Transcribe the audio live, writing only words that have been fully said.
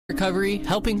Recovery,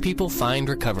 helping people find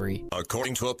recovery.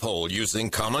 According to a poll using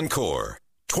Common Core,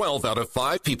 12 out of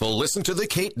 5 people listen to The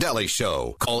Kate Daly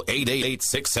Show. Call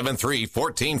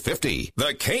 888-673-1450.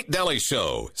 The Kate Daly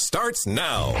Show starts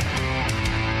now.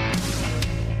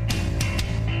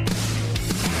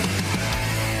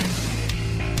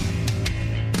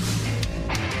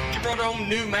 Brought home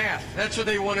new math. That's what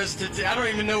they want us to do. I don't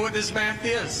even know what this math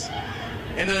is.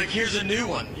 And they're like, here's a new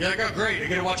one. You're like, oh, great. I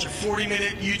get to watch a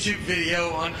 40-minute YouTube video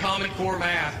on Common Core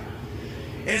math.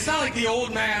 And it's not like the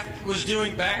old math was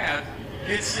doing bad.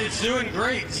 It's doing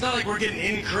great. It's not like we're getting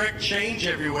incorrect change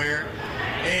everywhere.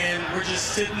 And we're just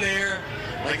sitting there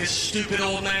like this stupid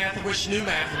old math. I wish new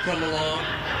math would come along.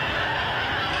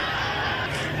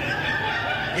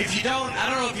 If you don't, I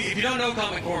don't know if you don't know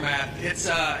Common Core math, it's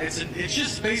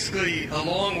just basically a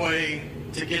long way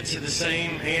to get to the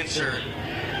same answer.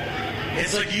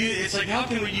 It's like how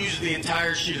can we use the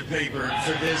entire sheet of paper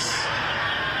for this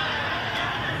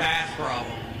math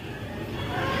problem?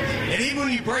 And even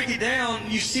when you break it down,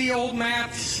 you see old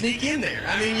math sneak in there.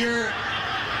 I mean, you're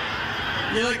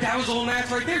like, that was old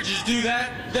math right there. Just do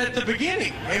that at the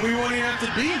beginning, and we won't even have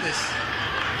to be this.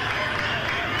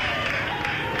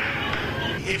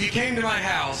 If you came to my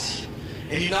house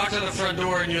and you knocked on the front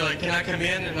door and you're like, can I come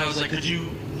in? And I was like, could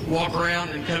you walk around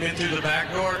and come in through the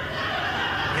back door?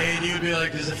 And you'd be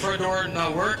like, does the front door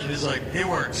not work? And he's like, it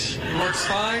works. It works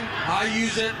fine. I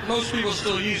use it. Most people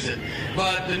still use it.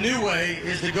 But the new way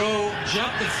is to go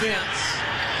jump the fence,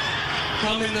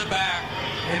 come in the back,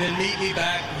 and then meet me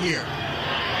back here.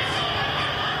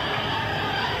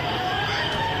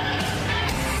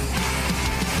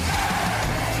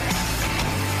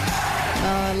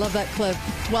 I love that clip.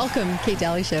 Welcome, Kate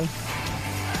Daly Show.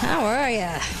 How are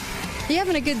ya? You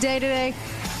having a good day today?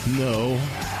 No.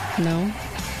 No?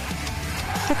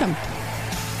 How come?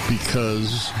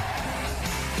 Because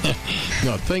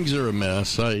no, things are a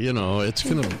mess. I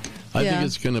think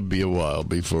it's gonna be a while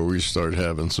before we start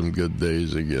having some good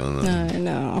days again.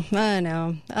 I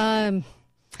know.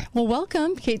 Well,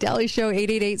 welcome, Kate Daly Show,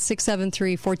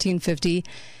 888-673-1450.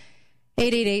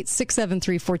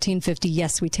 888-673-1450.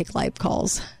 Yes, we take live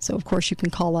calls, so of course you can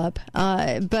call up.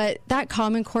 But that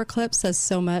Common Core clip says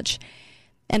so much.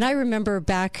 And I remember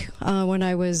back when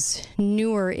I was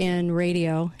newer in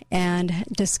radio and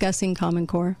discussing Common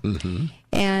Core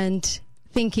and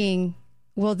thinking,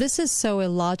 well, this is so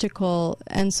illogical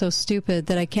and so stupid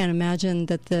that I can't imagine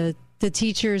that the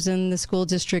teachers in the school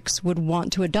districts would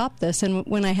want to adopt this. And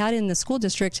when I had in the school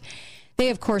district, they,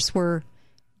 of course,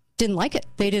 didn't like it.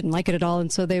 They didn't like it at all. And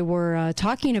so they were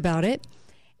talking about it.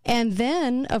 And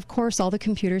then, of course, all the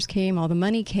computers came, all the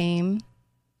money came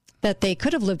that they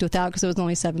could have lived without because it was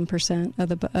only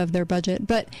 7% of their budget.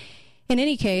 But in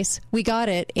any case, we got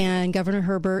it, and Governor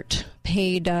Herbert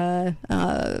paid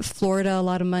Florida a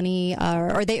lot of money,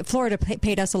 Florida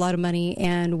paid us a lot of money,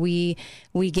 and we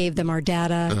gave them our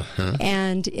data,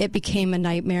 and it became a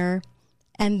nightmare.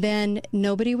 And then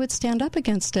nobody would stand up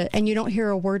against it, and you don't hear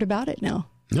a word about it now.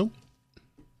 Nope.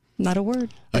 Not a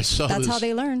word. That's how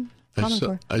they learn.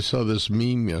 I saw this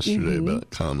meme yesterday about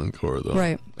Common Core, though.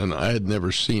 Right. And I had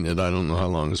never seen it. I don't know how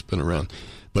long it's been around.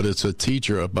 But it's a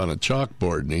teacher up on a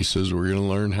chalkboard, and he says, we're going to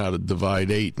learn how to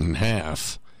divide 8 in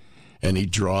half. And he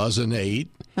draws an 8,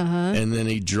 and then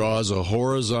he draws a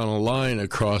horizontal line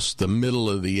across the middle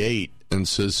of the 8 and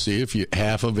says, see, if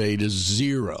half of 8 is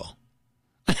 0.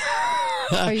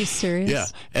 Are you serious? Yeah.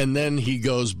 And then he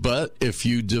goes, but if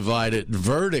you divide it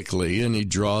vertically, and he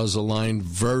draws a line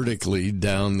vertically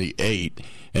down the 8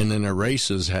 and then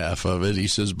erases half of it, he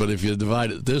says, but if you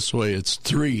divide it this way, it's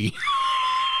 3.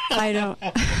 I don't.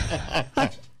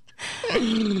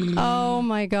 Oh,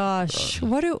 my gosh.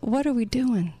 What are we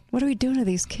doing? What are we doing to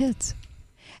these kids?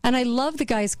 And I love the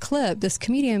guy's clip, this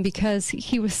comedian, because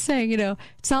he was saying,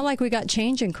 it's not like we got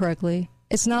change incorrectly.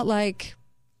 It's not like...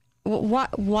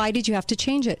 Why did you have to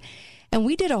change it? And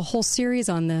we did a whole series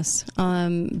on this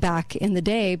back in the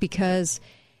day because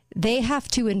they have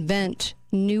to invent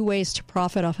new ways to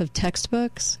profit off of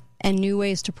textbooks and new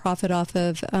ways to profit off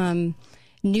of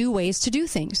new ways to do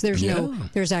things.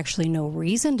 There's actually no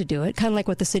reason to do it, kind of like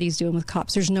what the city's doing with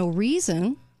cops. There's no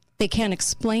reason. They can't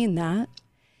explain that.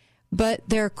 But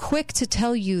they're quick to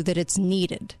tell you that it's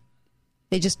needed.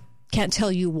 They just can't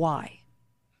tell you why.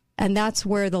 And that's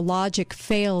where the logic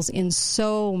fails in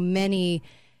so many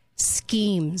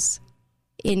schemes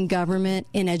in government,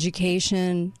 in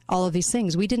education, all of these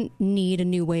things. We didn't need a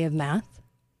new way of math.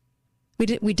 We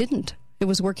didn't. It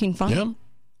was working fine. Yep.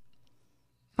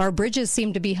 Our bridges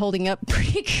seem to be holding up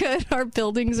pretty good. Our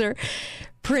buildings are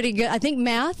pretty good. I think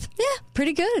math,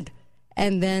 pretty good.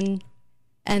 And then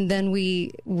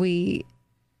we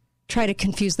try to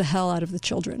confuse the hell out of the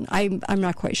children. I'm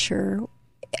not quite sure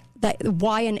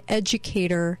why an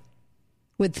educator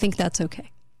would think that's okay.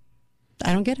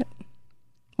 I don't get it.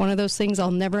 One of those things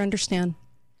I'll never understand.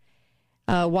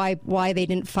 Why they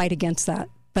didn't fight against that.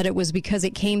 But it was because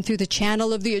it came through the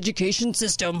channel of the education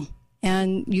system,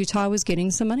 and Utah was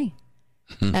getting some money.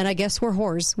 And I guess we're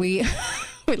whores. We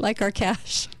like our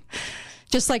cash.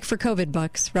 Just like for COVID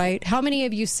bucks, right? How many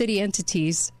of you city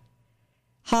entities,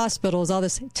 hospitals, all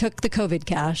this, took the COVID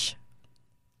cash?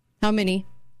 How many?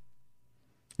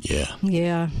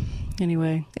 Yeah.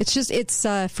 Anyway, it's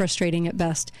frustrating at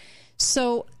best.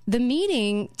 So the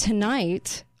meeting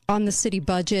tonight on the city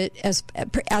budget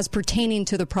as pertaining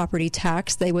to the property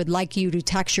tax, they would like you to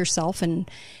tax yourself,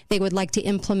 and they would like to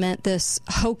implement this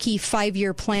hokey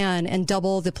 5-year plan and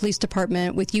double the police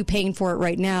department with you paying for it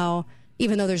right now,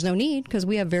 even though there's no need because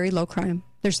we have very low crime.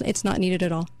 It's not needed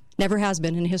at all. Never has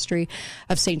been in the history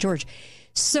of St. George.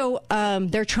 So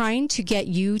they're trying to get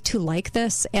you to like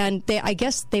this, and I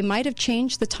guess they might have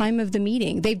changed the time of the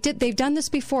meeting. They've done this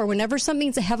before. Whenever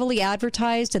something's heavily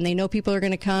advertised and they know people are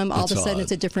going to come, all of a sudden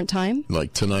it's a different time.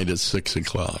 Like tonight at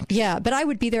 6:00. Yeah, but I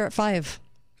would be there at 5.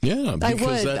 Yeah,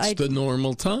 because that's the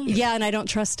normal time. Yeah, and I don't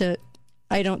trust it.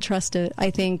 I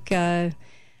think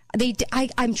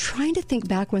I'm trying to think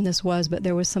back when this was, but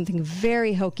there was something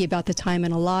very hokey about the time,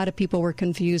 and a lot of people were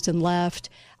confused and left.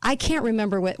 I can't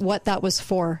remember what that was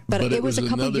for, but it was a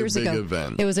couple of years ago.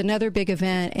 It was another big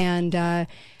event, and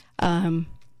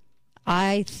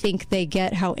I think they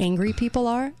get how angry people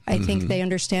are. I think they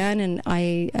understand, and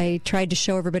I tried to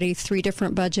show everybody 3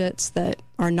 different budgets that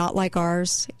are not like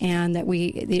ours, and that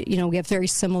we have very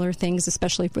similar things,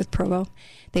 especially with Provo.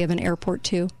 They have an airport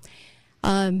too,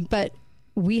 but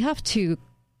we have to,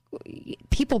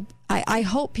 I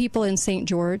hope people in St.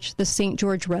 George, the St.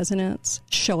 George residents,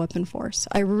 show up in force.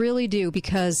 I really do,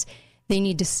 because they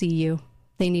need to see you.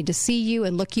 They need to see you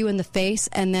and look you in the face,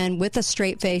 and then with a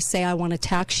straight face say, I want to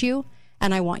tax you,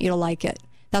 and I want you to like it.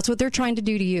 That's what they're trying to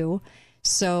do to you.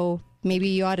 So maybe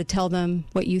you ought to tell them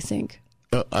what you think.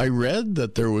 I read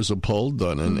that there was a poll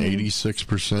done, and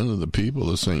 86% of the people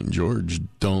of St. George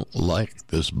don't like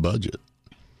this budget.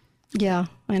 Yeah,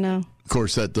 I know. Of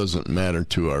course, that doesn't matter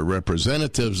to our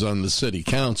representatives on the city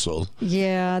council.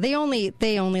 Yeah, they only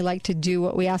like to do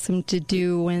what we ask them to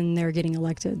do when they're getting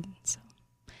elected. So,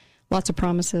 lots of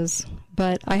promises.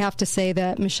 But I have to say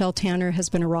that Michelle Tanner has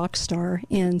been a rock star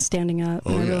in standing up.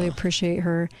 I really appreciate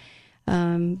her.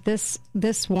 This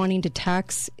wanting to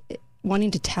tax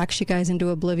you guys into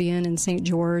oblivion in St.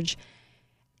 George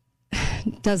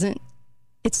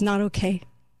it's not okay.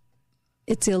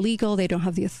 It's illegal. They don't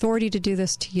have the authority to do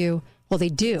this to you. Well, they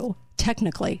do,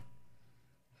 technically.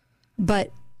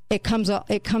 But it comes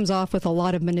off with a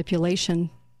lot of manipulation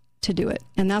to do it.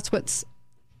 And that's what's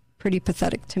pretty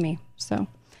pathetic to me. So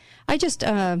I just,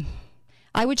 I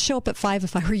would show up at 5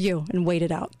 if I were you and wait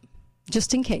it out.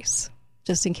 Just in case.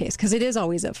 Because it is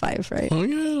always at 5, right? Oh,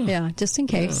 yeah. Yeah, just in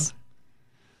case.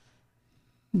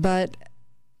 Yeah. But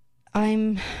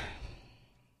I'm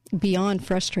beyond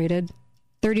frustrated.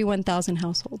 31,000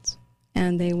 households,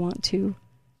 and they want to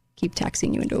keep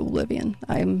taxing you into oblivion.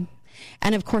 And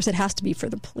of course, it has to be for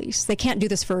the police. They can't do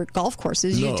this for golf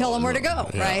courses. You tell them where to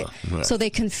go, right? So they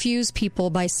confuse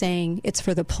people by saying it's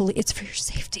for the police, it's for your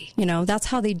safety. That's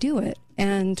how they do it.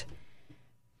 And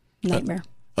nightmare.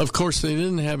 Of course, they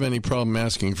didn't have any problem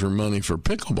asking for money for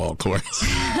pickleball courts.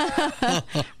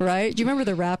 Right? Do you remember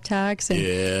the rap tax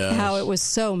and how it was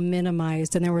so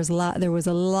minimized? And there was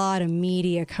a lot of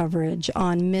media coverage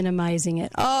on minimizing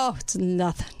it. Oh, it's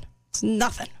nothing. It's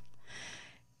nothing.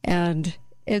 And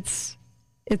it's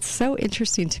so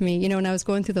interesting to me. When I was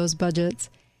going through those budgets,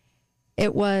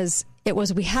 it was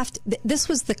we have to. This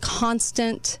was the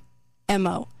constant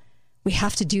MO. We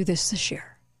have to do this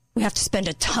year. We have to spend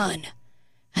a ton.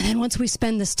 And then once we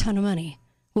spend this ton of money,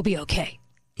 we'll be okay.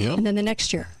 Yep. And then the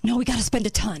next year, no, we got to spend a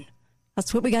ton.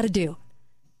 That's what we got to do.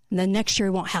 And then next year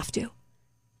we won't have to.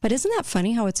 But isn't that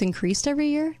funny how it's increased every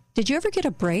year? Did you ever get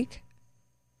a break?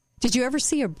 Did you ever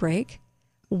see a break?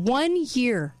 1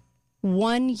 year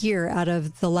out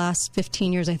of the last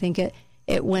 15 years, I think it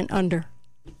went under.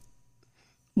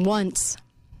 Once.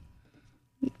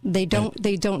 They don't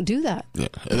do that. Yeah,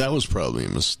 that was probably a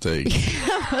mistake.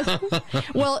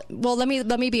 Well, let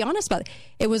me be honest about it.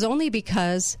 It was only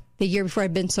because the year before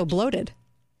I'd been so bloated.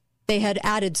 They had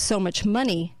added so much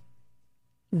money.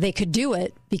 They could do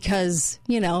it because,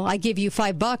 I give you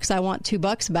 $5, I want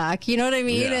 $2 back. You know what I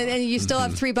mean? Yeah. And you still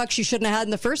have $3 you shouldn't have had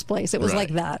in the first place. It was like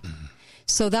that.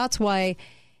 So that's why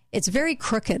it's very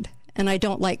crooked, and I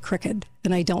don't like crooked,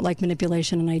 and I don't like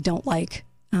manipulation, and I don't like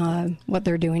what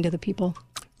they're doing to the people.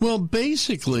 Well,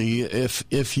 basically,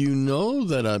 if you know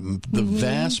that the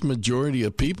vast majority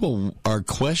of people are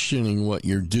questioning what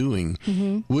you're doing,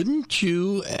 wouldn't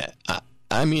you?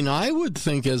 I mean, I would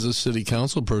think as a city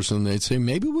council person, they'd say,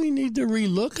 maybe we need to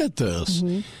relook at this.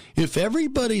 If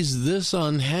everybody's this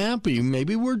unhappy,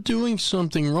 maybe we're doing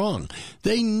something wrong.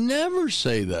 They never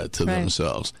say that to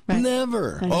themselves. Right.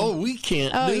 Never. Oh, we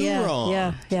can't do wrong.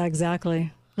 Yeah,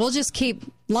 exactly. We'll just keep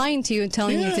lying to you and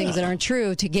telling you things that aren't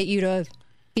true to get you to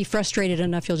be frustrated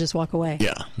enough you'll just walk away.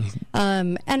 Yeah.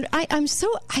 And I'm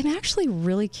actually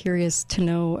really curious to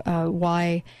know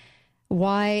why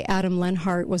Adam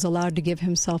Lenhart was allowed to give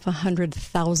himself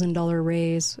 $100,000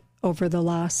 raise over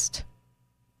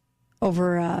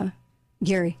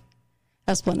Gary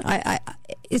Esplin.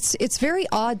 It's very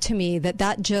odd to me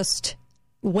that just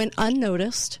went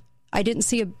unnoticed. I didn't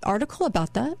see an article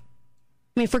about that.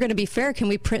 I mean, if we're going to be fair, can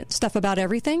we print stuff about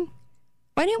everything?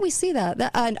 Why didn't we see that?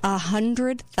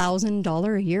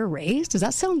 $100,000 a year raise? Does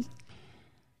that sound...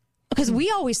 Because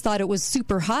we always thought it was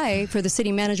super high for the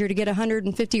city manager to get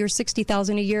 $150,000 or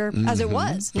 $60,000 a year, as it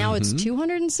was. Now it's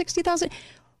 $260,000.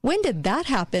 When did that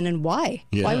happen, and why?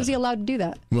 Yeah. Why was he allowed to do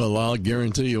that? Well, I'll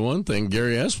guarantee you one thing: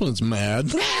 Gary Esplin's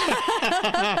mad.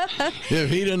 If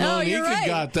he'd have known he could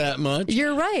got that much,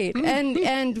 you're right.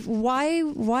 And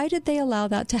why did they allow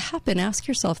that to happen? Ask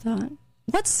yourself that.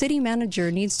 What city manager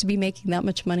needs to be making that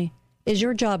much money? Is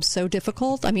your job so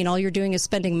difficult? I mean, all you're doing is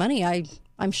spending money.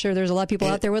 I'm sure there's a lot of people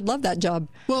out there would love that job.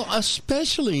 Well,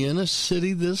 especially in a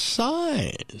city this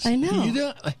size. I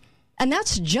know. And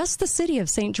that's just the city of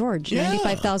St. George,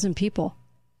 95,000 people.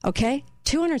 Okay?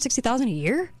 $260,000 a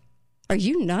year? Are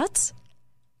you nuts?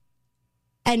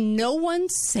 And no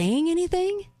one's saying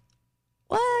anything?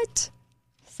 What?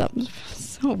 Something's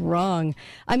so wrong.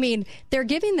 I mean, they're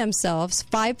giving themselves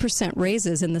 5%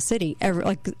 raises in the city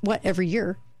every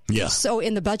year. Yeah. So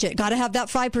in the budget, got to have that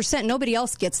 5%. Nobody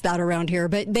else gets that around here,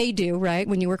 but they do, right?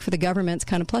 When you work for the government, it's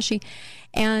kind of plushy.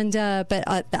 And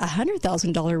but the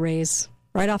 $100,000 raise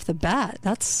right off the bat,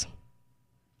 that's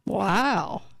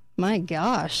wow. My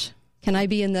gosh. Can I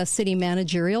be in the city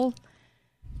managerial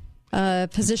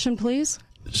position, please?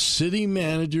 City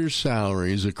manager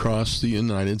salaries across the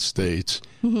United States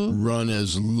run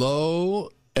as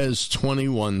low as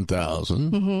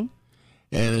 $21,000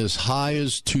 and as high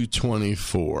as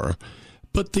 $224,000.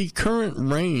 But the current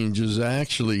range is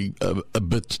actually a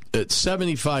bit.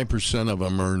 75% of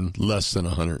them earn less than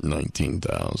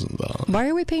 $119,000. Why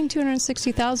are we paying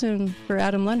 $260,000 for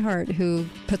Adam Lenhart, who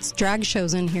puts drag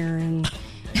shows in here and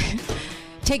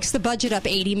takes the budget up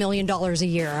 $80 million a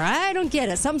year? I don't get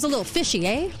it. Something's a little fishy,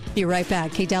 eh? Be right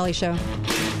back. Kate Daly Show.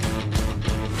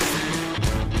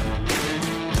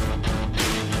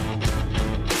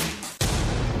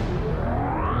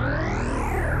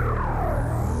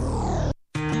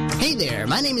 Hey there,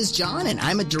 my name is John, and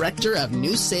I'm a director of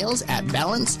new sales at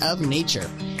Balance of Nature.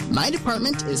 My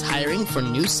department is hiring for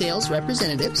new sales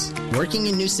representatives. Working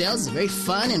in new sales is a very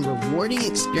fun and rewarding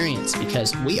experience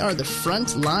because we are the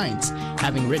front lines,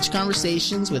 having rich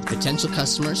conversations with potential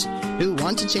customers who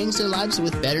want to change their lives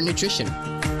with better nutrition.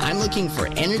 I'm looking for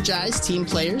energized team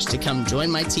players to come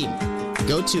join my team.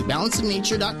 Go to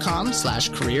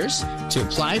balanceofnature.com/careers to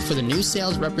apply for the new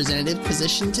sales representative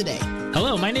position today.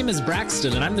 Hello, my name is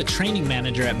Braxton, and I'm the training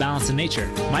manager at Balance of Nature.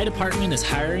 My department is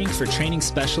hiring for training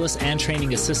specialists and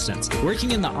training assistants.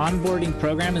 Working in the onboarding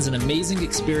program is an amazing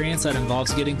experience that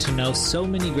involves getting to know so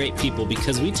many great people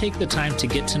because we take the time to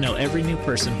get to know every new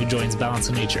person who joins Balance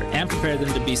of Nature and prepare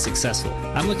them to be successful.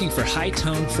 I'm looking for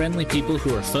high-tone, friendly people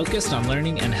who are focused on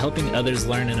learning and helping others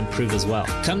learn and improve as well.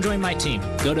 Come join my team.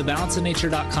 Go to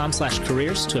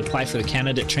balanceofnature.com/careers to apply for the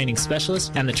candidate training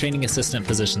specialist and the training assistant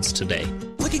positions today.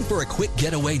 Looking for a quick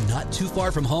getaway not too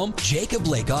far from home? Jacob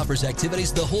Lake offers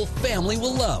activities the whole family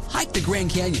will love. Hike the Grand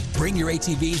Canyon, bring your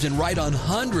ATVs, and ride on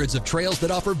hundreds of trails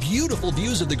that offer beautiful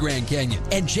views of the Grand Canyon.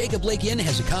 And Jacob Lake Inn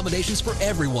has accommodations for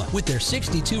everyone with their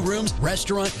 62 rooms,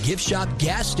 restaurant, gift shop,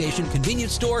 gas station,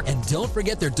 convenience store, and don't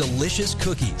forget their delicious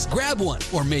cookies. Grab one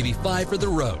or maybe 5 for the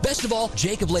road. Best of all,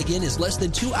 Jacob Lake Inn is less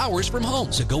than 2 hours from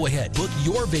home. So go ahead, book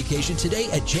your vacation today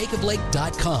at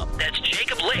jacoblake.com. That's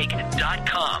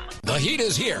jacoblake.com. The heat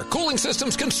is here. Cooling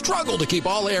systems can struggle to keep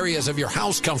all areas of your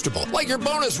house comfortable, like your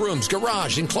bonus rooms,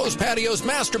 garage, enclosed patios,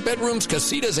 master bedrooms,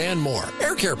 casitas, and more.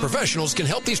 Air Care Professionals can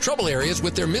help these trouble areas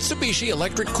with their Mitsubishi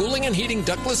electric cooling and heating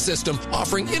ductless system,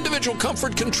 offering individual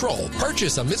comfort control.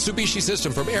 Purchase a Mitsubishi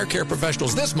system from Air Care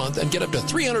Professionals this month and get up to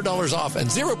 $300 off and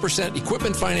 0%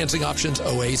 equipment financing options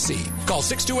OAC. Call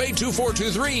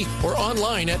 628-2423 or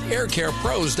online at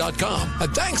aircarepros.com.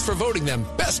 And thanks for voting them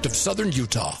Best of Southern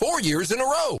Utah 4 years in a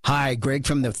row. Hi, Greg from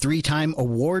from the 3-time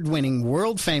award-winning,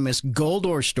 world-famous Gold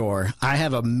Ore Store, I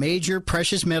have a major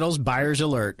precious metals buyer's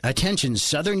alert. Attention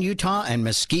Southern Utah and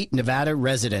Mesquite, Nevada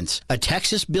residents. A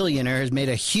Texas billionaire has made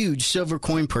a huge silver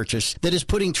coin purchase that is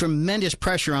putting tremendous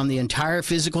pressure on the entire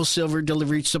physical silver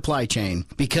delivery supply chain.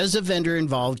 Because the vendor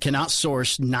involved cannot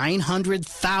source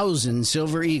 900,000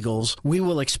 silver eagles, we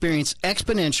will experience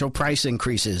exponential price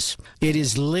increases. It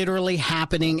is literally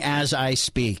happening as I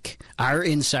speak. Our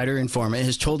insider informant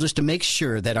has told us to make sure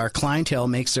that our clientele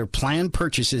makes their planned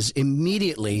purchases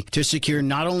immediately to secure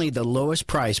not only the lowest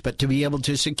price, but to be able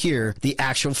to secure the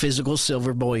actual physical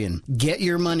silver bullion. Get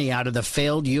your money out of the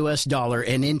failed U.S. dollar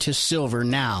and into silver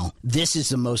now. This is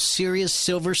the most serious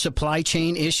silver supply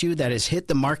chain issue that has hit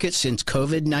the market since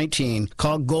COVID-19.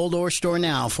 Call Gold Ore Store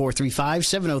now,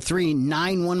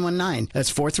 435-703-9119.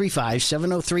 That's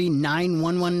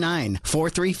 435-703-9119.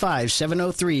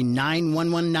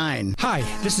 435-703-9119. Hi,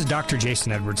 this is Dr.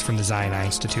 Jason Edwards from the Zion Eye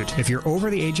Institute. If you're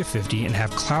over the age of 50 and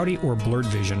have cloudy or blurred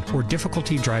vision or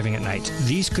difficulty driving at night,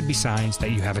 these could be signs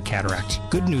that you have a cataract.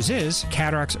 Good news is,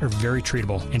 cataracts are very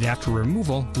treatable, and after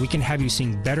removal, we can have you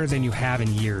seeing better than you have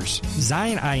in years.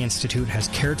 Zion Eye Institute has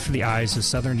cared for the eyes of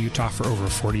Southern Utah for over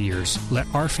 40 years. Let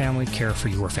our family care for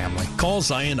your family. Call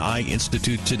Zion Eye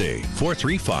Institute today,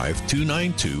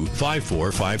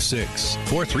 435-292-5456.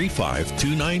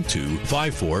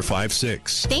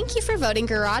 435-292-5456. Thank you for voting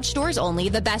Garage Doors Only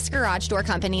the best garage door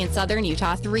company in Southern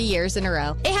Utah 3 years in a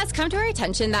row. It has come to our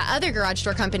attention that other garage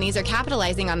door companies are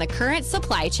capitalizing on the current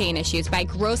supply chain issues by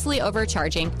grossly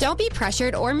overcharging. Don't be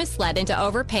pressured or misled into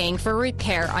overpaying for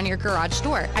repair on your garage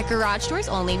door. At Garage Doors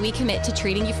Only, we commit to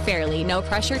treating you fairly, no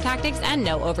pressure tactics, and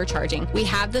no overcharging. We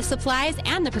have the supplies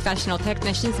and the professional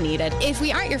technicians needed. If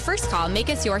we aren't your first call, make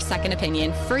us your second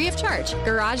opinion, free of charge.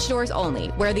 Garage Doors Only,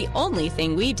 where the only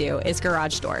thing we do is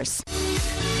garage doors.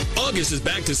 August is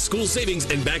back to school savings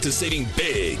and back to saving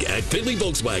big at Findlay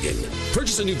Volkswagen.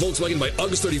 Purchase a new Volkswagen by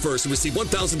August 31st and receive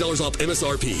 $1,000 off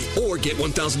MSRP, or get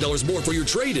 $1,000 more for your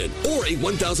trade-in, or a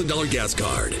 $1,000 gas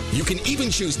card. You can even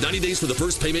choose 90 days for the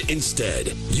first payment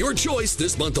instead. Your choice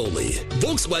this month only.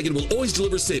 Volkswagen will always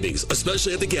deliver savings,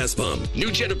 especially at the gas pump.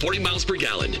 New Jetta 40 miles per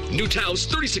gallon. New Taos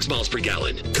 36 miles per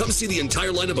gallon. Come see the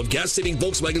entire lineup of gas-saving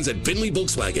Volkswagens at Findlay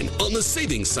Volkswagen on the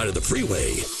savings side of the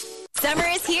freeway. Summer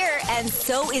is here, and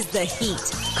so is the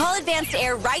heat. Call Advanced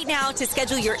Air right now to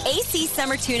schedule your AC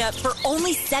summer tune-up for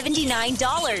only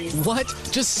 $79. What?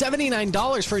 Just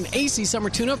 $79 for an AC summer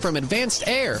tune-up from Advanced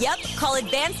Air? Yep. Call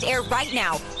Advanced Air right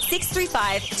now,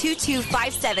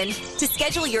 635-2257, to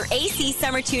schedule your AC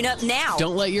summer tune-up now.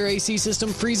 Don't let your AC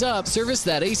system freeze up. Service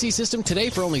that AC system today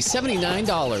for only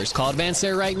 $79. Call Advanced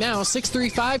Air right now,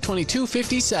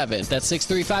 635-2257. That's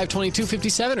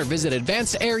 635-2257, or visit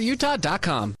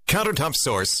AdvancedAirUtah.com. Countertop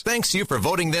Source thanks you for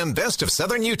voting them Best of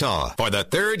Southern Utah for the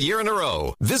 3rd year in a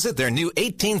row. Visit their new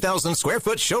 18,000 square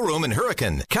foot showroom in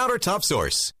Hurricane. Countertop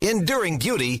Source. Enduring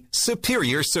beauty,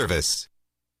 superior service.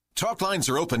 Talk lines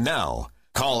are open now.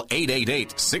 Call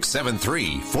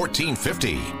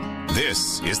 888-673-1450.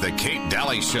 This is the Kate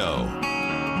Daly Show.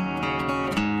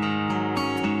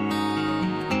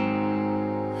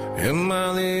 Am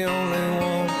I the only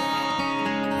one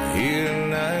here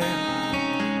tonight?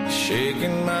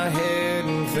 Shaking my head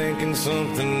and thinking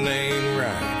something ain't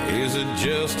right. Is it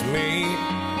just me?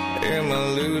 Am I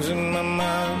losing my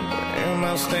mind? Am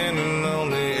I standing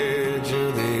on the edge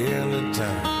of the end of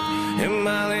time? Am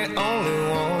I the only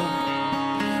one?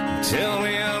 Tell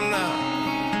me I'm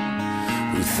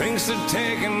not. Who thinks of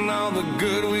taking all the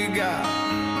good we got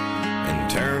and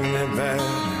turning it bad?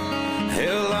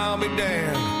 Hell, I'll be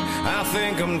damned. I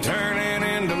think I'm turning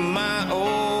into my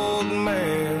old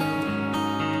man.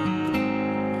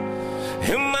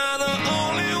 Am I the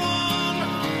only one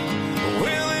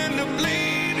willing to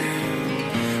bleed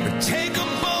or take a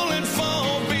bullet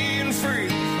for being free?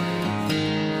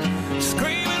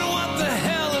 Screaming, what the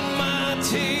hell am I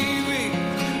TV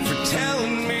for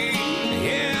telling me?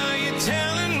 Yeah, you're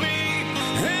telling me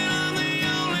that I'm the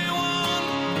only one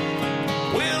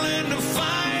willing to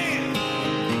fight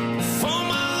for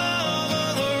my love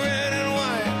of the red and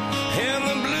white and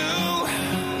the blue.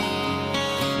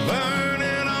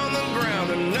 Burning on the ground,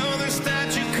 another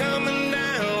statue coming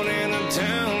down in the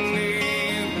town near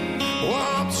you.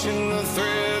 Watching the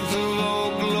threads of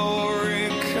old glory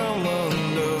come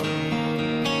undone.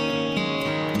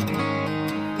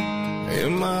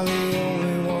 Am I the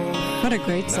only one? What a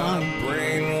great song.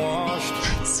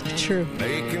 Brainwashed. So true.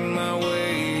 Making my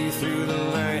way through the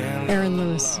land. Aaron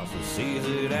Lewis. Sees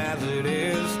it as it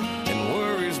is and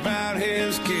worries about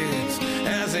his kids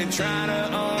as they try to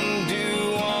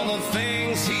undo all the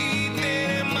things he did.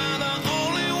 Am I the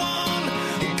only one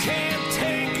who can't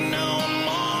take no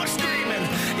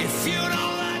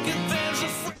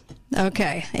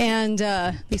Okay. And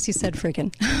at least he said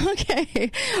freaking.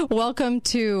 Okay. Welcome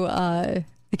to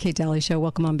the Kate Daly Show.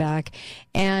 Welcome on back.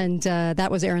 And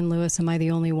that was Aaron Lewis, Am I the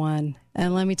Only One?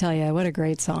 And let me tell you, what a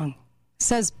great song.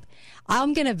 Says,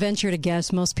 I'm going to venture to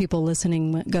guess most people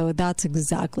listening go, that's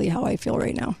exactly how I feel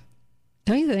right now.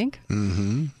 Don't you think?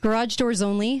 Mm-hmm. Garage Doors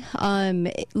Only.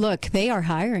 Look, they are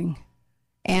hiring.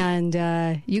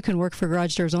 And you can work for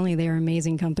Garage Doors Only. They are an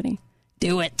amazing company.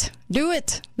 Do it. Do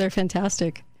it. They're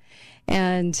fantastic.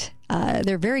 And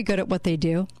they're very good at what they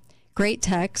do. Great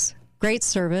techs, great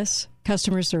service,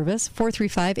 customer service.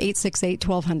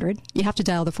 435-868-1200. You have to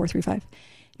dial the 435,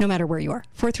 no matter where you are.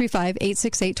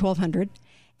 435-868-1200.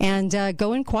 And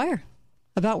go inquire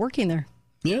about working there.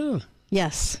 Yeah.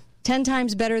 Yes. 10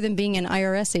 times better than being an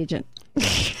IRS agent.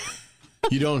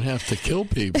 You don't have to kill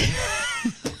people.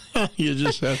 You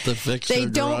just have to fix They their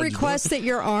don't garage request door. that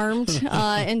you're armed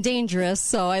and dangerous,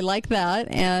 so I like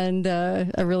that, and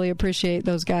I really appreciate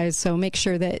those guys. So make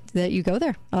sure that you go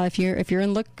there if you're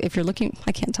looking.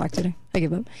 I can't talk today. I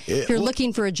give up. If you're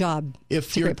looking for a job,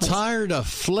 if you're tired of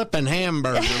flipping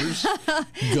hamburgers,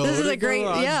 go to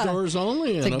Garage Doors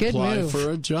Only and apply for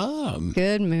a job.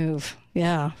 Good move.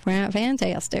 Yeah,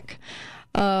 fantastic.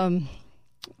 I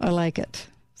like it.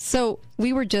 So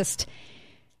we were just.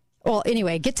 Well,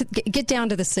 anyway, get down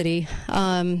to the city.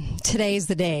 Today's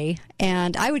the day,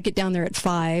 and I would get down there at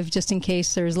 5 just in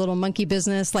case there's a little monkey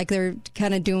business like they're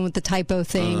kind of doing with the typo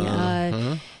thing.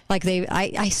 Like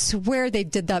I swear they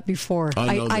did that before.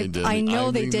 I know they did. I know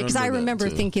they did because I remember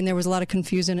thinking there was a lot of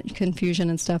confusion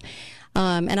and stuff.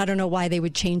 And I don't know why they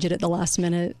would change it at the last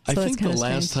minute. So I think the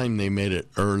last time they made it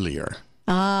earlier.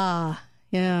 Yeah.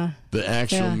 The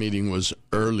actual meeting was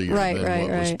earlier than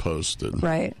what was posted.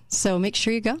 Right. So make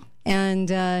sure you go. And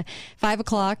 5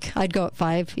 o'clock, I'd go at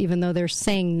 5, even though they're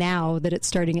saying now that it's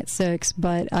starting at 6.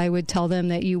 But I would tell them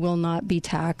that you will not be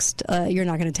taxed. You're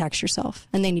not going to tax yourself.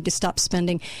 And they need to stop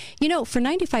spending. You know, for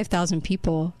 95,000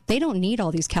 people, they don't need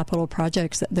all these capital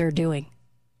projects that they're doing.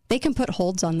 They can put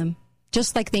holds on them,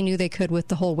 just like they knew they could with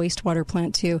the whole wastewater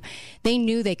plant, too. They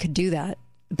knew they could do that,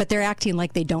 but they're acting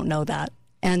like they don't know that.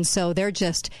 And so they're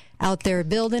just out there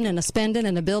building and a spending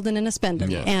and a building and a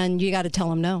spending. Yeah. And you got to tell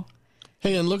them no.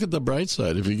 Hey, and look at the bright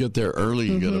side. If you get there early,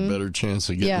 you get a better chance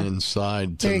of getting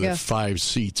inside to the 5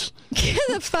 seats.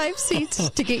 The 5 seats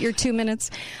to get your 2 minutes.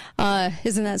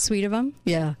 Isn't that sweet of them?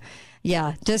 Yeah.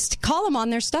 Yeah. Just call them on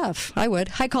their stuff. I would.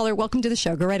 Hi, caller. Welcome to the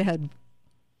show. Go right ahead.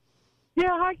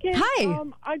 Yeah, hi, Kate. Hi.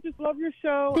 I just love your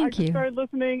show. Thank I just started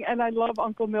listening, and I love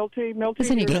Uncle Milty. Milty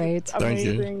Isn't he great?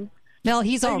 Amazing. Thank you. Well,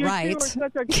 he's all right. You two are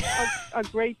such a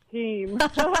great team.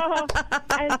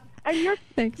 and you're,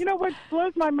 you know what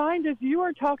blows my mind is you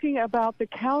are talking about the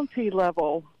county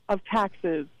level of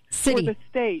taxes for the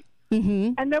state.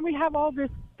 Mm-hmm. And then we have all this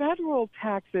federal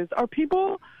taxes. Are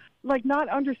people, like, not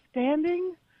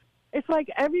understanding? It's like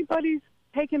everybody's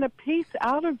taking a piece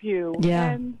out of you. Yeah,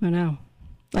 and, I know.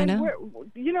 I know.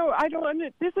 You know, I don't.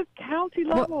 This is county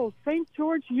level, St.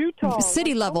 George, Utah,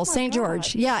 city level, St.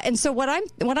 George. Yeah, and so what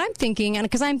I'm thinking, and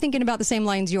because I'm thinking about the same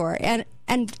lines you are, and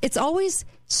it's always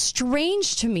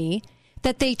strange to me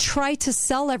that they try to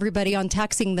sell everybody on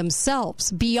taxing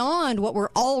themselves beyond what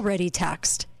we're already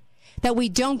taxed, that we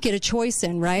don't get a choice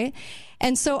in, right?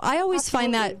 And so I always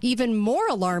find that even more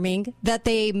alarming that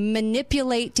they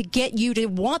manipulate to get you to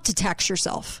want to tax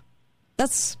yourself.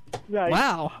 That's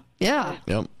wow. Yeah.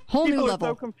 Yep. Whole People new are level.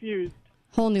 so confused.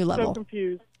 Whole new level. So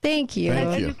confused. Thank you.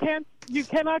 And you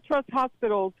cannot trust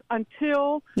hospitals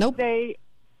until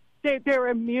they're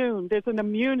immune. There's an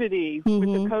immunity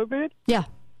with the COVID. Yeah.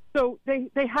 So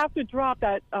they have to drop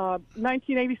that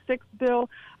 1986 bill.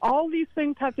 All these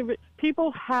things have to.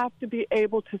 People have to be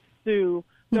able to sue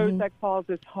those that cause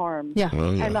this harm. Yeah.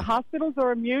 Well, yeah. And the hospitals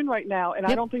are immune right now, and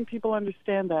I don't think people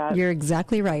understand that. You're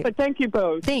exactly right. But thank you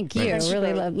both. Thank you. Thanks.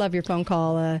 Really love your phone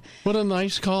call. What a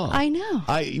nice call. I know.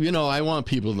 I want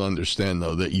people to understand,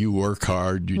 though, that you work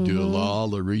hard. You do all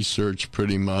the research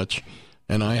pretty much,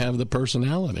 and I have the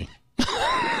personality.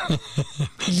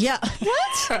 Yeah.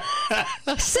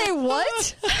 What? Say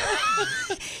what?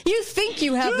 You think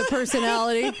you have the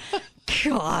personality?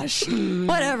 Gosh.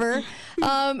 Whatever.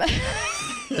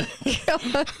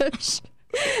 Gosh.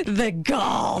 The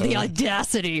gall, the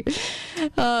audacity.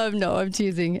 No, I'm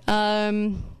teasing.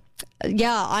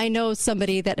 Yeah, I know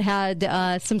somebody that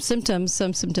had some symptoms,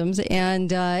 and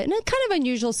kind of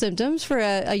unusual symptoms for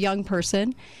a young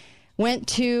person. Went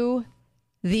to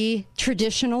the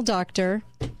traditional doctor.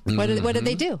 What did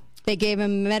they do? They gave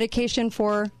him medication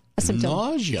for a symptom.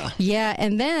 Nausea. Yeah,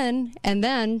 and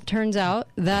then turns out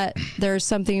that there's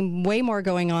something way more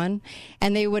going on,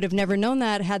 and they would have never known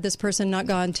that had this person not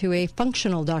gone to a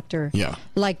functional doctor. Yeah.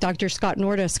 Like Dr. Scott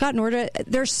Norda. Scott Norda,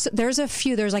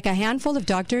 there's like a handful of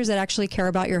doctors that actually care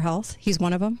about your health. He's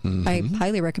one of them. Mm-hmm. I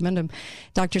highly recommend him,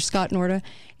 Dr. Scott Norda.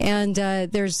 And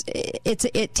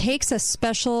it takes a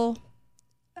special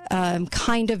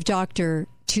kind of doctor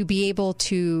to be able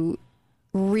to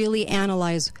really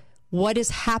analyze what is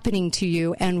happening to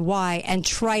you and why, and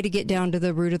try to get down to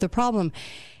the root of the problem.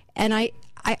 And I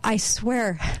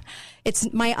swear,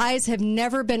 my eyes have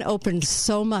never been opened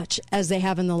so much as they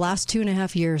have in the last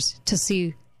 2.5 years to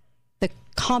see the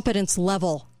competence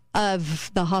level of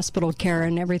the hospital care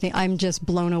and everything. I'm just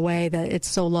blown away that it's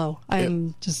so low.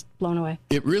 I'm just blown away.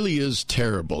 It really is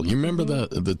terrible. You remember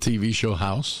the TV show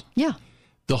House? Yeah.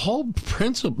 The whole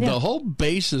principle, the whole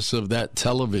basis of that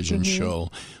television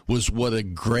show was what a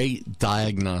great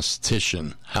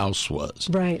diagnostician House was.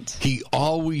 Right. He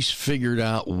always figured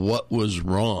out what was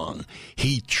wrong.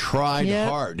 He tried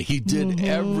hard. He did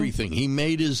everything. He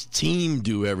made his team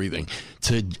do everything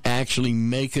to actually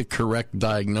make a correct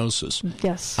diagnosis.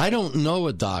 Yes. I don't know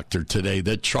a doctor today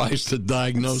that tries to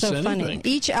diagnose anything. Funny.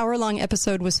 Each hour-long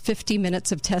episode was 50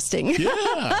 minutes of testing.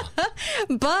 Yeah.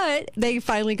 But they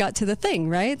finally got to the thing,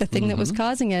 right? The thing that was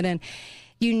causing it. And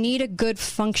you need a good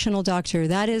functional doctor.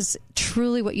 That is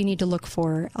truly what you need to look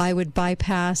for. I would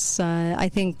bypass, I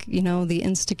think, the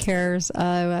Instacares.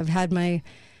 I've had my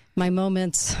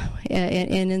moments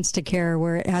in Instacare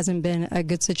where it hasn't been a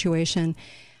good situation.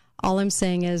 All I'm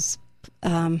saying is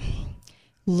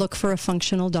look for a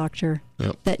functional doctor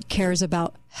that cares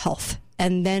about health.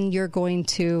 And then you're going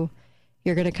to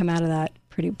come out of that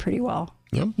pretty well.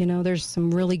 Yep. There's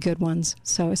some really good ones.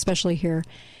 So especially here,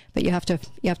 but you have to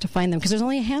find them because there's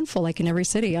only a handful, like in every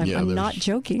city. I'm not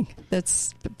joking.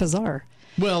 That's bizarre.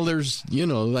 Well, there's,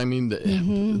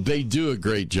 they do a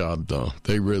great job though.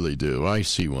 They really do. I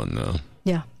see one now.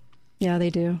 Yeah, they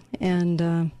do.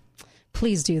 And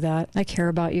please do that. I care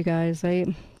about you guys.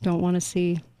 I don't want to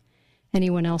see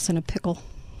anyone else in a pickle.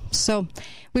 So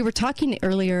we were talking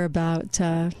earlier about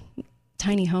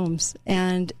tiny homes,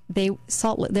 and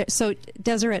so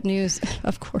Deseret News,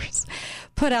 of course,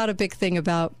 put out a big thing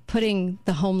about putting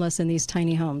the homeless in these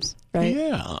tiny homes, right?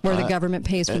 Yeah. Where the government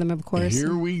pays for them, of course.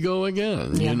 Here we go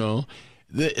again,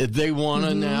 They want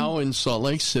to now in Salt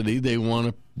Lake City,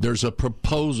 there's a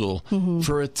proposal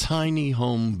for a tiny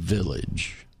home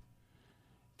village.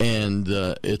 And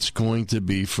it's going to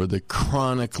be for the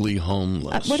chronically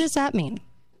homeless. What does that mean?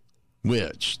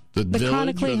 Which? The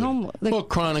chronically homeless. Well,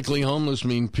 chronically homeless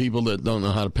mean people that don't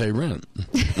know how to pay rent.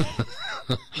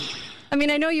 I mean,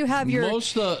 I know you have you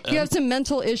have some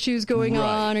mental issues going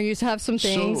on, or you have some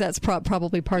things. That's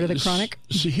probably part of the chronic.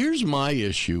 So here's my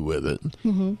issue with it.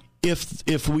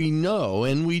 If we know,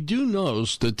 and we do know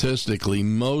statistically,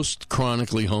 most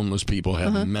chronically homeless people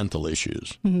have mental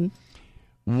issues.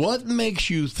 What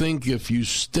makes you think if you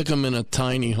stick them in a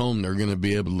tiny home, they're going to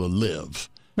be able to live?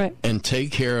 Right. And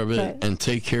take care of it and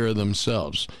take care of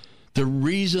themselves. The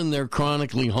reason they're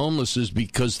chronically homeless is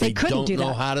because they don't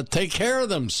know how to take care of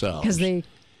themselves. Because they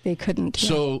couldn't. Yeah.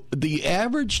 So the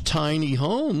average tiny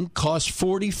home costs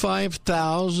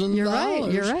 $45,000.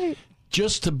 You're right.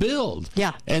 Just to build.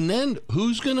 Yeah. And then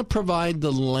who's going to provide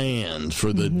the land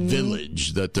for the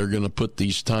village that they're going to put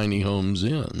these tiny homes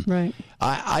in? Right.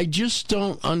 I just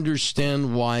don't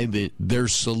understand why their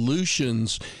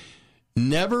solutions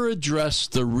never address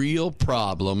the real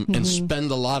problem and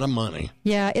spend a lot of money.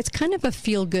 Yeah, it's kind of a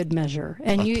feel-good measure,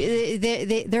 and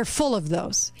they're full of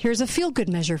those. Here's a feel-good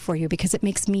measure for you because it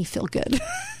makes me feel good.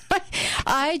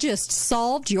 I just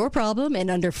solved your problem in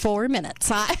under 4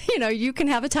 minutes. You can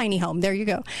have a tiny home. There you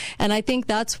go. And I think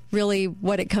that's really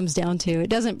what it comes down to. It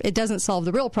doesn't solve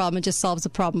the real problem. It just solves the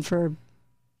problem for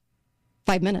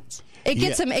 5 minutes. It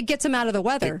gets them out of the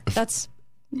weather. But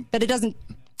it doesn't.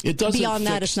 It doesn't. Beyond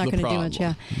that, it's not going to do much.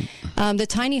 Yeah. The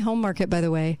tiny home market, by the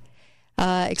way,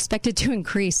 expected to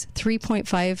increase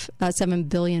 $3.57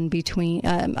 billion between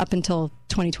up until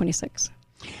 2026.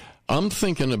 I'm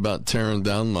thinking about tearing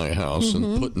down my house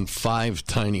and putting 5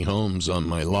 tiny homes on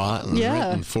my lot and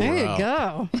renting 4 there you out.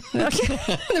 Go. They're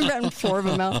renting 4 of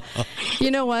them out.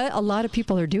 You know what? A lot of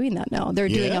people are doing that now. They're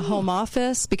doing a home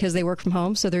office because they work from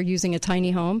home, so they're using a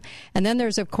tiny home. And then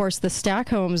there's, of course, the stack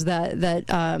homes that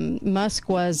Musk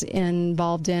was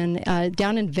involved in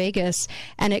down in Vegas,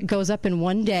 and it goes up in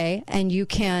one day, and you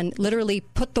can literally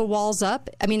put the walls up.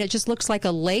 I mean, it just looks like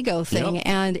a Lego thing,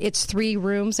 and it's 3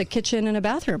 rooms, a kitchen, and a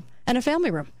bathroom. And a family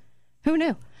room. Who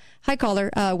knew? Hi, caller.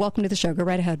 Welcome to the show. Go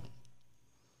right ahead.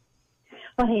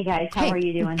 Well, hey, guys. How are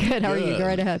you doing? Good. How are you? Go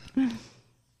right ahead.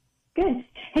 Good.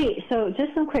 Hey, so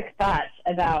just some quick thoughts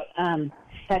about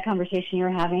that conversation you were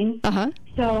having.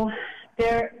 So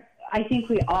I think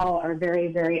we all are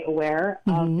very, very aware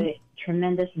of the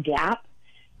tremendous gap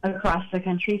across the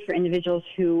country for individuals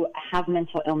who have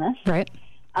mental illness. Right.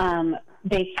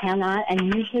 They cannot,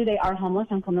 and usually they are homeless.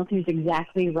 Uncle Milton is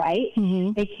exactly right.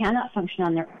 They cannot function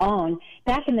on their own.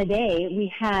 Back in the day, we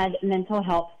had mental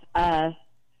health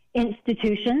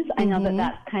institutions. I know that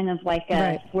that's kind of like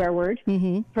a swear word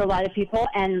for a lot of people.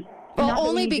 And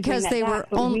only because they were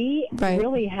we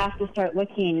really have to start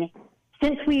looking,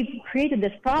 since we've created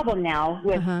this problem now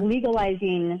with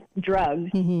legalizing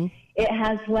drugs, it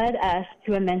has led us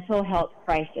to a mental health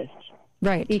crisis.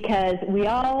 Right. Because we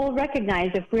all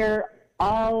recognize, if we're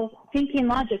all thinking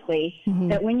logically,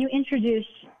 that when you introduce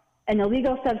an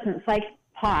illegal substance like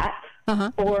pot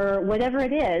or whatever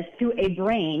it is to a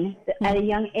brain at a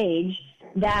young age,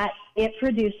 that it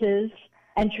produces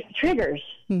and triggers,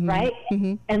 right?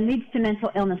 And leads to mental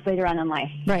illness later on in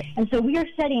life. Right. And so we are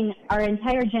setting our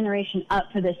entire generation up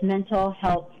for this mental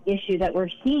health issue that we're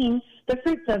seeing the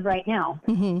fruits of right now.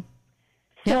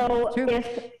 So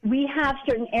if we have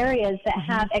certain areas that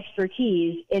have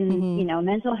expertise in,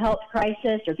 mental health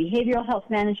crisis or behavioral health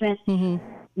management,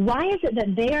 why is it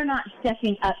that they are not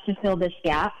stepping up to fill this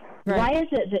gap? Why is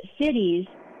it that cities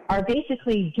are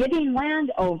basically giving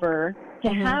land over to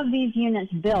have these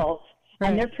units built,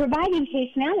 and they're providing case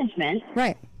management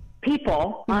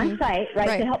people on site,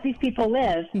 to help these people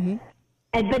live,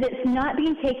 but it's not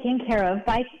being taken care of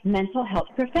by mental health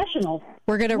professionals?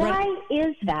 Why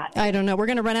is that? I don't know. We're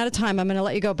going to run out of time. I'm going to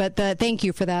let you go, but thank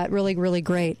you for that. Really, really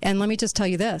great. And let me just tell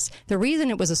you this. The reason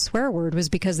it was a swear word was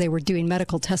because they were doing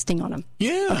medical testing on them.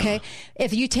 Yeah. Okay?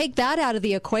 If you take that out of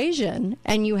the equation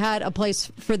and you had a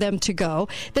place for them to go,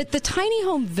 that the tiny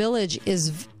home village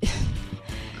is...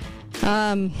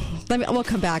 we'll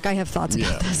come back. I have thoughts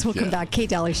about this. We'll come back. Kate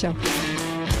Daly Show.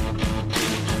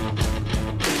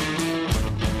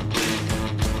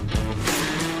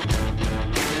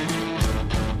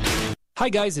 Hi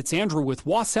guys, it's Andrew with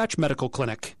Wasatch Medical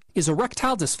Clinic. Is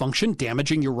erectile dysfunction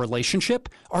damaging your relationship?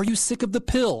 Are you sick of the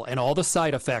pill and all the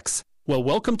side effects? Well,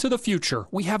 welcome to the future.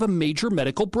 We have a major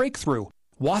medical breakthrough.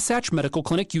 Wasatch Medical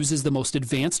Clinic uses the most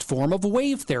advanced form of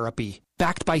wave therapy.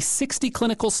 Backed by 60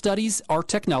 clinical studies, our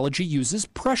technology uses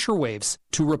pressure waves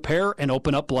to repair and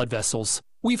open up blood vessels.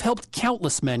 We've helped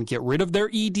countless men get rid of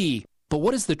their ED. But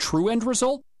what is the true end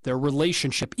result? Their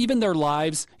relationship, even their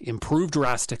lives, improve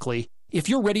drastically. If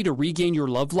you're ready to regain your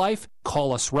love life,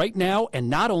 call us right now, and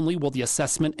not only will the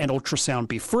assessment and ultrasound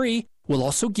be free, we'll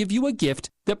also give you a gift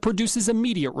that produces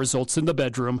immediate results in the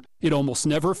bedroom. It almost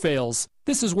never fails.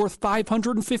 This is worth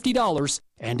 $550,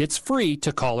 and it's free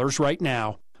to callers right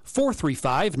now.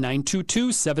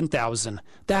 435-922-7000.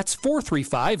 That's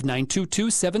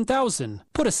 435-922-7000.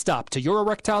 Put a stop to your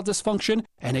erectile dysfunction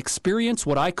and experience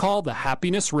what I call the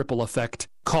happiness ripple effect.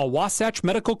 Call Wasatch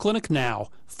Medical Clinic now.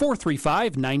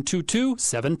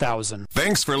 435-922-7000.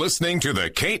 Thanks for listening to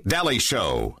The Kate Daly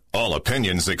Show. All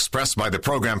opinions expressed by the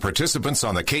program participants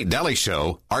on The Kate Daly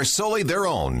Show are solely their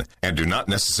own and do not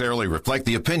necessarily reflect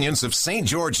the opinions of St.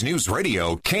 George News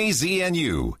Radio,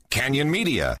 KZNU, Canyon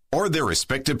Media, or their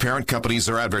respective parent companies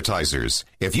or advertisers.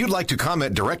 If you'd like to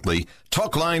comment directly,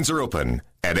 talk lines are open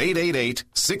at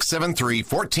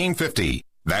 888-673-1450.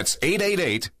 That's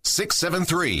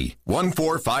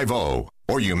 888-673-1450.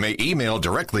 Or you may email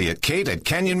directly at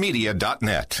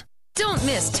kate@canyonmedia.net. Don't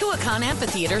miss Tuacahn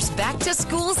Amphitheater's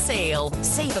back-to-school sale.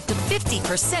 Save up to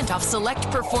 50% off select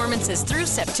performances through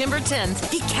September 10th.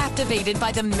 Be captivated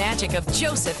by the magic of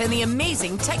Joseph and the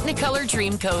amazing Technicolor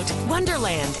Dreamcoat,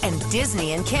 Wonderland, and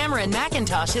Disney and Cameron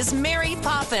Mackintosh's Mary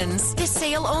Poppins. This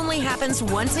sale only happens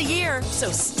once a year,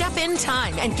 so step in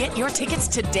time and get your tickets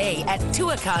today at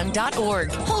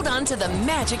tuacahn.org. Hold on to the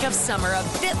magic of summer a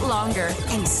bit longer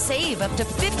and save up to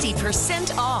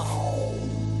 50% off.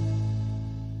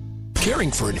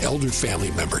 Caring for an elder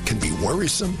family member can be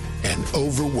worrisome and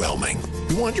overwhelming.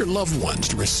 You want your loved ones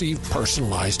to receive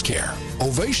personalized care.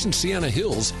 Ovation Sienna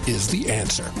Hills is the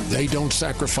answer. They don't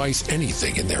sacrifice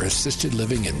anything in their assisted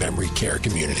living and memory care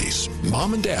communities.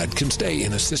 Mom and dad can stay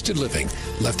in assisted living,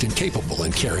 left in capable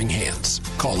and caring hands.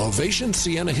 Call Ovation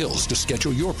Sienna Hills to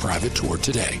schedule your private tour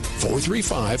today.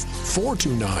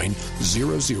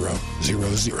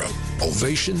 435-429-0000.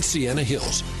 Ovation Sienna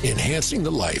Hills, enhancing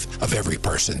the life of every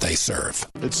person they serve.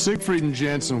 At Siegfried and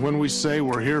Jensen, when we say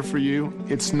we're here for you,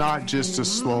 it's not just a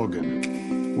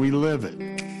slogan. We live it.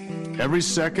 Every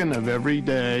second of every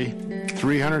day,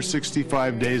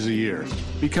 365 days a year.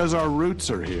 Because our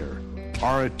roots are here.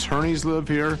 Our attorneys live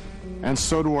here. and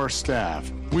so do our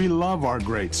staff. We love our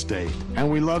great state, and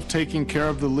we love taking care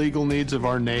of the legal needs of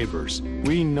our neighbors.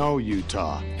 We know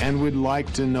Utah, and we'd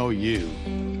like to know you.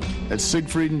 At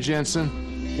Siegfried &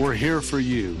 Jensen, we're here for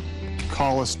you.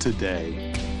 Call us today.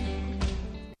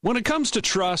 When it comes to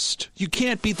trust, you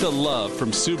can't beat the love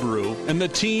from Subaru and the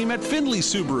team at Findlay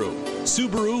Subaru.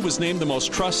 Subaru was named the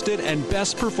most trusted and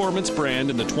best performance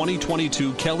brand in the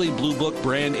 2022 Kelley Blue Book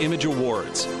Brand Image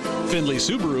Awards. Findlay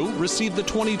Subaru received the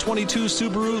 2022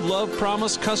 Subaru Love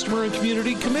Promise Customer and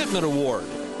Community Commitment Award,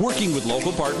 working with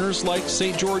local partners like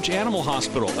St. George Animal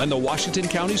Hospital and the Washington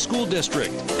County School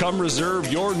District. Come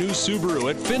reserve your new Subaru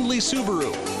at Findlay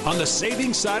Subaru on the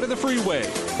savings side of the freeway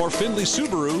or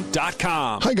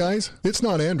FindlaySubaru.com. Hi guys, it's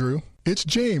not Andrew. It's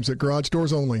James at Garage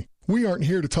Doors Only. We aren't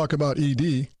here to talk about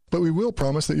ED, but we will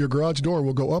promise that your garage door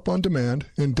will go up on demand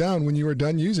and down when you are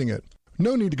done using it.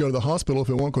 No need to go to the hospital if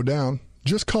it won't go down.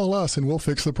 Just call us and we'll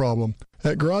fix the problem.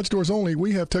 At Garage Doors Only,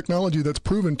 we have technology that's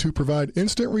proven to provide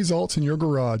instant results in your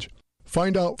garage.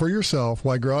 Find out for yourself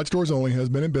why Garage Doors Only has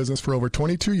been in business for over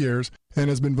 22 years and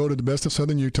has been voted the best of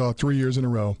Southern Utah 3 years in a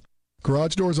row.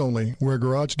 Garage Doors Only, where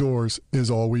garage doors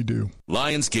is all we do.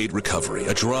 Lionsgate Recovery,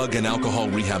 a drug and alcohol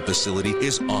rehab facility,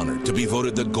 is honored to be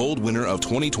voted the gold winner of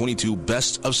 2022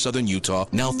 Best of Southern Utah,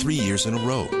 now 3 years in a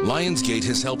row. Lionsgate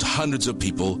has helped hundreds of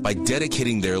people by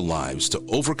dedicating their lives to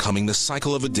overcoming the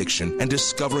cycle of addiction and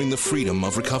discovering the freedom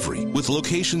of recovery. With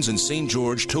locations in St.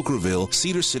 George, Toquerville,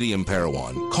 Cedar City, and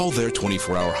Parowan, call their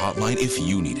 24-hour hotline if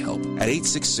you need help at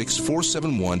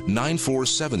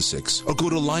 866-471-9476 or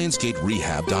go to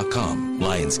lionsgaterehab.com.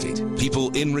 Lionsgate,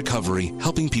 people in recovery,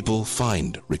 helping people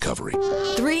find recovery.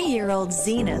 3-year-old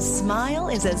Zena's smile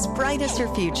is as bright as her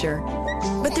future.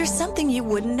 But there's something you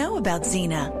wouldn't know about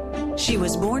Zena. She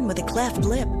was born with a cleft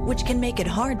lip, which can make it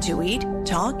hard to eat,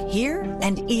 talk, hear,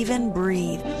 and even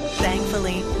breathe.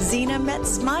 Thankfully, Zena met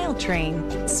Smile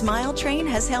Train. Smile Train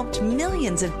has helped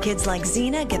millions of kids like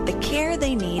Zena get the care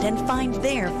they need and find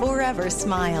their forever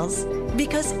smiles.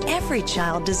 Because every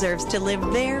child deserves to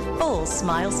live their full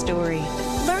smile story.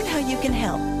 Learn how you can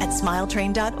help at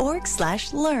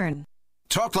smiletrain.org/learn.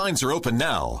 Talk lines are open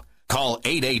now. Call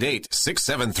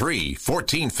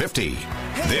 888-673-1450.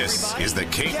 This is the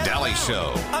Kate Daly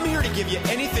Show. I'm here to give you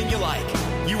anything you like.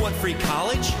 You want free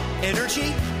college,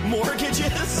 energy,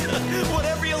 mortgages,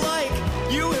 whatever you like.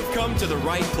 You have come to the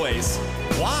right place.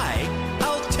 Why?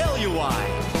 I'll tell you why.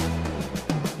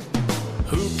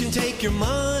 Who can take your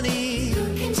money?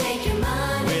 Who can take your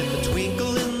money? With a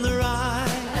twinkle in their eye.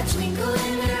 A twinkle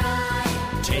in their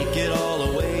eye. Take it all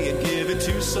away and give it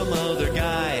to some other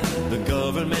guy. The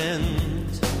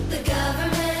government. The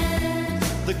government.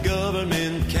 The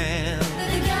government can.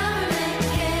 The government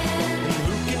can.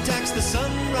 Who can tax the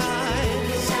sunrise? Who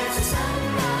can tax the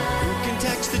sunrise? Who can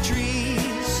tax the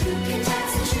trees? Who can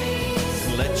tax the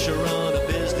trees? Let you run a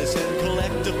business and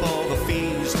collect up all the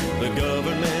fees. The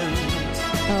government.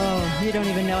 Oh, you don't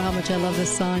even know how much I love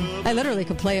this song. I literally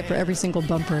could play it for every single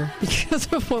bumper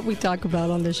because of what we talk about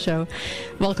on this show.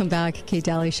 Welcome back, Kate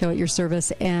Daly Show at your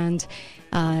service. And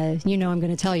you know I'm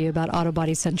going to tell you about Auto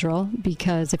Body Central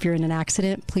because if you're in an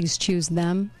accident, please choose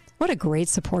them. What a great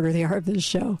supporter they are of this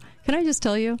show. Can I just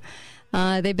tell you?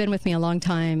 They've been with me a long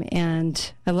time,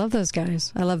 and I love those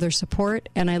guys. I love their support,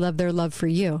 and I love their love for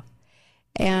you.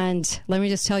 And let me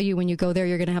just tell you, when you go there,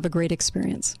 you're going to have a great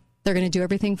experience. They're going to do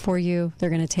everything for you.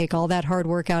 They're going to take all that hard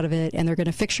work out of it, and they're going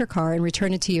to fix your car and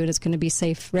return it to you, and it's going to be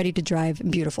safe, ready to drive,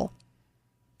 and beautiful.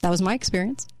 That was my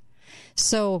experience.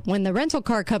 So when the rental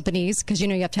car companies, because you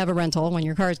know you have to have a rental when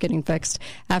your car is getting fixed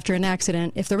after an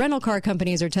accident, if the rental car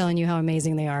companies are telling you how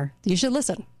amazing they are, you should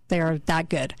listen. They are that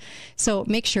good. So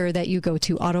make sure that you go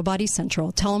to Auto Body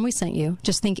Central. Tell them we sent you.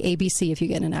 Just think ABC if you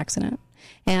get in an accident.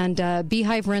 And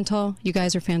Beehive Rental, you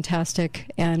guys are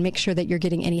fantastic. And make sure that you're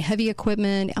getting any heavy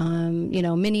equipment,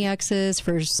 mini X's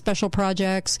for special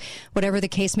projects, whatever the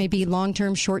case may be,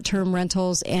 long-term, short-term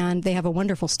rentals. And they have a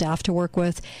wonderful staff to work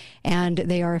with. And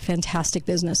they are a fantastic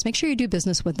business. Make sure you do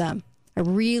business with them. I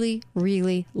really,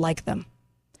 really like them.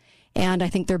 And I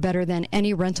think they're better than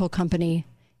any rental company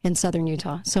in Southern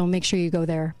Utah. So make sure you go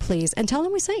there, please. And tell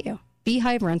them we sent you.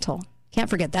 Beehive Rental. Can't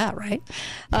forget that, right?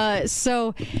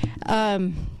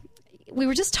 We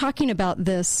were just talking about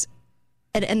this,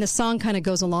 and the song kind of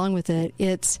goes along with it.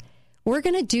 It's, we're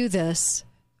going to do this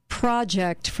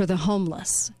project for the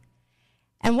homeless.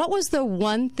 And what was the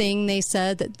one thing they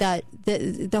said that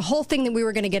the whole thing that we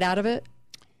were going to get out of it?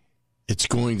 It's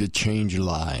going to change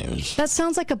lives. That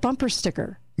sounds like a bumper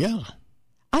sticker. Yeah.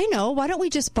 I know. Why don't we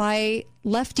just buy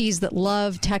lefties that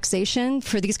love taxation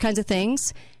for these kinds of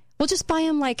things? We'll just buy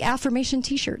them like affirmation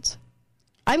T-shirts.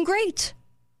 I'm great.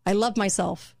 I love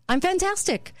myself. I'm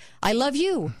fantastic. I love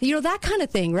you. You know, that kind of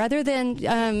thing, rather than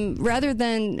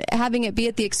having it be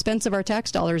at the expense of our tax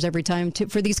dollars every time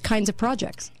for these kinds of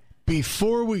projects.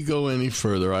 Before we go any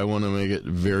further, I want to make it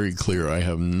very clear. I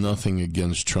have nothing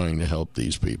against trying to help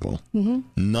these people.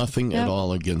 Nothing at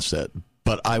all against that.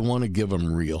 But I want to give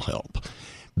them real help.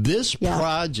 This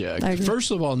project,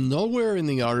 first of all, nowhere in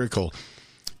the article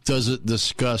does it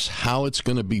discuss how it's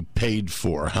going to be paid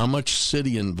for, how much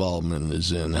city involvement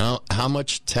is in, how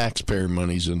much taxpayer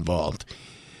money is involved.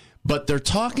 But they're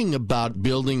talking about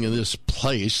building this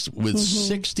place with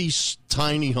 60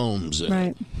 tiny homes in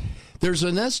it. There's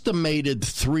an estimated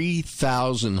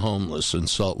 3,000 homeless in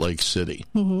Salt Lake City.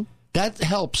 That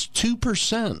helps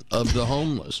 2% of the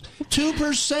homeless.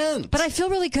 2%! But I feel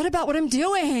really good about what I'm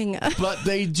doing. But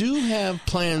they do have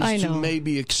plans to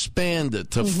maybe expand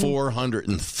it to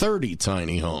 430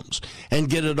 tiny homes and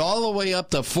get it all the way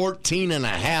up to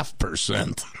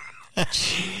 14.5%.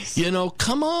 You know,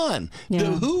 come on.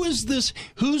 Who is this?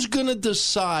 Who's going to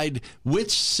decide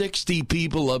which 60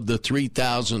 people of the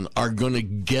 3,000 are going to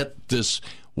get this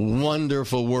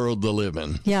wonderful world to live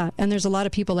in? Yeah, and there's a lot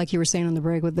of people, like you were saying on the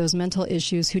break, with those mental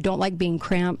issues who don't like being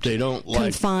cramped. They don't like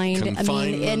confined. I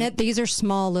mean, and these are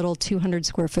small little 200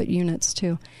 square foot units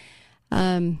too.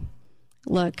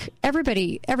 Look,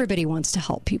 everybody wants to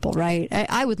help people, right?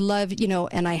 I would love, you know,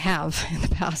 and I have in the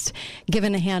past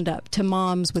given a hand up to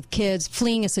moms with kids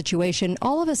fleeing a situation.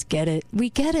 All of us get it. We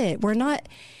get it. We're not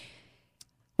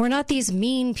these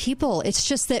mean people. It's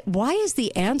just that why is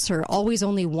the answer always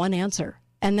only one answer?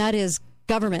 And that is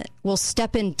government will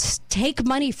step in, take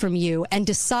money from you and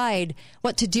decide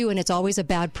what to do. And it's always a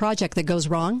bad project that goes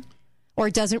wrong or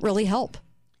it doesn't really help.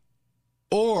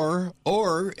 Or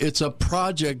it's a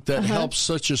project that helps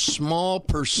such a small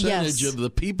percentage of the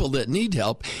people that need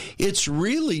help. It's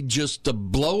really just a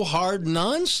blowhard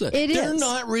nonsense. They're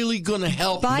not really going to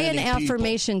help Buy many an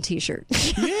affirmation T-shirt.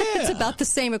 Yeah. It's about the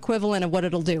same equivalent of what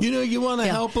it'll do. You know, you want to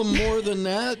help them more than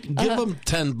that? Give them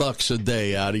 $10 a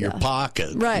day out of your pocket.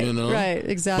 Right, you know? right,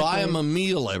 exactly. Buy them a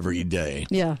meal every day.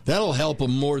 Yeah. That'll help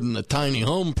them more than the tiny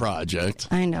home project.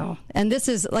 I know. And this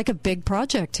is like a big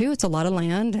project, too. It's a lot of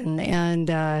land and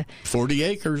 40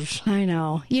 acres. I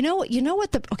know. You know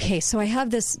what so I have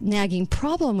this nagging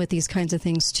problem with these kinds of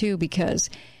things too, because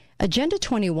Agenda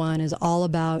 21 is all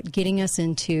about getting us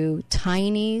into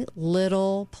tiny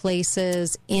little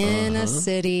places in a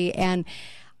city, and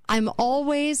I'm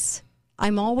always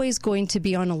going to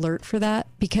be on alert for that,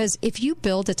 because if you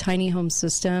build a tiny home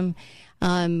system,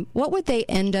 what would they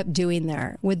end up doing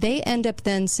there? Would they end up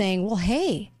then saying, well,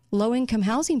 hey, low-income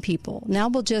housing people, now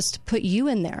we'll just put you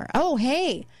in there. Oh,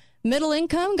 hey, middle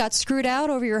income got screwed out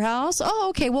over your house. Oh,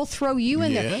 okay, we'll throw you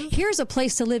in there. Here's a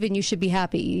place to live and you should be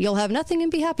happy. You'll have nothing and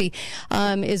be happy,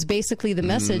 is basically the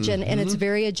message. And it's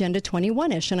very Agenda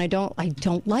 21-ish. And I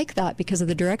don't like that because of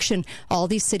the direction all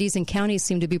these cities and counties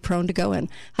seem to be prone to go in.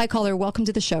 Hi, caller. Welcome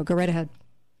to the show. Go right ahead.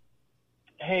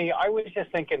 Hey, I was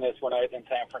just thinking this when I was in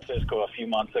San Francisco a few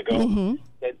months ago,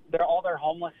 that they're all their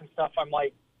homeless and stuff. I'm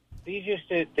like, they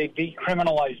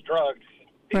decriminalized drugs.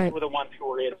 These were the ones who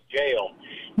were in jail.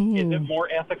 Is it more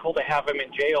ethical to have them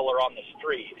in jail or on the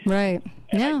street? Right.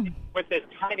 And with this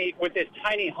tiny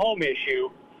home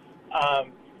issue,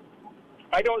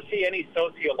 I don't see any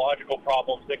sociological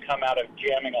problems that come out of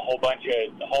jamming a whole bunch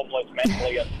of homeless,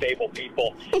 mentally unstable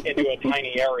people into a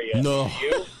tiny area. No. Do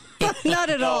you? Not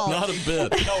at all. Not a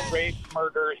bit. No rape,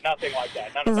 murders, nothing like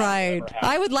that. None of right.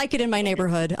 I would like it in my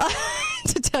neighborhood,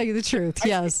 to tell you the truth.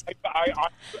 Yes.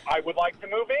 I would like to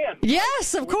move in.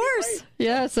 Yes, of course.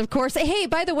 Yes, of course. Hey,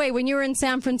 by the way, when you were in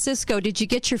San Francisco, did you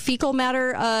get your fecal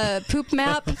matter poop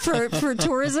map for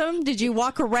tourism? Did you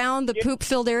walk around the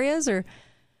poop-filled areas? Or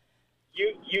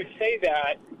You say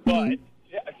that, but...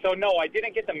 So, no, I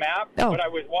didn't get the map, but I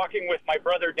was walking with my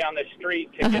brother down the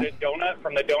street to get a donut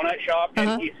from the donut shop,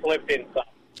 and he slipped in some.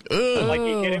 Like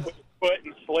he hit it with his foot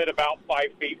and slid about 5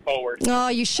 feet forward. Oh,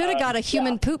 you should have got a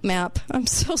human poop map. I'm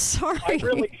so sorry. I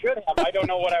really should have. I don't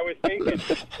know what I was thinking.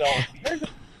 So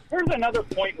here's another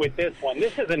point with this one.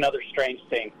 This is another strange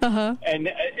thing. And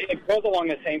it goes along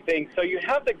the same thing. So you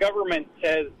have the government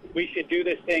says we should do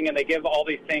this thing, and they give all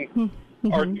these things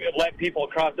or let people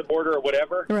cross the border or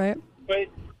whatever. Right. But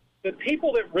the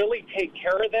people that really take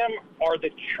care of them are the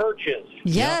churches.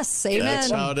 Yes, amen.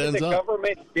 That's how it ends the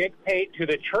government dictate to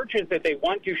the churches that they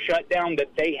want to shut down that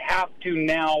they have to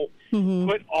now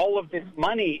put all of this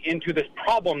money into this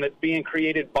problem that's being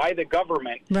created by the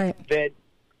government. Right. That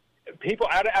people,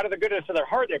 out of the goodness of their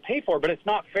heart, they pay for. But it's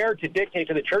not fair to dictate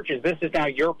to the churches, this is now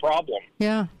your problem.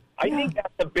 Yeah. I think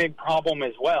that's a big problem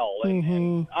as well.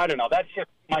 And I don't know. That's just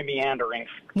my meanderings.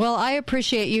 Well, I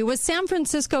appreciate you. Was San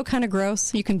Francisco kind of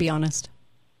gross? You can be honest.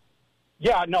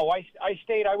 Yeah, no, I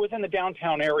stayed. I was in the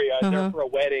downtown area there for a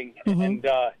wedding, and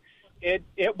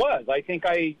it was. I think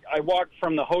I walked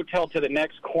from the hotel to the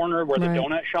next corner where the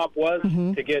donut shop was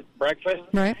to get breakfast.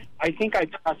 Right. I think I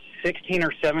passed 16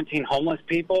 or 17 homeless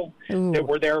people that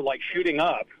were there, like, shooting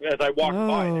up as I walked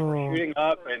by. They were shooting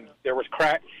up, and there was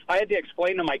crack. I had to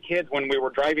explain to my kids when we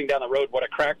were driving down the road what a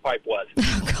crack pipe was.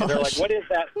 And they're like, what is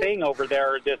that thing over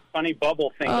there, this funny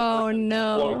bubble thing? Oh,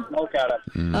 no. Blowing smoke out of.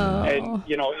 And,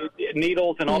 you know,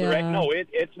 needles and all the rest. No,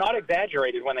 it's not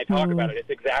exaggerated when they talk about it.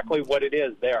 It's exactly what it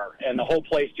is there. And the whole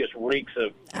place just reeks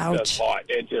of pot.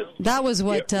 It just, that was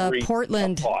what reeks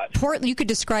Portland, of pot. you could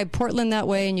describe Portland that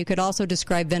way, and you could also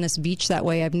describe Venice Beach that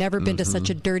way. I've never been to such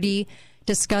a dirty,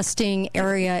 disgusting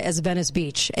area as Venice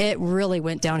Beach. It really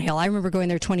went downhill. I remember going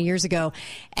there 20 years ago,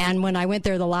 and when I went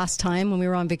there the last time when we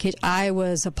were on vacation,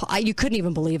 you couldn't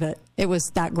even believe it. It was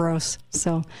that gross.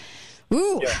 So,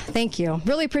 thank you.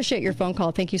 Really appreciate your phone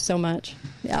call. Thank you so much.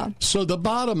 Yeah. So the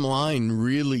bottom line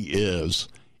really is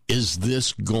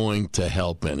this going to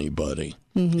help anybody?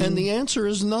 And the answer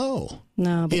is no.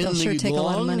 No, but they'll sure take a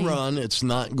lot of money. In the long run, it's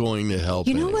not going to help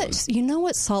anyone. what? You know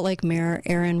what Salt Lake Mayor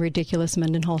Erin Ridiculous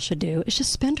Mendenhall should do? Is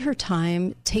just spend her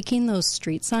time taking those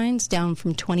street signs down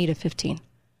from 20 to 15.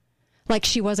 Like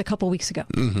she was a couple weeks ago,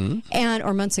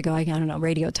 or months ago. I don't know.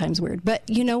 Radio time's weird, but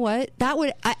you know what? That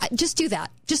would just do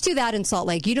that. Just do that in Salt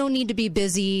Lake. You don't need to be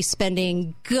busy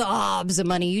spending gobs of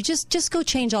money. You just go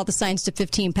change all the signs to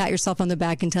 15. Pat yourself on the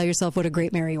back and tell yourself what a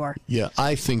great mayor you are. Yeah,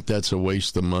 I think that's a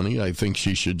waste of money. I think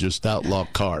she should just outlaw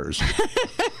cars.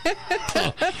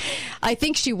 I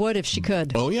think she would if she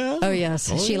could. Oh yeah. Oh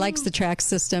yes. She likes the track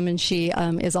system, and she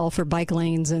is all for bike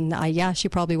lanes, and she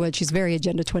probably would. She's very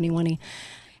Agenda 2020.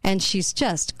 And she's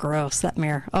just gross, that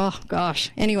mayor. Oh,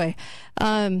 gosh. Anyway,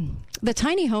 the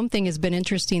tiny home thing has been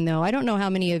interesting, though. I don't know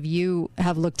how many of you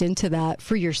have looked into that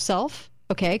for yourself,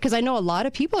 okay? Because I know a lot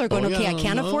of people are going, I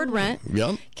can't afford rent.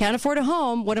 Yep. Can't afford a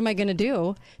home. What am I going to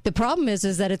do? The problem is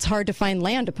that it's hard to find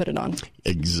land to put it on.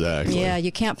 Exactly. Yeah,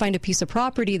 you can't find a piece of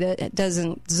property that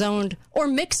doesn't zoned or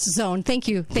mixed zone. Thank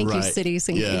you, cities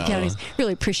and counties.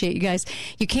 Really appreciate you guys.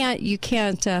 You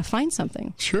can't find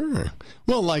something. Sure.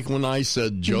 Well, like when I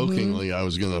said jokingly I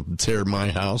was going to tear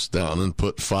my house down and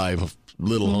put 5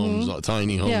 little homes,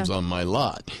 tiny homes on my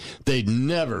lot, they'd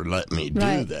never let me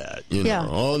do that. You know,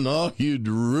 oh no, you'd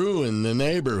ruin the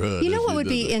neighborhood. You know what would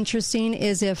be interesting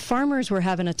is if farmers were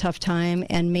having a tough time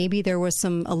and maybe there was a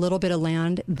little bit of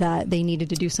land that they needed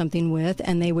to do something with,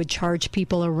 and they would charge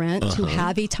people a rent to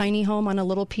have a tiny home on a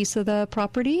little piece of the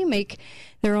property, make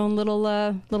their own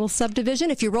little subdivision.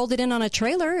 If you rolled it in on a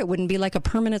trailer, it wouldn't be like a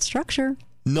permanent structure.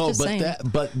 No,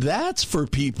 but that's for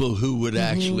people who would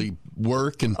actually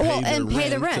work and pay their rent. Pay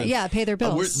the rent. Pay their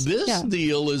bills. This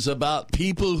deal is about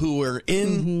people who are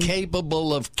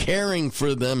incapable of caring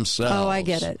for themselves. Oh, I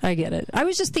get it. I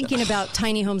was just thinking about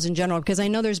tiny homes in general because I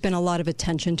know there's been a lot of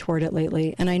attention toward it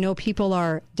lately, and I know people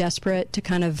are desperate to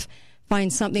kind of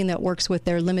find something that works with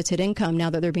their limited income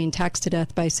now that they're being taxed to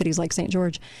death by cities like St.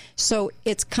 George. So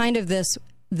it's kind of this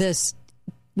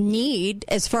need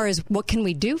as far as what can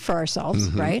we do for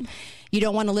ourselves, right? You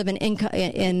don't want to live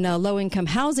in low-income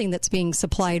housing that's being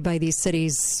supplied by these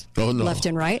cities left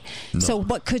and right. No. So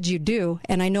what could you do?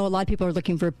 And I know a lot of people are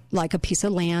looking for like a piece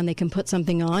of land they can put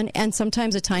something on, and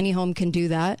sometimes a tiny home can do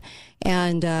that.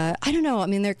 And I don't know. I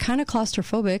mean, they're kind of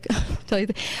claustrophobic,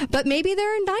 but maybe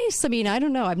they're nice. I mean, I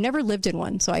don't know. I've never lived in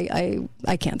one, so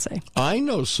I can't say. I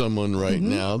know someone right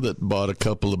now that bought a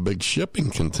couple of big shipping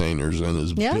containers and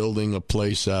is building a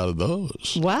place out of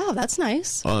those. Wow, that's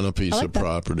nice. On a piece of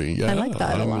property. Yeah, I like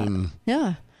that a lot.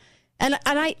 Yeah. And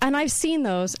I've seen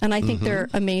those, and I think they're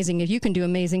amazing. If you can do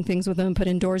amazing things with them, put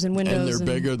in doors and windows. And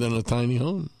they're bigger than a tiny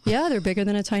home. Yeah, they're bigger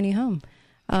than a tiny home.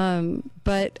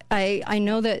 But I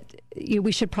know that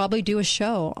we should probably do a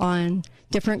show on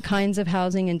different kinds of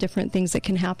housing and different things that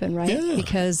can happen, right? Yeah.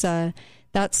 Because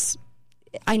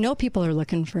I know people are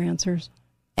looking for answers.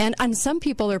 And some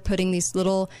people are putting these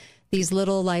little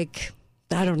like,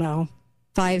 I don't know,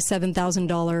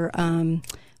 $5,000-$7,000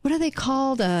 what are they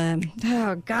called?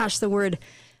 Oh gosh, the word.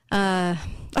 I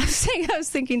was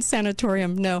thinking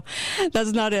sanatorium. No,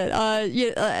 that's not it.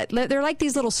 They're like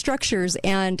these little structures,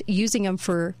 and using them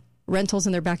for rentals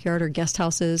in their backyard or guest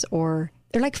houses, or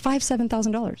they're like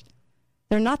 $5,000-$7,000.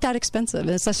 They're not that expensive.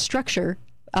 It's a structure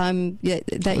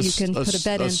that you can put a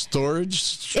bed in. A storage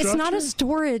structure? It's not a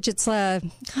storage. It's a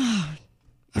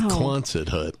Quonset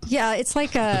hut. Yeah, it's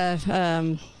like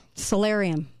a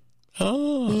solarium.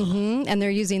 Oh. And they're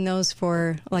using those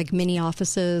for like mini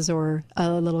offices or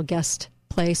a little guest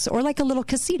place or like a little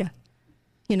casita.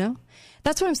 you know?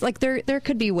 That's what I'm like. There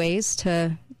could be ways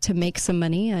to make some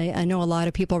money. I know a lot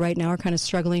of people right now are kind of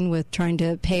struggling with trying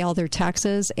to pay all their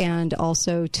taxes and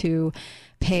also to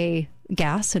pay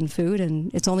gas and food,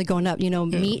 and it's only going up. You know,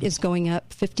 meat is going up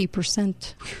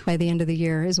 50% by the end of the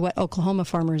year, is what Oklahoma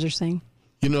farmers are saying.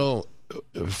 You know,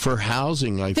 for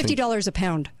housing, I think $50 a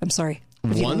pound. I'm sorry.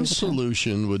 One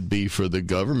solution would be for the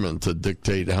government to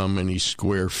dictate how many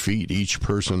square feet each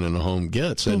person in a home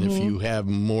gets. And if you have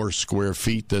more square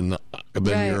feet than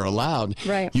you're allowed,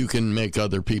 you can make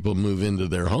other people move into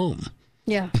their home.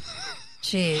 Yeah.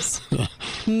 Jeez.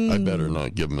 I better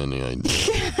not give them any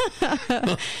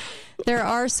idea. There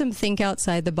are some think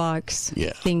outside the box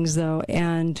things, though,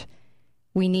 and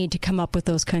we need to come up with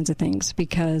those kinds of things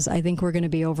because I think we're going to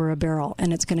be over a barrel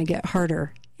and it's going to get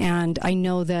harder. And I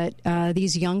know that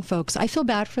these young folks, I feel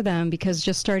bad for them because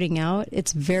just starting out,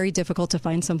 it's very difficult to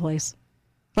find someplace.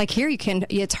 Like here,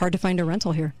 it's hard to find a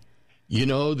rental here. You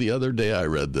know, the other day I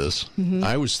read this.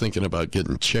 I was thinking about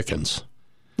getting chickens.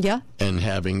 Yeah. And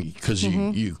having, because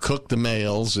you cook the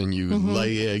males and you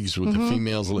lay eggs with the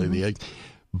females lay the eggs.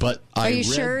 But Are you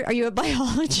sure? Are you a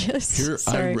biologist?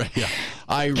 Sorry.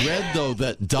 I read, though,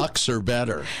 that ducks are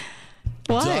better.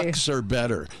 Why? Ducks are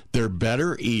better. They're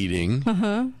better eating,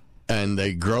 and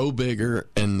they grow bigger,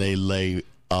 and they lay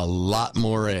a lot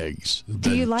more eggs than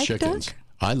Do you like chickens. duck?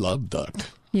 I love duck.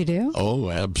 You do? Oh,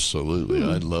 absolutely.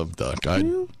 I love duck.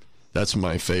 That's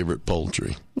my favorite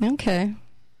poultry. Okay.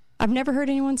 I've never heard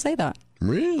anyone say that.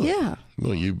 Really? Yeah.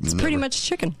 Well, it's pretty much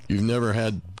chicken. You've never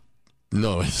had...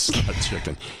 No, it's not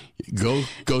chicken. Go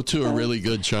to a really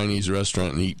good Chinese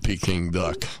restaurant and eat Peking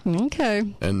duck.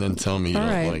 Okay. And then tell me you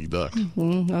don't like duck.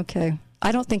 Okay.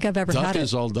 I don't think I've ever had it. Duck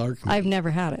is all dark meat. I've never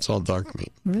had it. It's all dark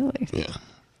meat. Really? Yeah.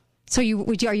 So are you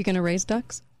going to raise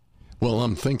ducks? Well,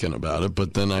 I'm thinking about it,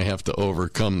 but then I have to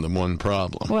overcome the one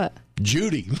problem. What?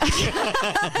 Judy.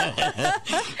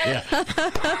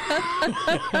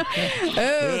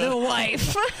 Oh, the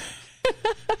wife.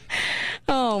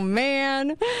 Oh,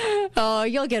 man. Oh,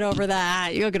 you'll get over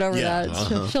that. You'll get over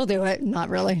that. She'll do it. Not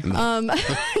really.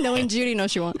 Knowing Judy, no,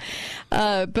 she won't.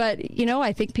 But, you know,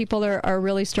 I think people are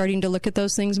really starting to look at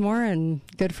those things more, and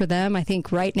good for them. I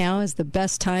think right now is the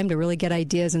best time to really get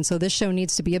ideas. And so this show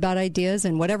needs to be about ideas.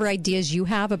 And whatever ideas you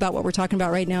have about what we're talking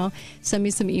about right now, send me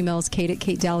some emails,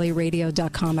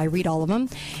 kate@katedalyradio.com. I read all of them.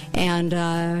 And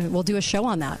we'll do a show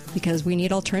on that because we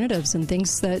need alternatives and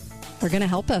things that are going to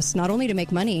help us, not only to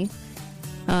make money.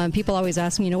 People always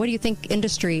ask me, what do you think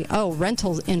industry? Oh,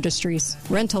 rental industries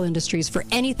for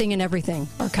anything and everything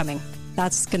are coming.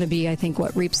 That's going to be, I think,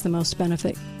 what reaps the most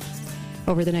benefit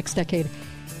over the next decade.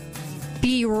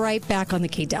 Be right back on the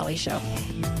Kate Daly Show.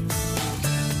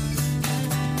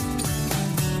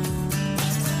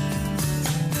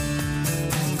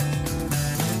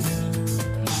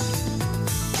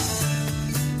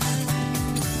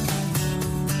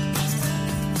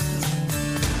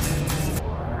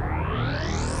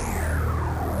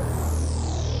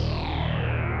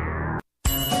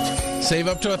 Save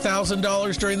up to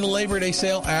 $1,000 during the Labor Day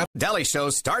sale at Daly Show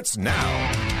starts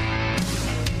now.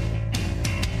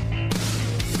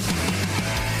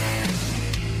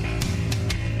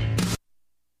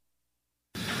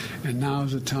 And now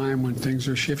is a time when things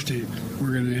are shifting.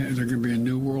 There's going to be a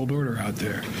new world order out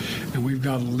there, and we've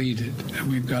got to lead it,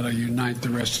 and we've got to unite the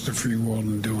rest of the free world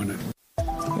in doing it.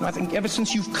 I think ever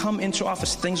since you've come into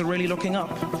office, things are really looking up.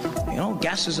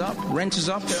 Gas is up, rent is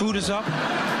up, food is up,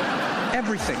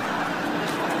 everything.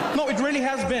 No, it really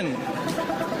has been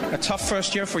a tough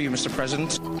first year for you, Mr.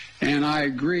 President. And I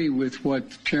agree with what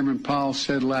Chairman Powell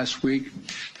said last week,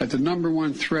 that the number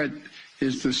one threat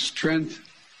is the strength,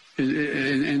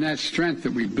 and that strength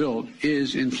that we built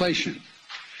is inflation.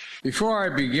 Before I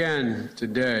begin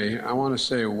today, I want to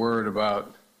say a word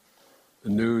about the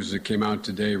news that came out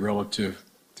today relative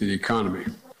to the economy.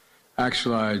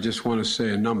 Actually, I just want to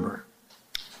say a number: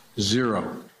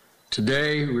 0.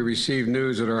 Today, we received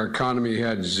news that our economy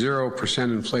had 0%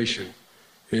 inflation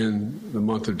in the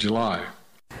month of July.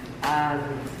 I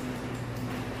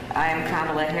am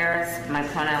Kamala Harris. My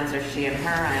pronouns are she and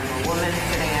her. I am a woman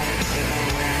sitting at the table.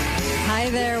 Hi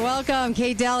there. Welcome,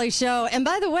 Kate Daly Show. And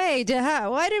by the way,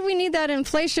 why did we need that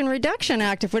Inflation Reduction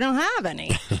Act if we don't have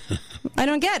any? I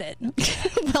don't get it.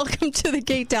 Welcome to the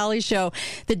Kate Daly Show,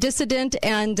 the Dissident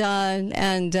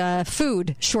and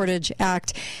Food Shortage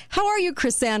Act. How are you,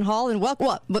 Chrisanne Hall? And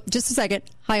just a second.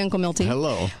 Hi, Uncle Milty.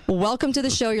 Hello. Welcome to the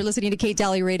show. You're listening to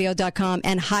KateDalyRadio.com.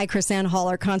 And hi, Chrisanne Hall,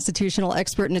 our constitutional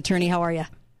expert and attorney. How are you?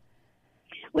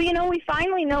 Well, we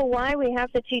finally know why we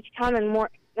have to teach common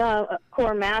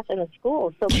core math in a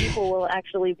school so people will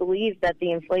actually believe that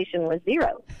the inflation was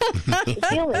zero. It's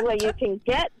the only way you can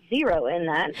get zero in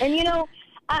that. And, you know,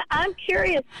 I'm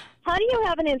curious, how do you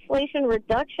have an Inflation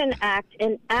Reduction Act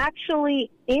and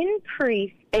actually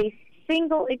increase a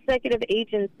single executive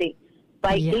agency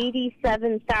by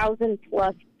 87,000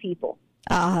 plus people?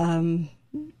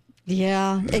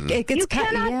 Yeah. You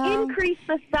cannot increase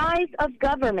the size of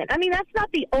government. I mean, that's not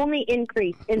the only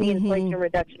increase in the Inflation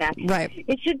Reduction Act. Right.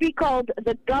 It should be called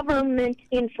the Government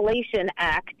Inflation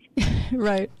Act.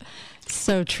 Right.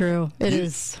 So true. It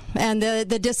is. And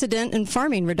the Dissident and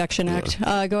Farming Reduction Act.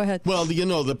 Go ahead. Well, you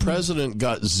know, the president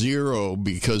got zero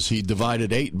because he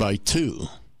divided 8 by 2.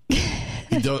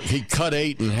 He cut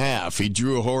 8 in half. He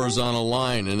drew a horizontal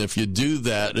line, and if you do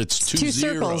that, it's two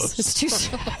zeros. Circles. It's two.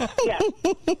 Yeah.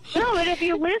 No, but if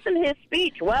you listen to his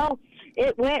speech, well,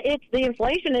 it's the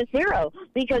inflation is zero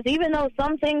because even though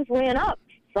some things went up,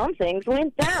 some things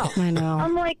went down. I know.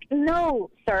 I'm like, no,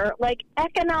 sir. Like,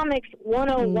 economics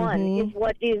 101 is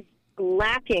what is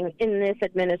lacking in this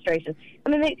administration. I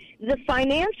mean, the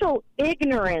financial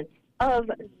ignorance of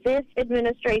this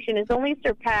administration is only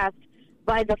surpassed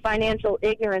by the financial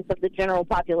ignorance of the general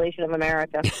population of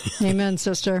America. Amen,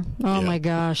 sister. Oh, my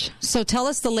gosh. So tell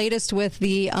us the latest with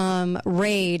the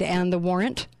raid and the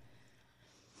warrant.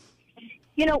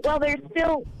 You know, well, they're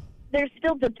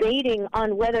still debating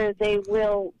on whether they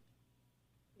will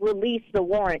release the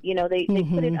warrant. You know, they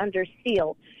put it under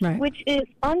seal, which is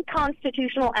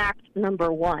Unconstitutional Act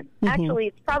number 1. Actually,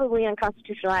 it's probably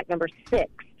Unconstitutional Act number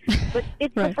 6. But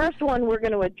it's the first one we're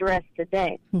going to address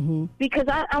today. Because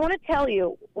I want to tell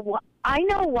you, I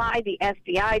know why the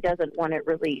FBI doesn't want it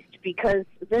released, because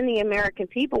then the American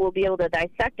people will be able to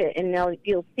dissect it, and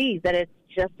you'll see that it's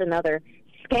just another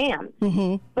scam.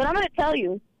 But I'm going to tell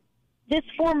you, this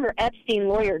former Epstein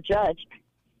lawyer judge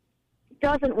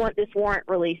doesn't want this warrant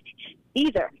released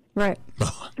either. Right.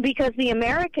 Because the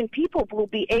American people will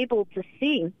be able to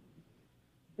see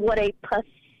what a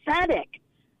pathetic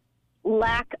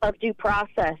lack of due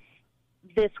process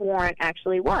this warrant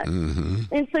actually was.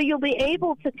 And so you'll be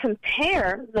able to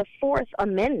compare the Fourth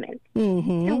Amendment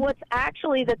to what's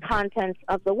actually the contents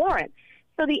of the warrant.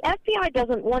 So the FBI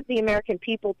doesn't want the American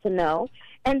people to know,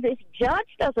 and this judge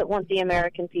doesn't want the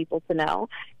American people to know,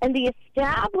 and the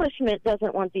establishment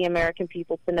doesn't want the American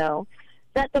people to know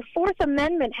that the Fourth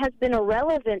Amendment has been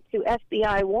irrelevant to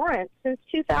FBI warrants since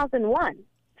 2001.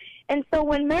 And so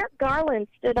when Merrick Garland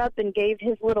stood up and gave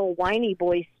his little whiny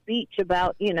boy speech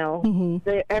about, you know,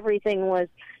 everything was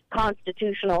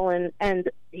constitutional,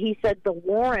 and he said the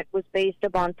warrant was based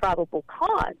upon probable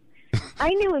cause, I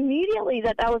knew immediately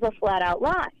that was a flat-out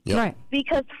lie. Right.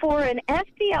 Because for an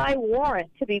FBI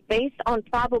warrant to be based on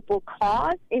probable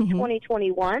cause in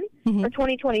 2021 or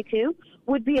 2022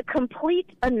 would be a complete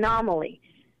anomaly.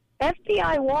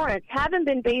 FBI warrants haven't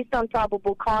been based on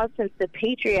probable cause since the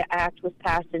Patriot Act was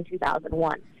passed in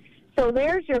 2001. So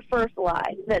there's your first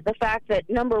lie, that the fact that,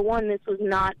 number one, this was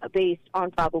not based on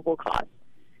probable cause.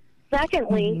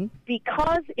 Secondly,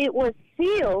 because it was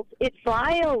sealed, it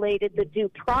violated the due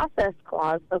process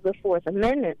clause of the Fourth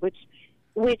Amendment,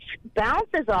 which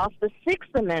bounces off the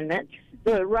Sixth Amendment,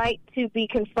 the right to be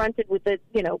confronted with it,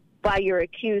 by your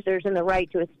accusers, and the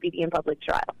right to a speedy and public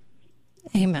trial.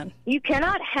 Amen. You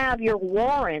cannot have your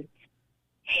warrant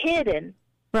hidden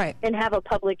and have a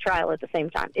public trial at the same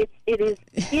time. It is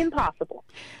impossible.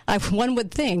 One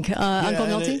would think. Uncle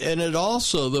Milty? And it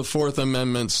also, the Fourth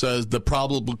Amendment says the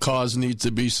probable cause needs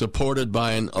to be supported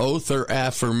by an oath or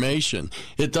affirmation.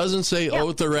 It doesn't say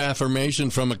oath or affirmation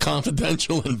from a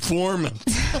confidential informant.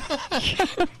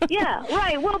 Yeah,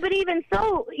 right. Well, but even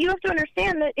so, you have to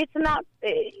understand that it's not,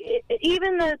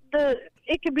 even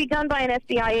it could be done by an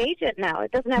FBI agent now.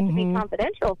 It doesn't have to be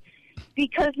confidential.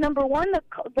 Because, number one,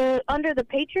 under the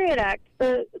Patriot Act,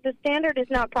 the standard is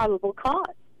not probable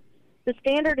cause. The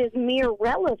standard is mere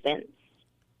relevance.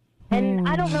 And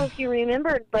I don't know if you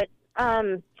remembered, but I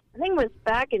think it was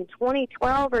back in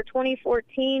 2012 or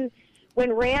 2014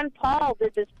 when Rand Paul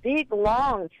did this big,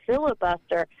 long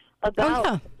filibuster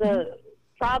about the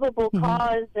probable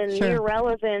cause and mere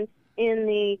relevance in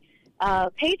the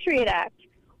Patriot Act.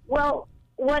 Well,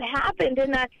 what happened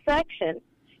in that section,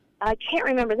 I can't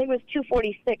remember, I think it was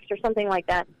 246 or something like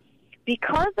that.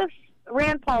 Because of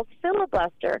Rand Paul's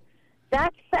filibuster,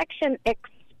 that section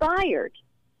expired.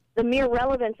 The mere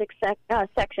relevance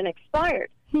section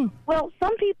expired. Well,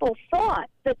 some people thought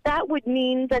that would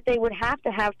mean that they would have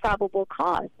to have probable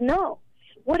cause. No.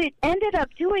 What it ended up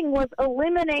doing was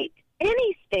eliminate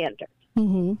any standard.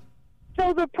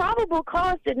 So the probable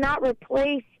cause did not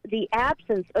replace the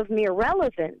absence of mere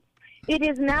relevance. It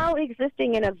is now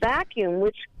existing in a vacuum,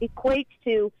 which equates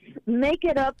to make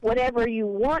it up whatever you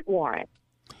want warrant.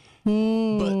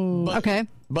 Okay.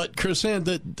 But, KrisAnne,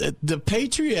 the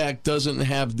Patriot Act doesn't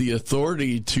have the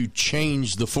authority to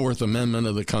change the Fourth Amendment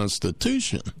of the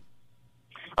Constitution.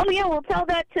 Oh, yeah, we'll tell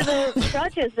that to the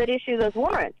judges that issue those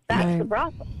warrants. That's the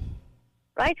problem.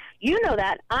 Right? You know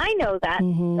that. I know that.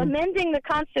 Amending the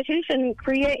Constitution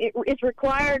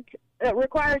requires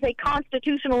a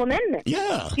constitutional amendment.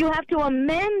 Yeah. You have to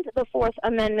amend the Fourth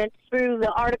Amendment through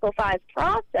the Article 5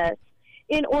 process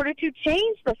in order to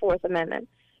change the Fourth Amendment.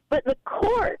 But the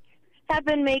courts have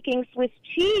been making Swiss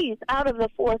cheese out of the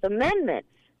Fourth Amendment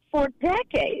for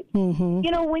decades.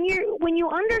 You know, when you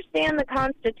understand the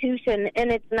Constitution and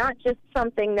it's not just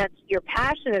something that you're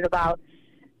passionate about,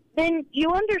 then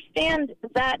you understand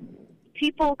that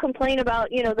people complain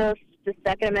about, you know, the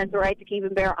Second Amendment, the right to keep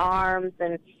and bear arms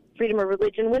and freedom of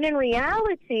religion, when in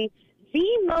reality,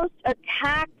 the most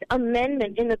attacked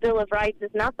amendment in the Bill of Rights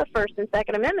is not the First and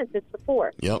Second Amendments, it's the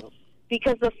Fourth. Yep.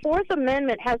 Because the Fourth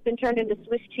Amendment has been turned into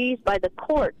Swiss cheese by the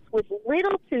courts with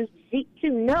little to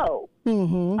no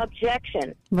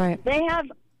objection. Right. They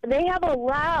have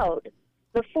allowed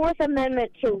the Fourth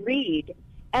Amendment to read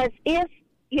as if,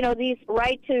 you know, these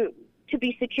right to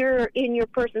be secure in your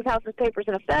person's, houses, papers,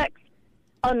 and effects,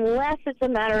 unless it's a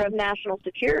matter of national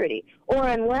security or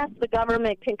unless the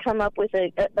government can come up with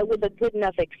a good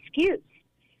enough excuse.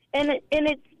 And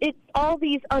it's all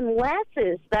these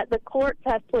unlesses that the courts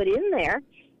have put in there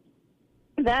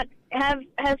that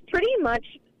has pretty much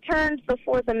turned the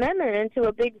Fourth Amendment into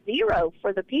a big zero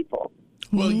for the people.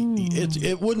 Well,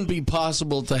 it wouldn't be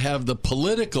possible to have the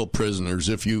political prisoners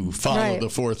if you follow the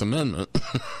Fourth Amendment.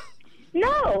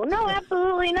 No,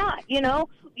 absolutely not. You know,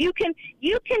 you can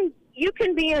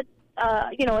be a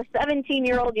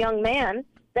 17-year-old young man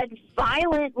that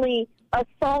violently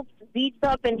assaults, beats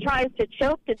up, and tries to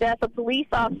choke to death a police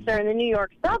officer in the New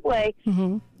York subway.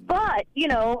 But, you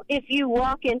know, if you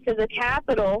walk into the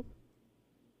Capitol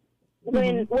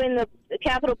when the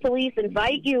Capitol Police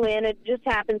invite you in, it just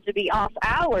happens to be off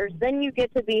hours, then you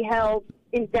get to be held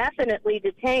indefinitely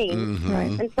detained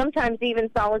and sometimes even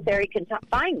solitary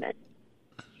confinement.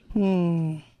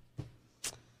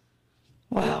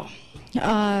 Wow.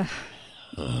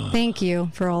 Thank you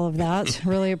for all of that.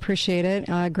 Really appreciate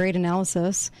it. Great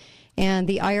analysis. And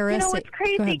the IRS... You know what's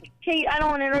crazy, Kate, I don't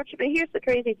want to interrupt you, but here's the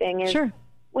crazy thing is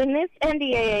when this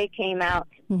NDAA came out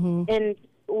and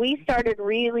we started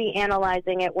really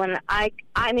analyzing it, when I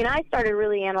started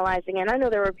really analyzing it, and I know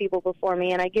there were people before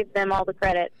me, and I give them all the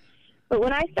credit, but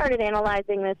when I started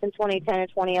analyzing this in 2010 and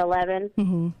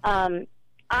 2011,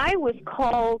 I was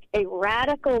called a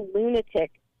radical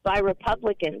lunatic by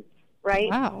Republicans, right?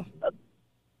 Wow.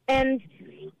 And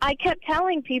I kept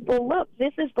telling people, look,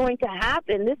 this is going to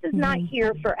happen. This is not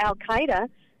here for Al-Qaeda.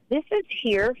 This is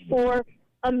here for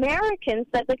Americans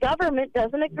that the government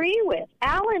doesn't agree with.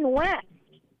 Alan West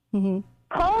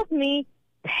called me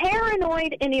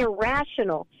paranoid and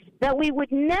irrational, that we would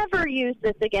never use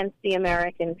this against the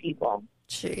American people.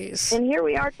 Jeez. And here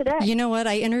we are today. You know what?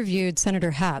 I interviewed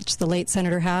Senator Hatch, the late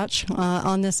Senator Hatch,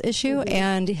 on this issue,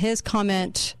 and his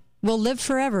comment will live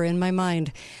forever in my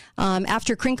mind.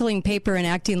 After crinkling paper and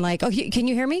acting like, oh, can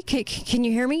you hear me? Can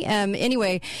you hear me?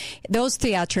 Anyway, those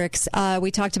theatrics,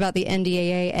 we talked about the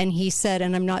NDAA, and he said,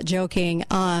 and I'm not joking,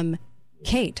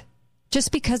 Kate,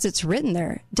 just because it's written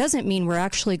there doesn't mean we're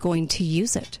actually going to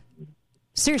use it.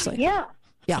 Seriously. Yeah.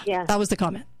 That was the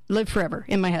comment. Live forever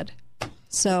in my head.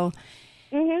 So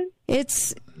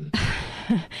it's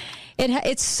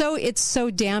so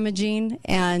damaging,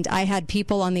 and I had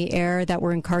people on the air that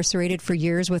were incarcerated for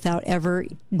years without ever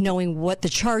knowing what the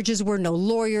charges were, no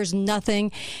lawyers,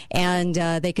 nothing, and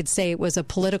they could say it was a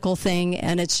political thing,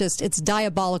 and it's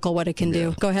diabolical what it can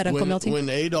do. Go ahead, Uncle Milty. When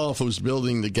Adolf was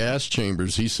building the gas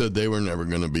chambers, he said they were never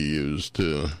going to be used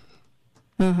too.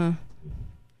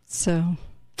 So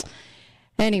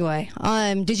anyway,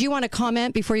 did you want to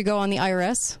comment before you go on the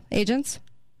IRS agents?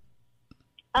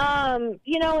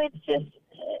 You know, it's just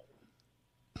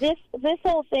this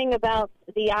whole thing about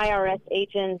the IRS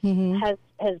agents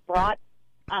has brought,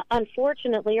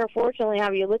 unfortunately or fortunately,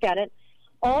 however you look at it,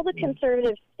 all the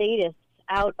conservative statists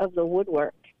out of the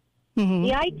woodwork.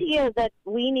 The idea that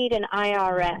we need an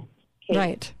IRS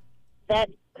case,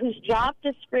 whose job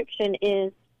description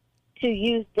is to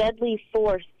use deadly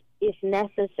force if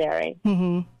necessary.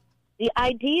 The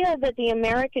idea that the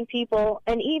American people,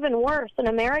 and even worse, an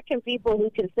American people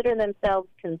who consider themselves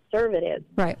conservative,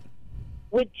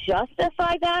 would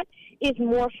justify that is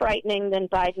more frightening than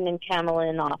Biden and Kamala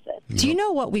in office. Do you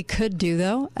know what we could do,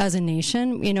 though, as a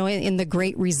nation, you know, in the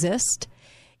Great Resist,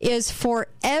 is for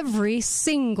every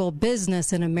single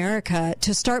business in America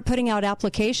to start putting out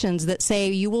applications that say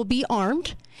you will be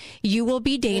armed, you will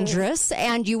be dangerous,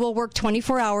 and you will work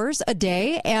 24 hours a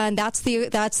day, and that's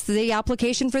the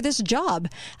application for this job.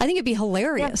 I think it'd be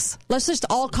hilarious. Yeah. Let's just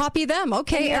all copy them.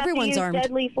 Okay, everyone's armed.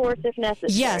 Deadly force if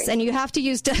necessary. Yes, and you have to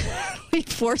use deadly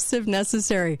force if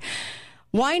necessary.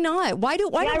 Why not? Why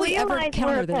don't we ever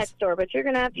counter this? We're a pet store, but you're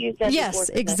going to have to use deadly force. Yes,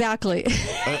 exactly.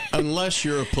 Unless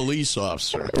you're a police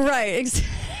officer. Right.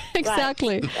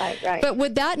 Exactly. Right. But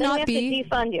would that not be? We have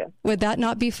to defund you. Would that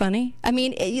not be funny? I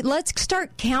mean, let's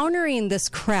start countering this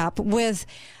crap with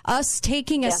us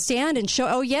taking a stand and show.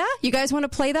 Oh yeah, you guys want to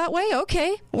play that way?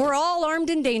 Okay, we're all armed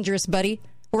and dangerous, buddy.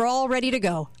 We're all ready to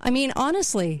go. I mean,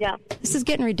 honestly, this is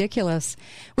getting ridiculous.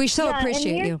 We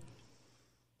appreciate you.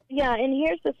 Yeah, and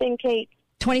here's the thing, Kate.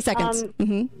 20 seconds.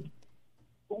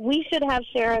 We should have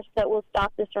sheriffs that will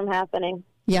stop this from happening.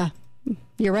 Yeah,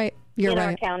 you're right. In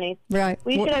our counties. Right.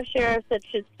 We should have sheriffs that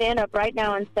should stand up right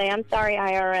now and say, I'm sorry,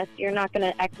 IRS, you're not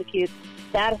going to execute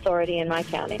that authority in my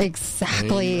county.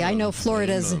 Exactly. Amen. I know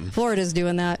Florida's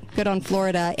doing that. Good on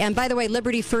Florida. And by the way,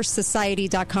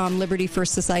 libertyfirstsociety.com,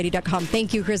 libertyfirstsociety.com.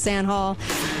 Thank you, Chris Hall.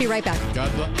 Be right back.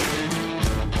 God bless.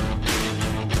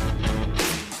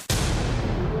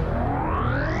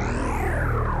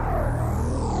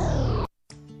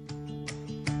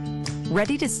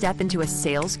 Ready to step into a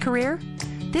sales career?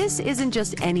 This isn't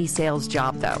just any sales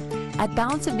job, though. At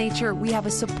Balance of Nature, we have a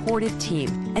supportive team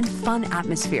and fun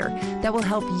atmosphere that will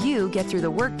help you get through the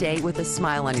workday with a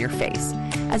smile on your face.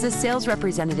 As a sales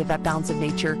representative at Balance of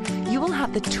Nature, you will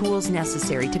have the tools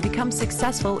necessary to become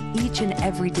successful each and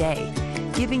every day,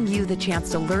 giving you the chance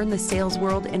to learn the sales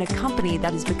world in a company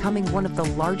that is becoming one of the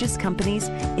largest companies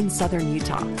in Southern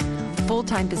Utah.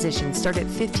 Full-time positions start at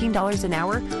 $15 an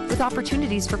hour with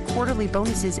opportunities for quarterly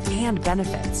bonuses and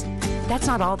benefits. That's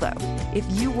not all, though. If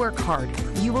you work hard,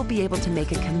 you will be able to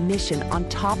make a commission on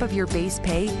top of your base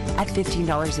pay at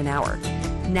 $15 an hour.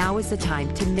 Now is the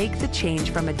time to make the change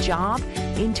from a job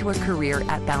into a career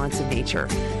at Balance of Nature.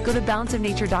 Go to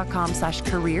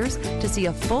balanceofnature.com/careers to see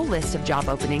a full list of job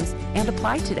openings and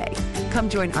apply today. Come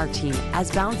join our team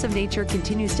as Balance of Nature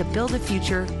continues to build a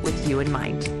future with you in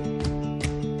mind.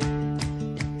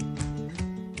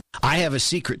 I have a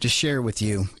secret to share with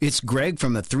you. It's Greg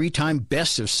from the 3-time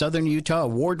Best of Southern Utah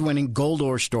award-winning Gold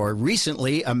Ore Store.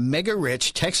 Recently, a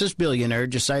mega-rich Texas billionaire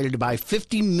decided to buy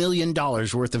 $50 million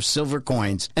worth of silver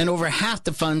coins, and over half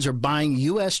the funds are buying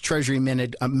U.S.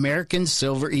 Treasury-minted American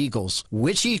Silver Eagles,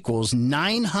 which equals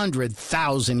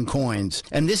 900,000 coins.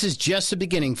 And this is just the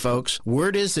beginning, folks.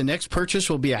 Word is the next purchase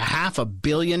will be $500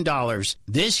 million.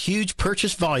 This huge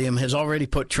purchase volume has already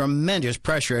put tremendous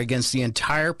pressure against the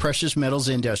entire precious metals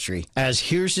industry. As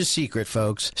here's the secret,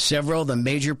 folks. Several of the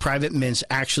major private mints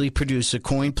actually produce the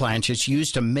coin planchets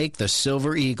used to make the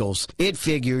Silver Eagles. It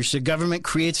figures the government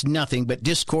creates nothing but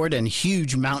discord and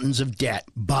huge mountains of debt.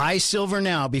 Buy silver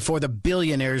now before the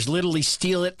billionaires literally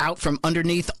steal it out from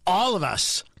underneath all of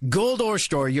us. Gold Ore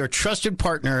Store, your trusted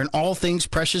partner in all things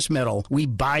precious metal. We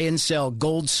buy and sell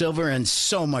gold, silver, and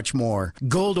so much more.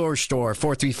 Gold Ore Store,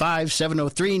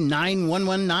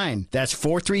 435-703-9119. That's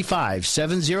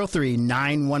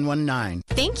 435-703-9119.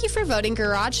 Thank you for voting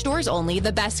Garage Doors Only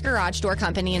the best garage door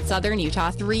company in Southern Utah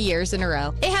 3 years in a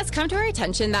row. It has come to our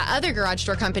attention that other garage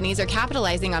door companies are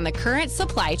capitalizing on the current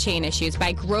supply chain issues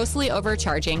by grossly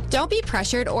overcharging. Don't be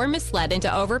pressured or misled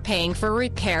into overpaying for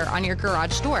repair on your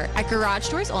garage door. At Garage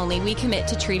Doors Only, we commit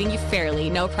to treating you fairly,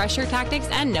 no pressure tactics,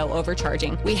 and no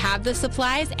overcharging. We have the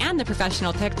supplies and the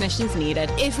professional technicians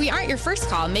needed. If we aren't your first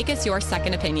call, make us your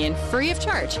second opinion, free of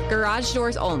charge. Garage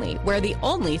Doors Only, where the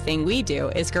only thing we do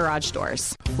is garage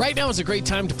doors. Right now is a great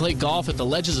time to play golf at the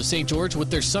Ledges of St. George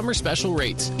with their summer special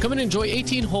rates. Come and enjoy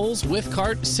 18 holes with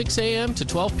cart 6 a.m. to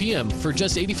 12 p.m. for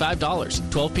just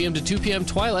 $85. 12 p.m. to 2 p.m.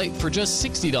 Twilight for just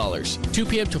 $60. 2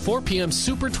 p.m. to 4 p.m.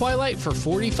 Super Twilight for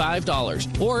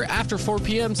 $45. Or after 4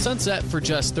 p.m. Sunset for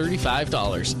just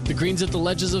 $35. The greens at the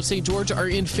Ledges of St. George are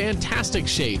in fantastic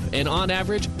shape, and on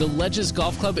average, the Ledges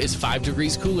Golf Club is 5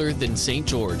 degrees cooler than St.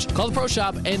 George. Call the Pro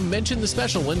Shop and mention the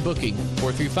special when booking.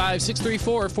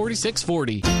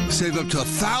 435-634-4640. Save up to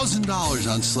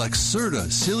 $1,000 on select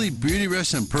Serta, Silly, Beauty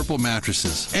Rest, and Purple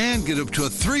mattresses. And get up to a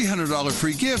 $300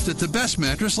 free gift at the Best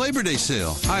Mattress Labor Day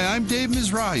sale. Hi, I'm Dave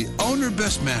Mizrahi, owner of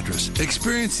Best Mattress.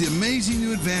 Experience the amazing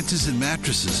new advances in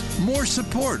mattresses. More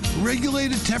support,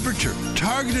 regulated temperature,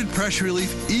 targeted pressure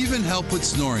relief, even help with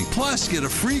snoring. Plus, get a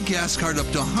free gas card up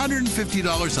to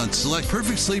 $150 on select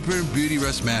Perfect Sleeper and Beauty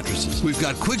Rest mattresses. We've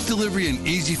got quick delivery and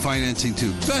easy financing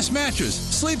too. Best Mattress.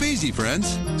 Sleep easy,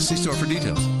 friends. See store for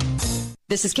details.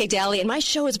 This is Kate Daly, and my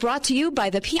show is brought to you by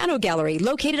the Piano Gallery,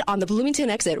 located on the Bloomington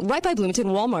exit, right by Bloomington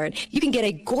Walmart. You can get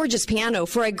a gorgeous piano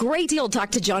for a great deal.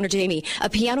 Talk to John or Jamie. A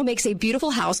piano makes a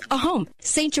beautiful house a home.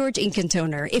 St. George Ink and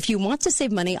Toner. If you want to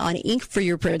save money on ink for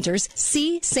your printers,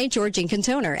 see St. George Ink and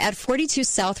Toner at 42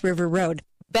 South River Road.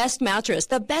 Best Mattress,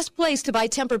 the best place to buy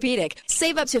Tempur-Pedic.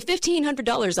 Save up to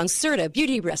 $1,500 on Serta,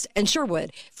 Beautyrest, and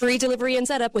Sherwood. Free delivery and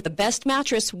setup with the Best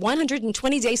Mattress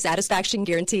 120-day satisfaction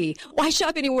guarantee. Why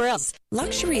shop anywhere else?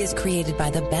 Luxury is created by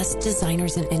the best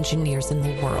designers and engineers in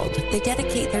the world. They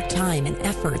dedicate their time and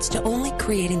efforts to only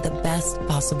creating the best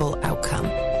possible outcome.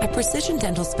 At Precision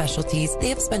Dental Specialties, they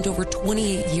have spent over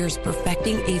 28 years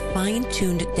perfecting a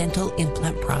fine-tuned dental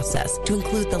implant process to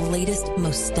include the latest,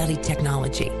 most studied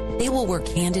technology. They will work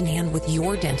hand in hand with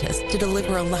your dentist to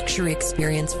deliver a luxury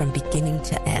experience from beginning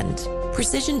to end.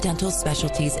 Precision Dental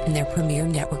Specialties and their premier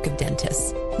network of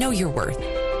dentists. Know your worth.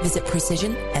 Visit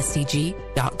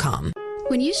PrecisionSCG.com.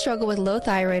 When you struggle with low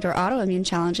thyroid or autoimmune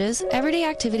challenges, everyday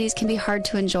activities can be hard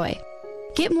to enjoy.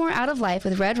 Get more out of life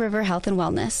with Red River Health and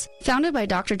Wellness. Founded by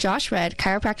Dr. Josh Red,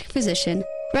 chiropractic physician,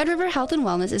 Red River Health and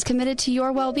Wellness is committed to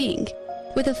your well-being.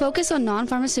 With a focus on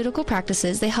non-pharmaceutical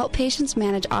practices, they help patients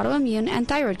manage autoimmune and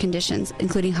thyroid conditions,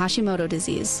 including Hashimoto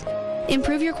disease.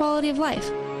 Improve your quality of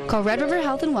life. Call Red River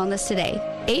Health and Wellness today,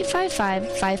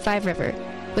 855-55-RIVER,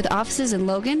 with offices in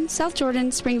Logan, South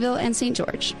Jordan, Springville, and St.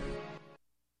 George.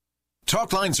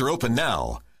 Talk lines are open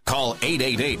now. Call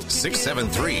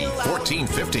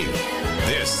 888-673-1450.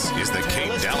 This is the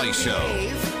Kate Daly Show.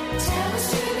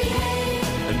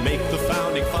 And make the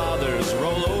founding fathers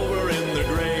roll over in their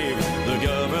grave. The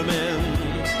government.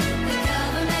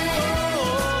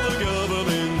 Oh, the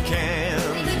government can.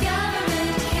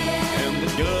 And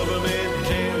the government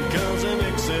can, 'cause they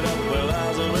mix it up with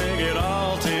ours and make it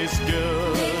all taste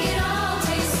good.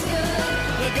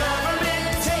 The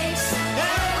government takes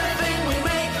everything we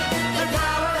make. They're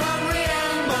power hungry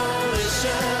and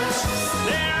malicious.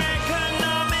 Their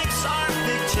economics are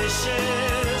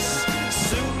fictitious.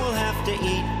 Soon we'll have to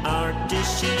eat our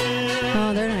dishes.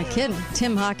 Oh, they're not kidding.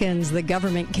 Tim Hawkins, The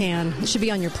Government Can. It should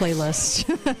be on your playlist.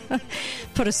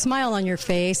 Put a smile on your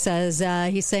face as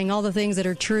he's saying all the things that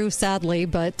are true, sadly,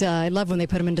 but I love when they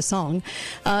put them into song.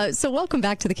 So welcome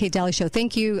back to the Kate Daly Show.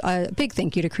 Thank you. Big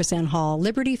thank you to KrisAnne Hall,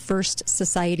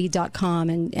 LibertyFirstSociety.com,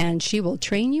 and she will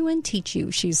train you and teach you.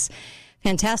 She's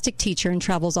fantastic teacher and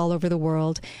travels all over the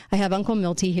world. I have Uncle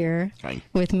Milty here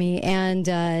with me. And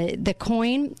the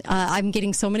coin, I'm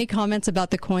getting so many comments about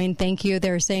the coin. Thank you.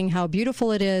 They're saying how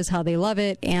beautiful it is, how they love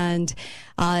it, and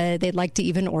they'd like to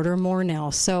even order more now.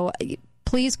 So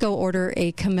please go order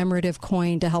a commemorative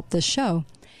coin to help this show.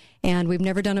 And we've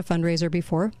never done a fundraiser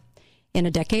before in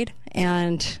a decade,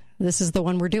 and this is the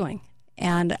one we're doing.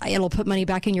 And it'll put money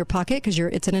back in your pocket because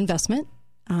it's an investment.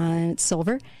 It's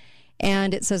silver.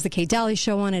 And it says the Kate Daly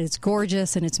Show on it. It's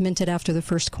gorgeous, and it's minted after the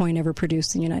first coin ever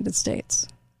produced in the United States,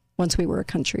 once we were a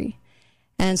country.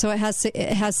 And so it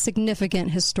has significant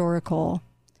historical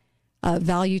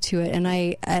value to it. And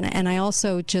I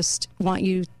also just want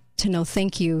you to know,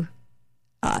 thank you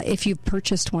if you've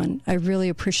purchased one. I really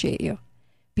appreciate you,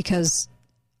 because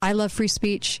I love free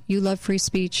speech. You love free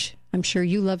speech. I'm sure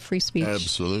you love free speech.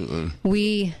 Absolutely.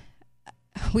 We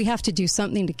have to do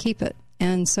something to keep it,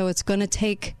 and so it's going to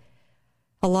take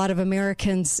a lot of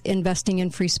Americans investing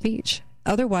in free speech.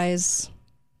 Otherwise,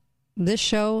 this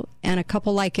show and a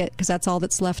couple like it, because that's all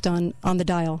that's left on the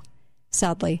dial,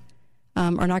 sadly,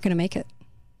 are not going to make it.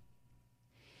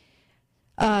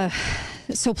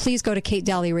 So please go to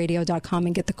KateDalyRadio.com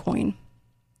and get the coin.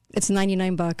 It's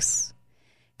 $99.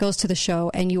 Goes to the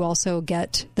show, and you also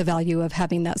get the value of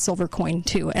having that silver coin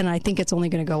too. And I think it's only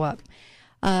going to go up.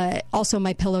 Also,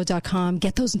 MyPillow.com.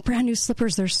 Get those brand new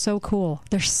slippers. They're so cool.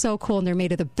 They're so cool, and they're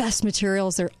made of the best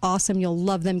materials. They're awesome. You'll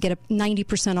love them. Get a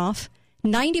 90% off.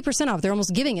 90% off. They're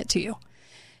almost giving it to you.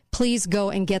 Please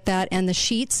go and get that. And the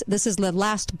sheets, this is the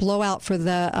last blowout for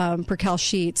the Percal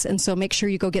sheets, and so make sure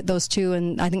you go get those too.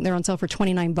 And I think they're on sale for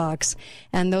 $29,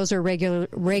 and those are regular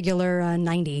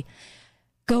 $90.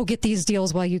 Go get these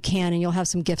deals while you can, and you'll have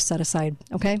some gifts set aside.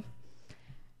 Okay.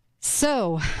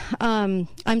 So, I'm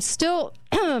still,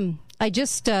 well,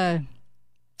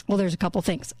 there's a couple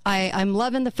things. I'm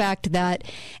loving the fact that,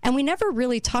 and we never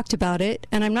really talked about it,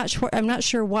 and I'm not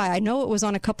sure why. I know it was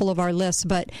on a couple of our lists,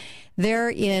 but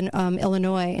there in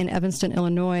Illinois, in Evanston,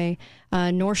 Illinois,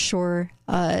 North Shore,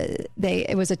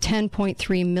 it was a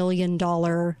 $10.3 million,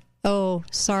 oh,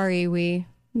 sorry, we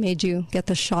made you get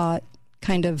the shot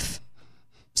kind of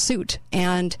suit.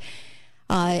 And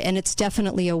it's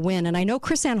definitely a win. And I know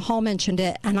KrisAnne Hall mentioned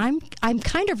it, and I'm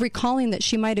kind of recalling that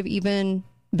she might have even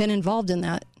been involved in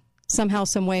that somehow,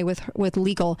 some way with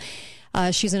legal.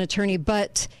 She's an attorney,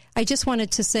 but I just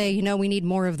wanted to say, we need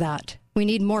more of that. We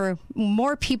need more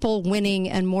people winning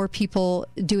and more people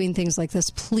doing things like this.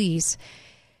 Please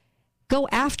go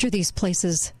after these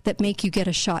places that make you get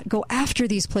a shot. Go after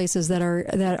these places that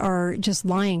are just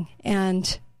lying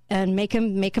and make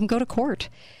them go to court.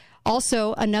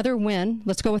 Also, another win.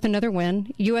 Let's go with another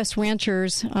win. U.S.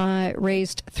 ranchers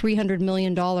raised $300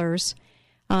 million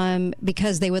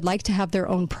because they would like to have their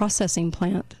own processing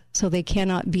plant, so they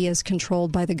cannot be as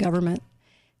controlled by the government.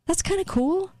 That's kind of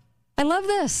cool. I love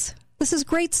this. This is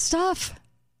great stuff.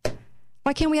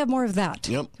 Why can't we have more of that?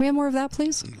 Yep. Can we have more of that,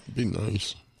 please? It'd be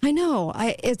nice. I know.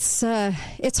 It's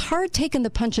hard taking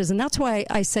the punches, and that's why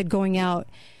I said going out.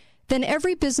 Then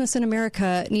every business in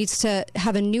America needs to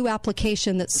have a new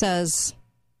application that says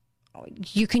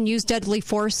you can use deadly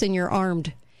force and you're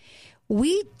armed.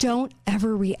 We don't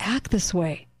ever react this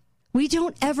way. We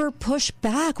don't ever push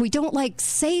back. We don't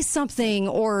say something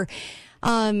or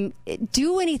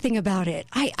do anything about it.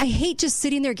 I hate just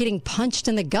sitting there getting punched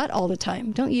in the gut all the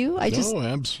time. Don't you? No,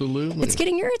 absolutely. It's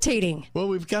getting irritating. Well,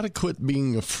 we've got to quit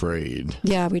being afraid.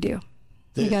 Yeah, we do.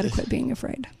 We got to quit being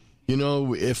afraid.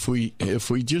 If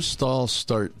we just all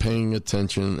start paying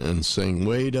attention and saying,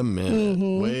 wait a minute,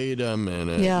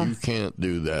 Yeah. You can't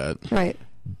do that. Right.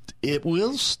 It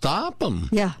will stop them.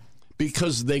 Yeah.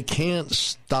 Because they can't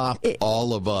stop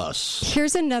all of us.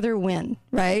 Here's another win,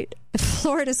 right?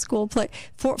 Florida school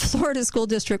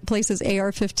district places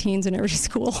AR-15s in every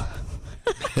school.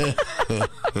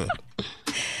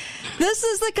 This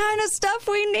is the kind of stuff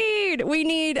we need. We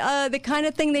need the kind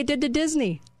of thing they did to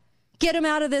Disney. Get them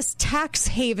out of this tax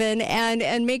haven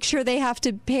and make sure they have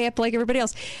to pay up like everybody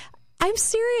else. I'm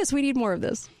serious. We need more of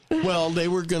this. Well, they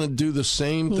were going to do the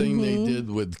same thing they did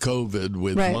with COVID,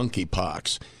 with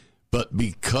monkeypox. But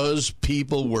because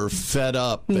people were fed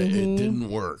up, it didn't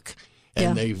work.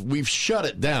 And we've shut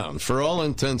it down. For all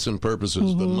intents and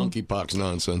purposes, the monkeypox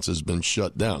nonsense has been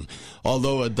shut down.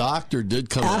 Although a doctor did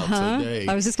come out today.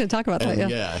 I was just going to talk about that,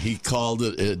 Yeah, he called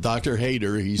it, Dr.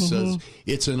 Hayter, he says,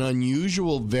 it's an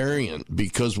unusual variant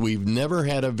because we've never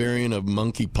had a variant of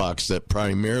monkeypox that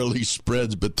primarily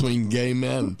spreads between gay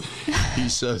men. He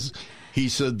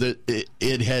said that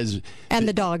it has... And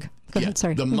the dog. Go ahead,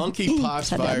 sorry. The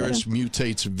monkeypox virus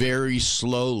mutates very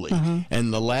slowly,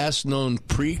 and the last known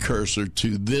precursor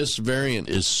to this variant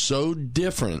is so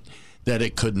different that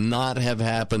it could not have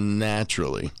happened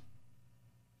naturally.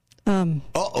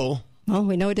 Well,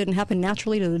 we know it didn't happen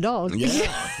naturally to the dog.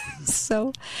 Yeah.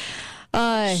 So...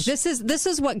 this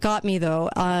is what got me, though,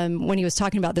 when he was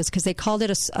talking about this, because they called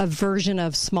it a version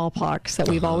of smallpox that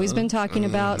we've always been talking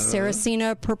about,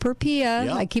 Sarracenia purpurea.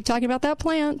 I keep talking about that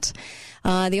plant.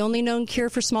 The only known cure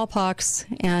for smallpox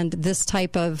and this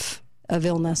type of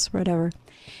illness, whatever.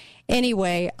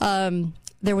 Anyway,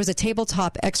 there was a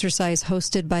tabletop exercise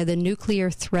hosted by the Nuclear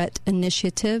Threat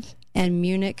Initiative and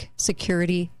Munich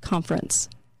Security Conference.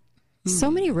 So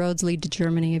many roads lead to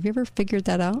Germany. Have you ever figured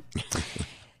that out?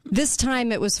 This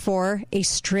time it was for a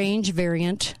strange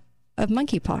variant of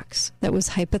monkeypox that was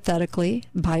hypothetically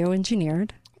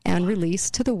bioengineered and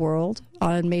released to the world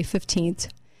on May 15th,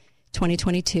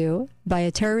 2022 by a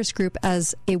terrorist group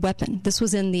as a weapon. This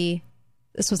was in the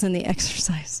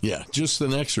exercise. Yeah, just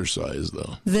an exercise,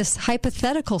 though. This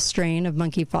hypothetical strain of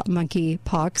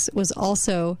monkeypox was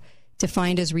also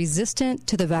defined as resistant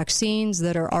to the vaccines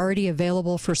that are already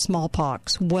available for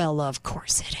smallpox. Well, of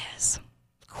course it is.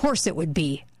 Of course it would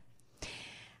be.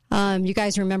 You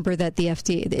guys remember that the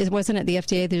FDA, it wasn't at the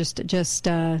FDA, they just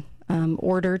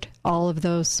ordered all of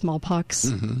those smallpox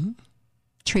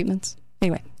treatments.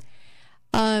 Anyway,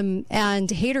 and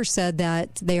Hayter said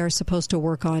that they are supposed to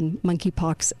work on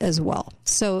monkeypox as well.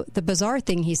 So the bizarre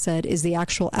thing, he said, is the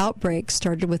actual outbreak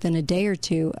started within a day or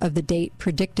two of the date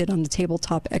predicted on the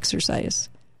tabletop exercise.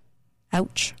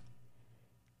 Ouch.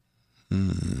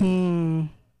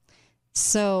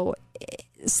 So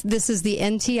this is the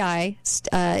NTI.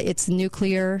 It's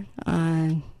nuclear.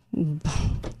 I'm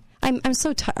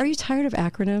so tired. Are you tired of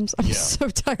acronyms? I'm so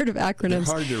tired of acronyms.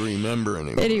 They're hard to remember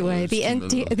anymore. Anyway, the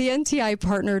NTI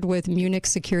partnered with Munich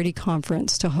Security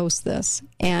Conference to host this,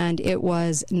 and it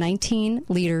was 19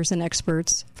 leaders and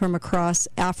experts from across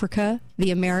Africa,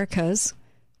 the Americas.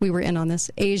 We were in on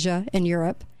this, Asia and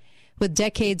Europe, with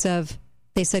decades of,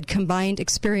 they said, combined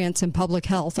experience in public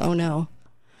health. Oh no.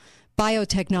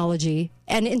 Biotechnology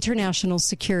and international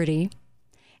security.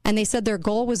 And they said their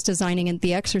goal was designing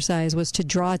the exercise was to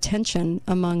draw attention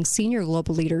among senior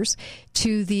global leaders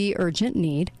to the urgent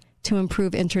need to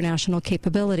improve international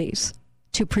capabilities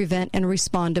to prevent and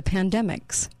respond to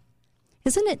pandemics.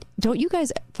 Don't you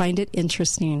guys find it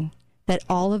interesting that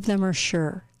all of them are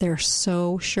sure. They're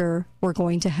so sure we're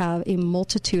going to have a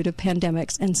multitude of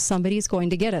pandemics and somebody's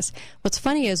going to get us. What's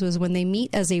funny was when they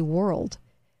meet as a world,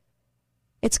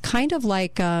 it's kind of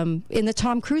like in the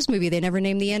Tom Cruise movie, they never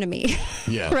name the enemy.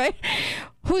 Yeah. Right?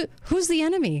 Who's the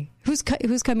enemy? Who's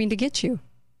coming to get you?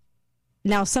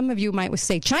 Now, some of you might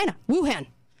say China, Wuhan.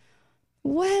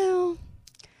 Well,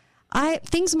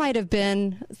 things might have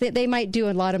been, they might do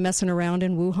a lot of messing around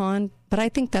in Wuhan, but I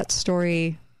think that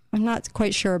story, I'm not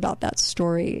quite sure about that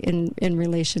story in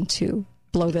relation to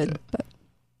bloated. But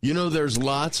You know, there's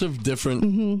lots of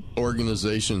different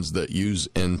organizations that use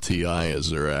NTI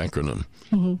as their acronym.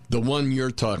 The one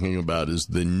you're talking about is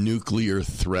the Nuclear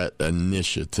Threat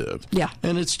Initiative. Yeah.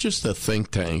 And it's just a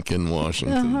think tank in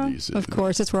Washington, D.C. Of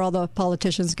course, it's where all the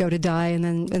politicians go to die, and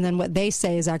then what they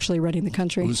say is actually running the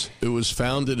country. It was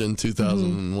founded in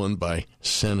 2001 by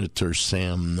Senator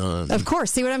Sam Nunn. Of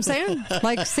course. See what I'm saying?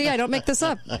 See, I don't make this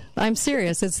up. I'm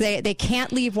serious. It's they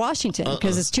can't leave Washington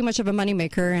because it's too much of a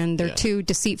moneymaker, and they're too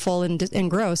deceitful and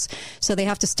gross. So they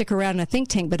have to stick around in a think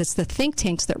tank. But it's the think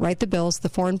tanks that write the bills, the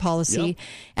foreign policy,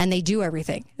 and they do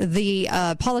everything. The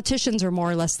politicians are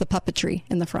more or less the puppetry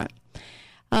in the front.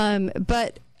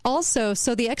 But also,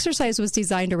 so the exercise was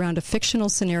designed around a fictional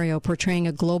scenario portraying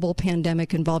a global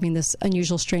pandemic involving this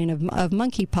unusual strain of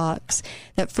monkeypox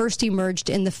that first emerged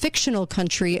in the fictional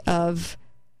country of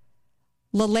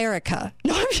Lalarica.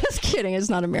 No, I'm just kidding. It's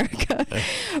not America.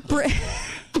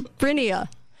 Brinia.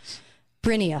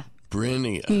 Brinia.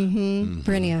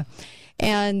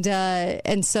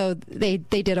 And so they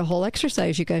did a whole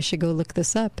exercise. You guys should go look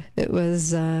this up. It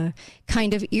was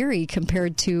kind of eerie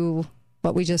compared to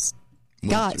what we just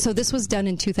got. So this was done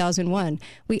in 2001.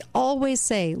 We always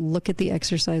say, look at the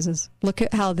exercises. Look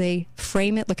at how they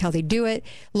frame it. Look how they do it.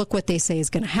 Look what they say is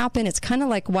going to happen. It's kind of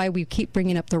like why we keep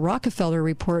bringing up the Rockefeller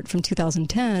report from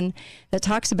 2010 that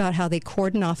talks about how they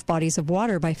cordon off bodies of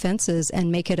water by fences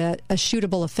and make it a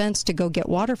shootable offense to go get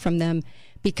water from them,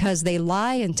 because they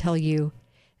lie and tell you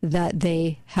that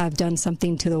they have done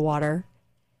something to the water,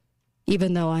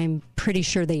 even though I'm pretty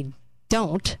sure they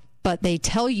don't, but they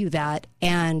tell you that,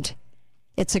 and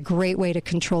it's a great way to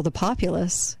control the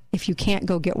populace if you can't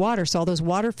go get water. So all those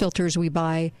water filters we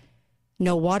buy,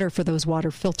 no water for those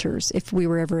water filters if we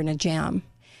were ever in a jam.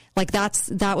 Like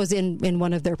that was in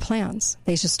one of their plans.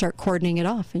 They just start cordoning it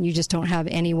off, and you just don't have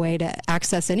any way to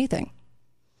access anything.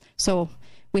 So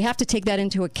we have to take that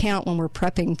into account when we're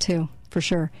prepping too, for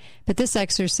sure. But this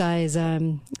exercise,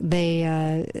 it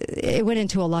went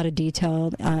into a lot of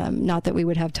detail. Not that we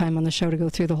would have time on the show to go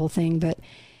through the whole thing, but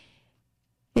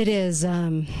it is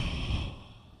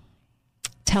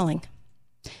telling.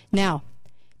 Now,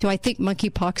 do I think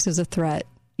monkeypox is a threat?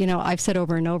 You know, I've said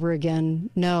over and over again,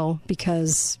 no,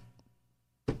 because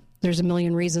there's a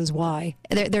million reasons why.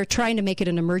 They're trying to make it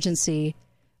an emergency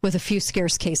with a few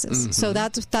scarce cases. So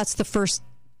that's the first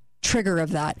trigger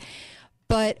of that.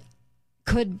 But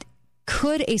could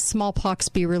a smallpox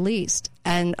be released?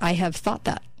 And I have thought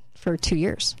that for 2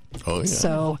 years. Oh, yeah.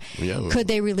 So could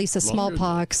they release a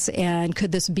smallpox, and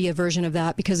could this be a version of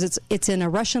that? Because it's in a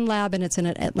Russian lab and it's in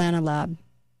an Atlanta lab.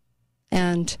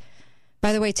 And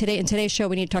by the way, in today's show,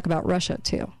 we need to talk about Russia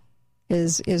too.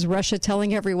 Is Russia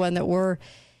telling everyone that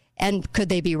and could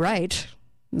they be right?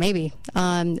 Maybe,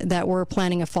 that we're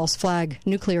planning a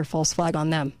nuclear false flag on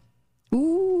them.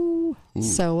 Ooh.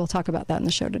 So we'll talk about that in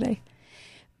the show today.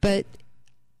 But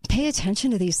pay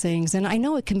attention to these things. And I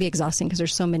know it can be exhausting because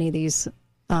there's so many of these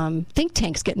think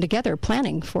tanks getting together,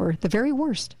 planning for the very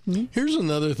worst. Here's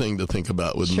another thing to think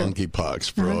about with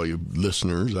monkeypox for all you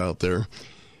listeners out there.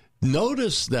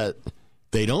 Notice that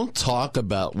they don't talk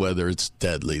about whether it's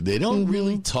deadly. They don't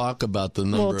really talk about the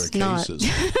number of cases.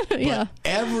 But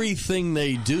everything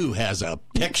they do has a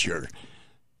picture.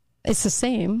 It's the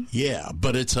same. Yeah,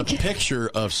 but it's a picture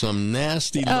of some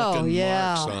nasty looking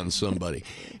marks on somebody.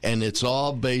 And it's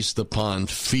all based upon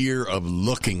fear of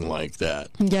looking like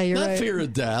that. Yeah, you're right. Not fear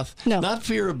of death. No. Not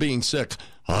fear of being sick.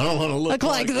 I don't want to look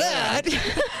like that.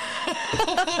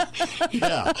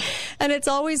 Yeah. And it's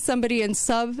always somebody in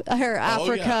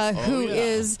Africa who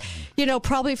is,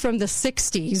 probably from the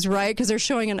 60s, right? Because they're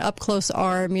showing an up-close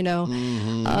arm, and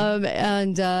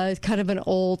kind of an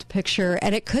old picture.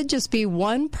 And it could just be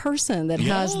one person that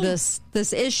has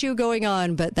this issue going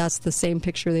on, but that's the same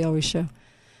picture they always show.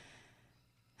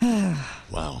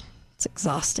 Wow. It's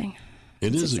exhausting.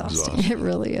 It is exhausting. It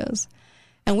really is.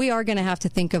 And we are going to have to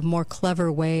think of more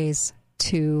clever ways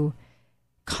to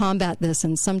combat this.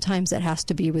 And sometimes it has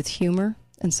to be with humor.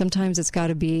 And sometimes it's got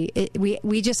to be,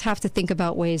 we just have to think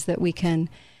about ways that we can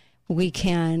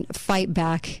fight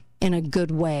back in a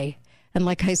good way. And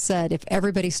like I said, if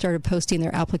everybody started posting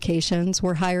their applications,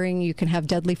 we're hiring, you can have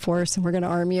deadly force, and we're going to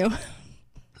arm you.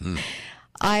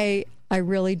 I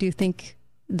really do think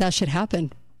that should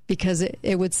happen, because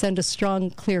it would send a strong,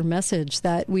 clear message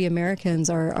that we Americans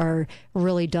are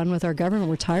really done with our government.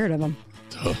 We're tired of them.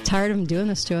 Tired of them doing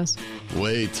this to us.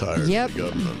 Way tired Yep. of the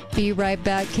government. Be right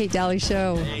back. Kate Daly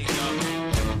Show.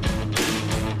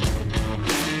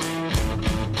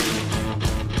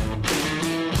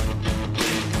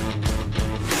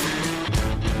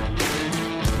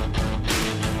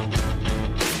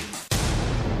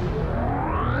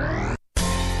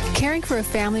 Caring for a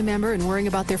family member and worrying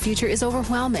about their future is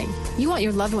overwhelming. You want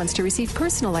your loved ones to receive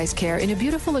personalized care in a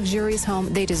beautiful, luxurious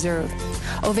home they deserve.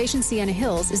 Ovation Sienna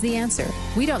Hills is the answer.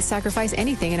 We don't sacrifice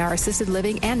anything in our assisted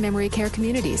living and memory care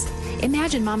communities.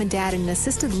 Imagine mom and dad in an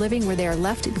assisted living where they are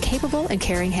left in capable and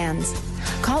caring hands.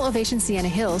 Call Ovation Sienna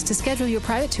Hills to schedule your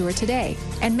private tour today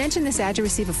and mention this ad to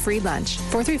receive a free lunch.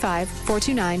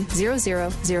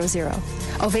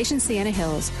 435-429-0000. Ovation Sienna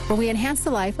Hills, where we enhance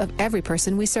the life of every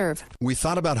person we serve. We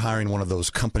thought about hiring one of those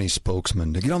company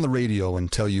spokesmen to get on the radio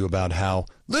and tell you about how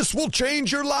this will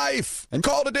change your life and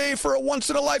call today for a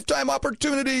once-in-a-lifetime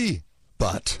opportunity.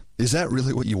 But is that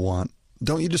really what you want?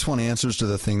 Don't you just want answers to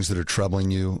the things that are troubling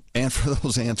you, and for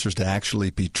those answers to actually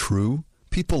be true?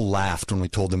 People laughed when we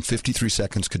told them 53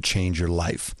 seconds could change your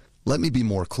life. Let me be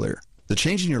more clear. The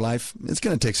change in your life, it's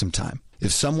going to take some time.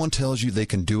 If someone tells you they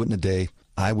can do it in a day,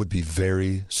 I would be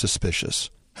very suspicious.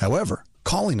 However,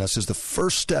 calling us is the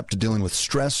first step to dealing with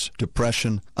stress,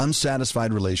 depression,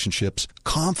 unsatisfied relationships,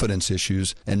 confidence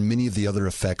issues, and many of the other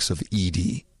effects of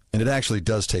ED. And it actually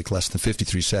does take less than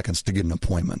 53 seconds to get an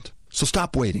appointment. So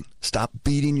stop waiting. Stop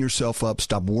beating yourself up.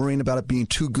 Stop worrying about it being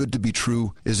too good to be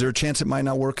true. Is there a chance it might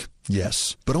not work?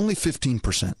 Yes, but only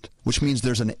 15%, which means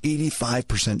there's an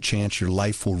 85% chance your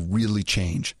life will really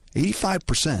change.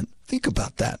 85%? Think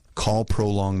about that. Call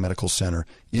Prolong Medical Center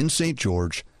in St.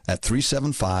 George at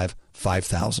 375-5000.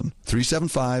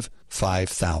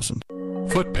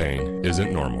 375-5000. Foot pain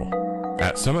isn't normal.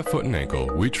 At Summit Foot and Ankle,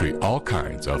 we treat all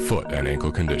kinds of foot and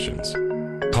ankle conditions.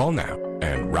 Call now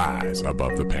and rise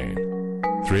above the pain.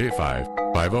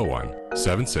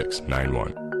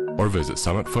 385-501-7691 or visit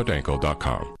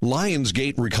summitfootankle.com.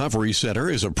 Lionsgate Recovery Center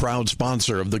is a proud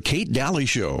sponsor of the Kate Daly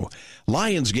Show.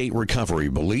 Lionsgate Recovery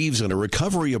believes in a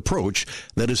recovery approach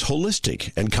that is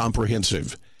holistic and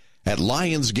comprehensive. At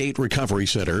Lionsgate Recovery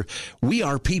Center, we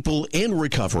are people in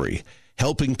recovery,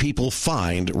 helping people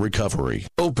find recovery.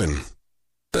 Open.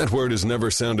 That word has never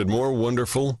sounded more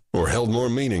wonderful or held more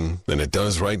meaning than it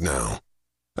does right now.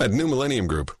 At New Millennium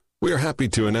Group, we are happy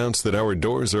to announce that our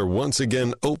doors are once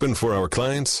again open for our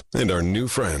clients and our new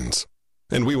friends.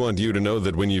 And we want you to know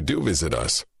that when you do visit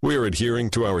us, we are adhering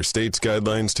to our state's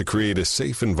guidelines to create a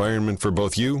safe environment for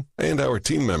both you and our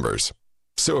team members.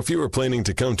 So if you are planning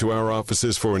to come to our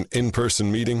offices for an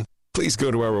in-person meeting, please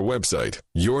go to our website,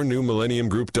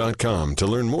 yournewmillenniumgroup.com, to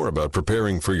learn more about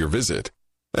preparing for your visit.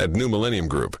 At New Millennium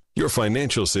Group, your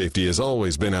financial safety has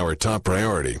always been our top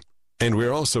priority. And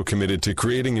we're also committed to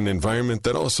creating an environment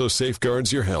that also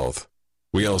safeguards your health.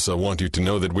 We also want you to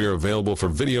know that we're available for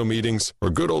video meetings or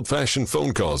good old-fashioned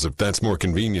phone calls if that's more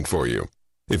convenient for you.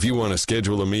 If you want to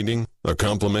schedule a meeting, a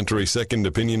complimentary second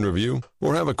opinion review,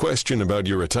 or have a question about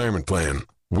your retirement plan,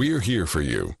 we're here for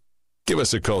you. Give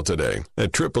us a call today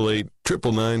at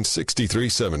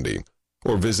 888-999-6370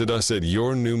 or visit us at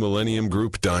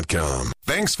yournewmillenniumgroup.com.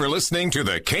 Thanks for listening to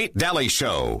The Kate Daly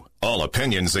Show. All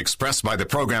opinions expressed by the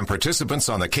program participants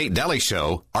on The Kate Daly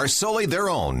Show are solely their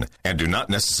own and do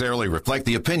not necessarily reflect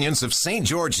the opinions of St.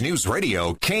 George News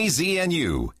Radio,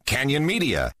 KZNU, Canyon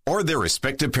Media, or their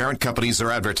respective parent companies or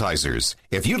advertisers.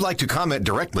 If you'd like to comment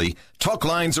directly, talk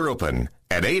lines are open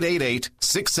at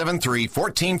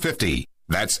 888-673-1450.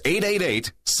 That's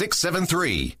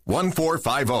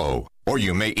 888-673-1450. Or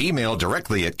you may email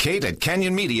directly at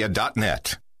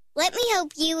kate@canyonmedia.net. Let me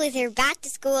help you with your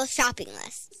back-to-school shopping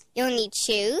list. You'll need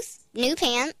shoes, new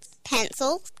pants,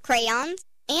 pencils, crayons,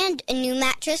 and a new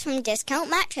mattress from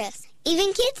Discount Mattress.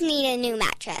 Even kids need a new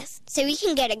mattress, so you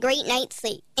can get a great night's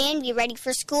sleep and be ready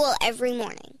for school every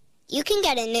morning. You can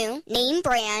get a new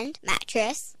name-brand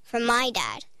mattress from my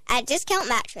dad at Discount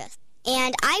Mattress.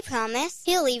 And I promise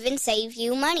he'll even save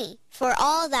you money for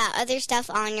all that other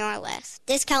stuff on your list.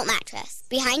 Discount Mattress,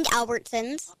 behind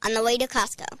Albertsons, on the way to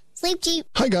Costco. Sleep cheap.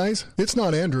 Hi guys, it's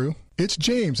not Andrew. It's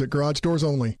James at Garage Doors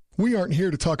Only. We aren't here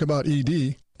to talk about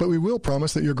ED, but we will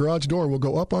promise that your garage door will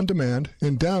go up on demand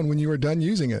and down when you are done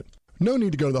using it. No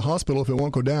need to go to the hospital if it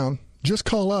won't go down. Just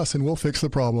call us and we'll fix the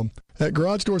problem. At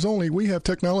Garage Doors Only, we have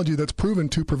technology that's proven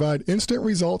to provide instant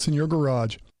results in your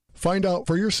garage. Find out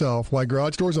for yourself why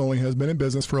Garage Doors Only has been in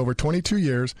business for over 22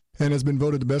 years and has been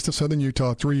voted the best of Southern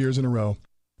Utah 3 years in a row.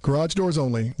 Garage Doors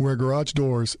Only, where garage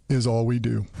doors is all we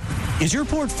do. Is your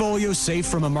portfolio safe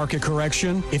from a market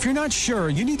correction? If you're not sure,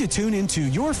 you need to tune into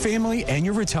Your Family and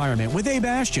Your Retirement with Abe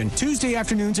Ashton, Tuesday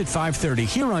afternoons at 5:30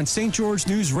 here on St. George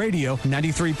News Radio,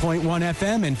 93.1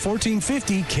 FM and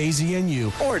 1450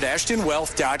 KZNU, or at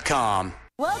AshtonWealth.com.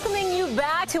 Welcoming you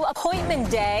back to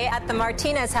appointment day at the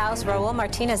Martinez house. Raul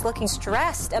Martinez looking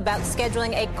stressed about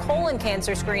scheduling a colon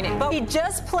cancer screening, but he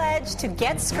just pledged to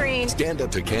get screened. Stand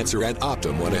Up to Cancer and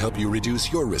Optum want to help you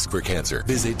reduce your risk for cancer.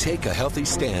 Visit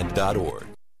takeahealthystand.org.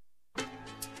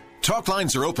 Talk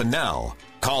lines are open now.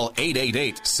 Call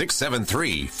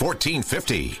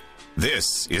 888-673-1450.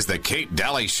 This is the Kate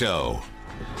Daly Show.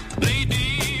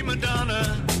 Lady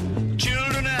Madonna,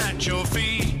 children at your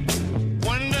feet.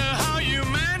 Wonder how you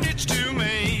manage to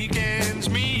make ends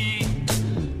meet.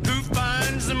 Who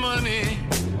finds the money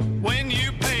when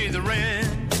you pay the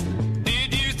rent?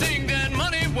 Did you think that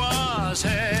money was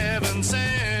heaven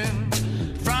sent?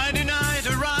 Friday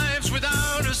night arrives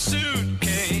without a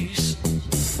suitcase.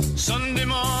 Sunday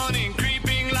morning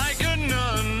creeping like a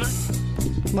nun.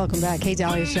 Welcome back, Kate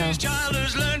Daly Show.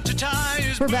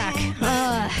 We're back.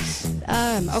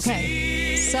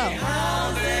 Okay, so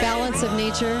Balance of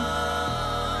Nature.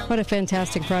 What a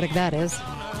fantastic product that is.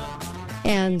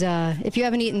 And if you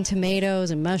haven't eaten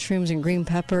tomatoes and mushrooms and green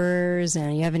peppers,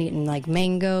 and you haven't eaten like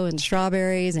mango and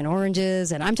strawberries and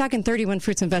oranges, and I'm talking 31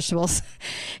 fruits and vegetables.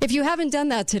 If you haven't done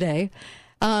that today,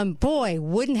 boy,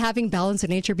 wouldn't having Balance of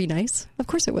Nature be nice? Of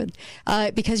course it would.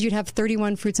 Because you'd have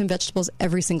 31 fruits and vegetables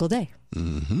every single day.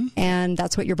 Mm-hmm. And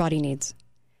that's what your body needs.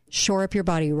 Shore up your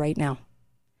body right now.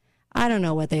 I don't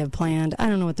know what they have planned. I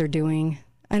don't know what they're doing.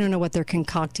 I don't know what they're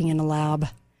concocting in a lab.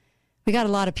 We got a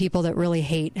lot of people that really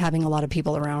hate having a lot of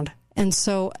people around. And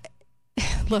so,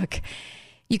 look,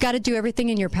 you got to do everything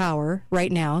in your power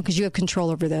right now, because you have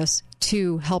control over this,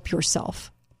 to help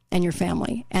yourself and your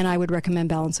family. And I would recommend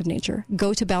Balance of Nature.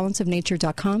 Go to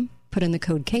balanceofnature.com, put in the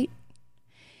code Kate.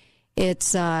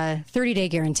 It's a 30-day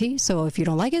guarantee, so if you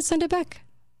don't like it, send it back.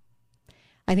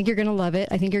 I think you're going to love it.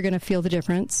 I think you're going to feel the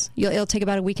difference. It'll take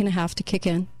about a week and a half to kick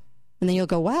in, and then you'll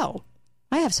go, wow,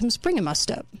 I have some spring in my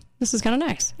step. This is kind of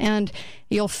nice. And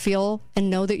you'll feel and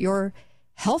know that you're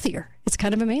healthier. It's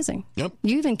kind of amazing. Yep.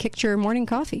 You even kicked your morning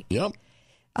coffee. Yep.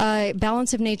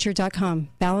 Balanceofnature.com.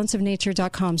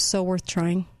 Balanceofnature.com. So worth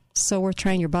trying. So worth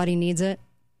trying. Your body needs it.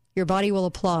 Your body will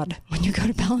applaud when you go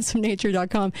to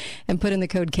balanceofnature.com and put in the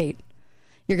code Kate.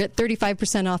 You'll get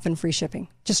 35% off and free shipping.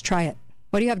 Just try it.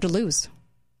 What do you have to lose?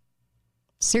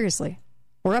 Seriously.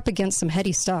 We're up against some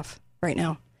heady stuff right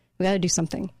now. We got to do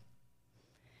something.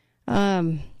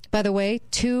 By the way,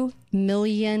 2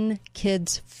 million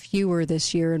kids fewer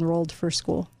this year enrolled for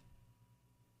school.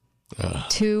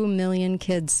 2 million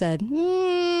kids said,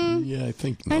 yeah, I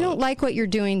think not. I don't like what you're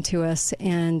doing to us,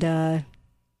 and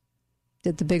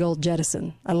did the big old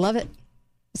jettison. I love it.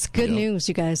 It's good news,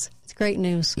 you guys. It's great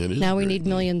news. It is now we need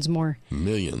millions more.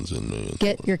 Millions and millions.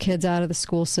 Get your kids out of the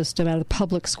school system, out of the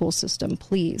public school system,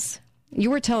 please.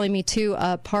 You were telling me, too,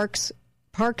 parks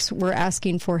were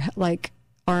asking for, like,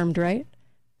 armed, right?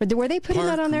 Were they putting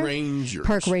that on there? Rangers.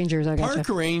 Park Rangers. I gotcha. Park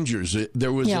Rangers.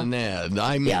 There was an ad.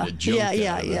 I made a joke out of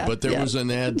it, but there was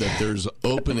an ad that there's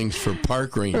openings for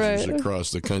park rangers across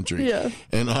the country. Yeah.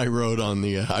 And I wrote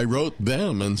I wrote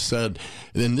them and said,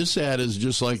 then this ad is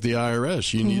just like the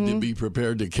IRS. You need to be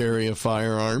prepared to carry a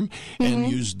firearm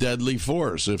and use deadly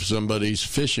force if somebody's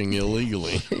fishing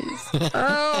illegally.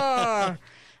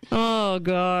 Oh,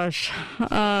 gosh.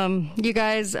 You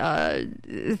guys,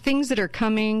 things that are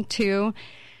coming to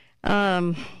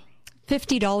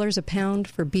 $50 a pound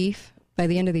for beef by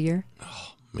the end of the year.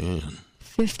 Oh, man.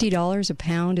 $50 a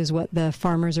pound is what the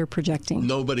farmers are projecting.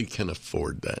 Nobody can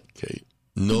afford that, Kate.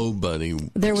 Nobody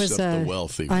there except the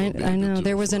wealthy. I know.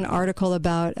 There was an article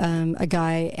about a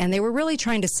guy, and they were really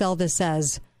trying to sell this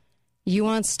as, you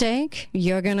want steak?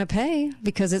 You're going to pay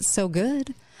because it's so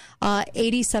good.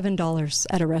 $87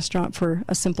 at a restaurant for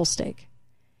a simple steak.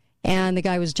 And the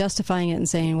guy was justifying it and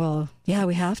saying, well, yeah,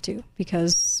 we have to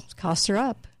because costs are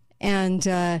up. And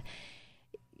are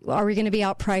we going to be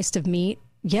outpriced of meat?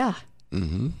 Yeah.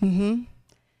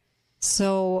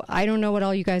 So I don't know what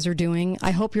all you guys are doing.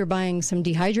 I hope you're buying some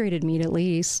dehydrated meat at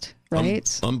least,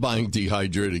 right? I'm buying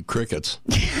dehydrated crickets.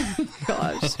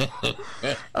 Gosh.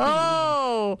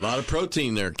 Oh. A lot of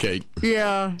protein there, Kate.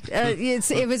 Yeah.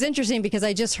 It was interesting because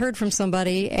I just heard from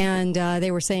somebody, and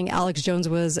they were saying Alex Jones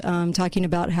was talking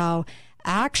about how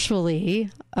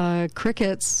actually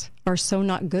crickets are so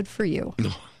not good for you.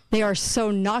 They are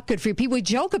so not good for you. People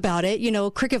joke about it,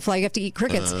 cricket fly, you have to eat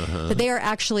crickets, but they are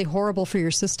actually horrible for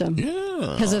your system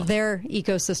because of their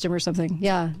ecosystem or something.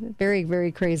 Yeah, very,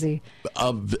 very crazy.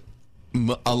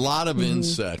 A lot of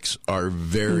insects are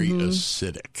very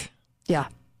acidic. Yeah.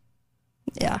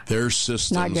 Yeah. Their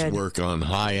systems work on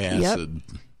high acid.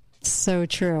 Yep. So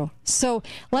true. So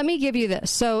let me give you this.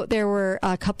 So there were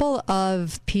a couple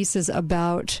of pieces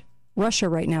about Russia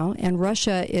right now, and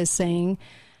Russia is saying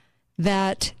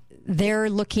that they're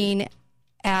looking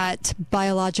at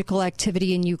biological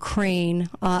activity in Ukraine,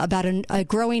 about a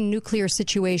growing nuclear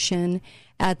situation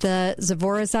at the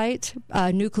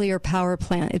Zaporizhzhia nuclear power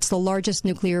plant. It's the largest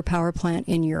nuclear power plant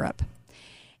in Europe,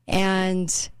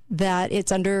 and that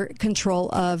it's under control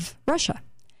of Russia.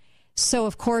 So,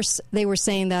 of course, they were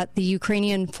saying that the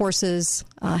Ukrainian forces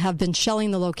have been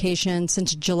shelling the location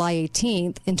since July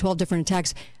 18th in 12 different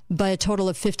attacks, but a total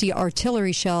of 50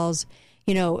 artillery shells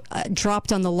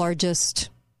dropped on the largest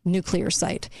nuclear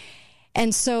site.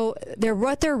 And so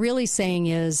what they're really saying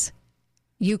is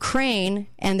Ukraine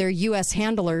and their U.S.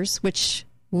 handlers, which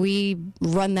we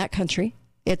run that country,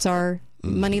 it's our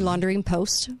money laundering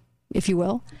post, if you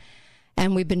will,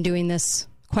 and we've been doing this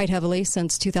quite heavily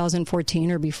since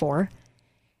 2014 or before.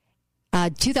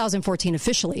 2014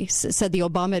 officially, said the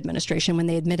Obama administration when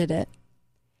they admitted it.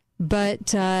 But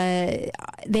they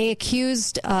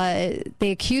accused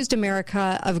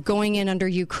America of going in under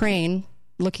Ukraine,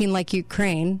 looking like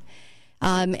Ukraine,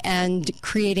 and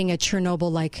creating a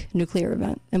Chernobyl-like nuclear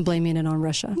event and blaming it on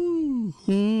Russia.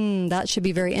 That should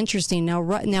be very interesting.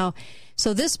 Now,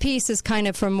 so this piece is kind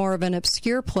of from more of an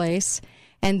obscure place,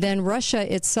 and then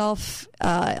Russia itself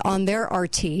on their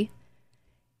RT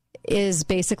is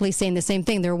basically saying the same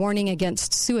thing. They're warning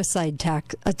against suicide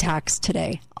attacks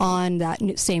today on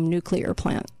that same nuclear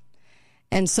plant.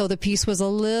 And so the piece was a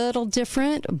little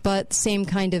different, but same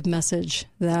kind of message,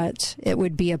 that it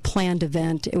would be a planned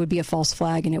event, it would be a false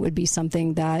flag, and it would be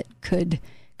something that could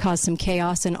cause some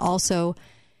chaos and also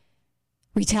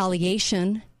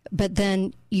retaliation. But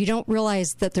then you don't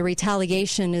realize that the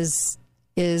retaliation is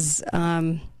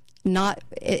not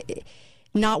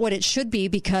what it should be,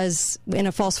 because in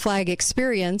a false flag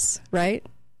experience, right,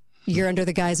 you're under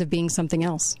the guise of being something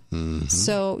else.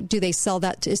 So do they sell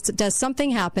that? Does something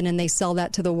happen and they sell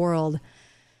that to the world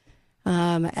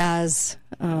as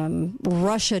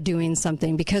Russia doing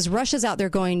something? Because Russia's out there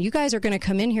going, you guys are going to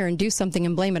come in here and do something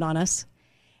and blame it on us.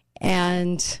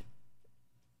 And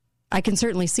I can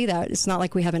certainly see that. It's not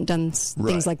like we haven't done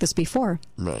things like this before.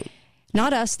 Right.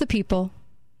 Not us, the people.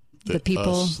 The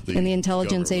people in the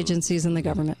intelligence government. Agencies and the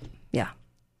government. Yeah.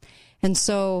 And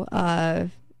so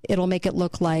it'll make it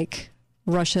look like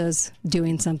Russia's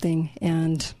doing something,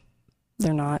 and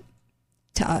they're not,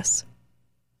 to us.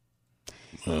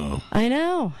 Oh. I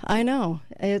know.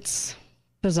 It's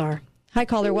bizarre. Hi,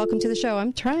 caller. Welcome to the show.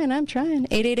 I'm trying.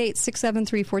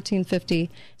 888-673-1450.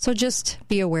 So just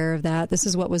be aware of that. This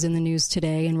is what was in the news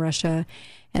today in Russia.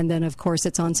 And then, of course,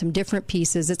 it's on some different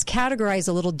pieces. It's categorized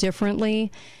a little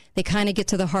differently. They kind of get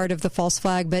to the heart of the false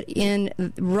flag. But in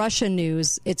Russia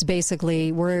news, it's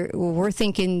basically we're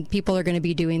thinking people are going to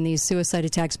be doing these suicide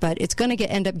attacks, but it's going to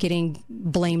end up getting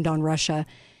blamed on Russia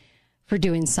for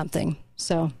doing something.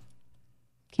 So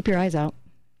keep your eyes out.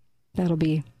 That'll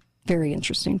be very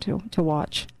interesting to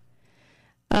watch.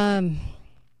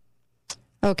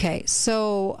 Okay,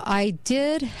 so I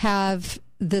did have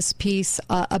this piece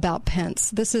about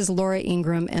Pence. This is Laura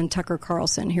Ingraham and Tucker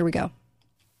Carlson. Here we go.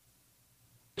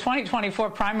 2024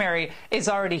 primary is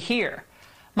already here.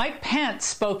 Mike Pence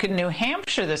spoke in New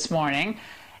Hampshire this morning,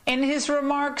 and his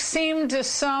remarks seemed to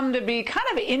some to be kind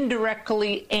of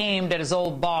indirectly aimed at his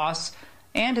old boss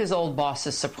and his old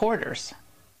boss's supporters.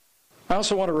 I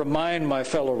also want to remind my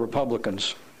fellow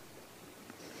Republicans,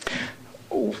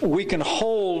 we can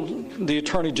hold the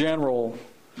Attorney General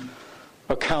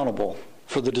accountable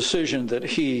for the decision that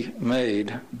he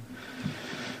made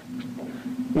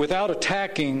without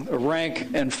attacking rank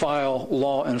and file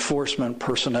law enforcement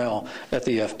personnel at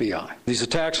the FBI. These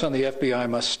attacks on the FBI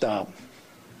must stop.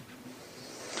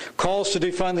 Calls to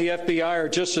defund the FBI are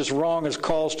just as wrong as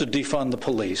calls to defund the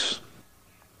police.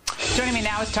 Joining me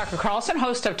now is Tucker Carlson,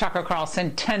 host of Tucker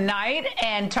Carlson Tonight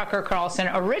and Tucker Carlson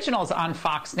Originals on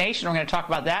Fox Nation. We're going to talk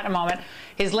about that in a moment.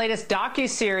 His latest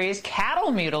docuseries,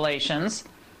 Cattle Mutilations,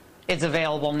 is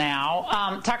available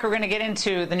now. Tucker, we're going to get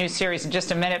into the new series in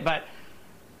just a minute, but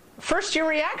first, your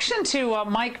reaction to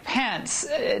Mike Pence.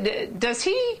 Does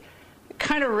he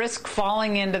kind of risk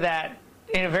falling into that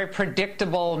very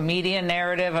predictable media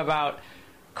narrative about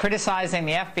criticizing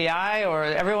the FBI, or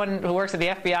everyone who works at the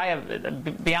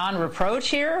FBI beyond reproach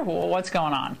here? What's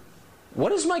going on?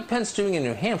 What is Mike Pence doing in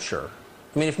New Hampshire?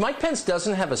 I mean, if Mike Pence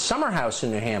doesn't have a summer house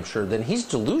in New Hampshire, then he's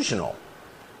delusional.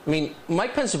 I mean,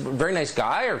 Mike Pence is a very nice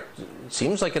guy, or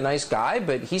seems like a nice guy,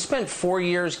 but he spent 4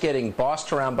 years getting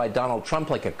bossed around by Donald Trump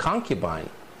like a concubine.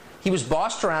 He was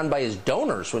bossed around by his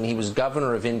donors when he was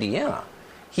governor of Indiana.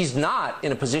 He's not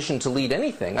in a position to lead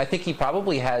anything. I think he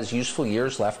probably has useful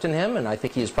years left in him, and I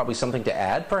think he has probably something to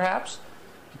add, perhaps.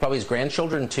 He probably has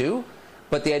grandchildren, too.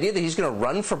 But the idea that he's going to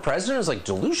run for president is, like,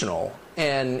 delusional,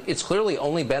 and it's clearly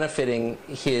only benefiting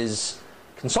his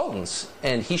consultants,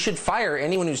 and he should fire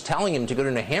anyone who's telling him to go to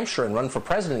New Hampshire and run for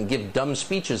president and give dumb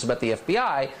speeches about the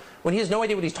FBI when he has no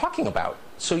idea what he's talking about.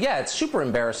 So, yeah, it's super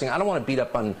embarrassing. I don't want to beat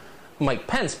up on Mike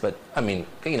Pence, but, I mean,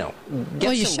 you know,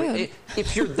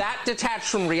 if you're that detached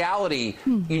from reality,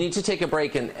 you need to take a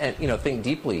break and you know, think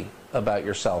deeply about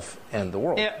yourself and the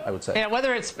world, I would say. Yeah,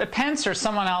 whether it's Pence or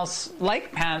someone else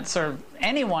like Pence or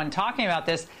anyone talking about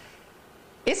this,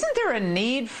 isn't there a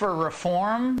need for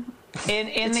reform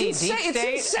in the deep state?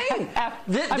 It's insane. I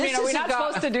mean, are we not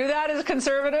supposed to do that as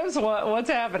conservatives? What's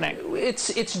happening?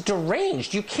 It's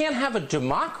deranged. You can't have a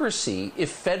democracy if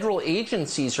federal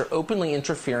agencies are openly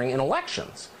interfering in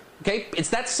elections. Okay? It's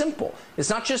that simple.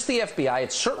 It's not just the FBI.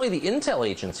 It's certainly the intel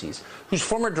agencies whose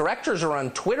former directors are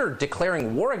on Twitter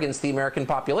declaring war against the American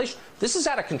population. This is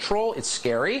out of control. It's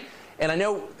scary. And I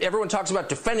know everyone talks about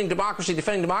defending democracy,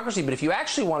 but if you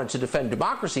actually wanted to defend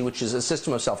democracy, which is a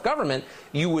system of self-government,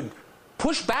 you would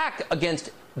push back against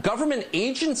government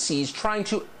agencies trying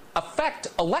to affect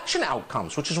election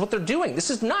outcomes, which is what they're doing.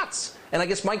 This is nuts. And I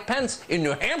guess Mike Pence in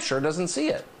New Hampshire doesn't see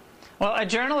it. Well, a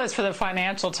journalist for the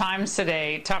Financial Times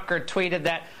today, Tucker, tweeted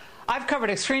that, "I've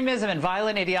covered extremism and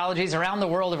violent ideologies around the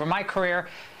world over my career.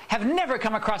 Have never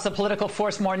come across a political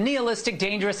force more nihilistic,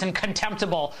 dangerous, and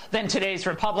contemptible than today's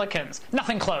Republicans.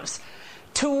 Nothing close."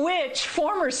 To which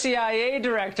former CIA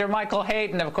Director Michael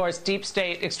Hayden, of course, deep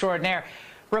state extraordinaire,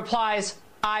 replies,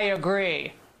 "I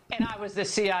agree. And I was the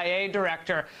CIA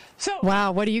director." So,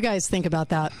 wow, what do you guys think about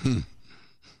that?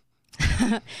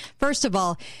 First of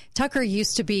all, Tucker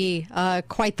used to be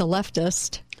quite the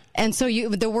leftist. And so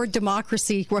the word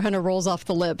democracy kind of rolls off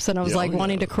the lips. And I was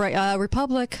wanting to correct,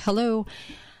 Republic, hello.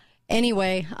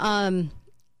 Anyway,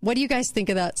 what do you guys think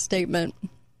of that statement?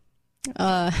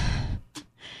 You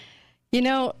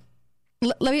know,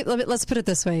 let's put it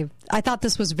this way. I thought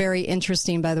this was very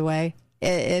interesting, by the way,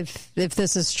 if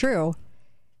this is true.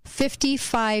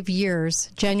 55 years,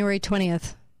 January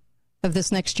 20th of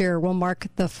this next year will mark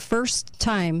the first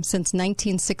time since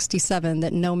 1967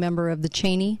 that no member of the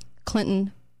Cheney,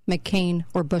 Clinton, McCain,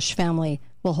 or Bush family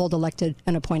will hold elected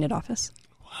and appointed office.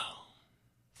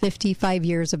 55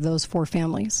 years of those four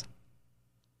families.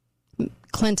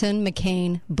 Clinton,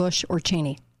 McCain, Bush, or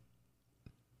Cheney.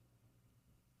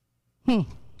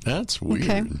 That's weird.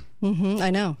 Okay.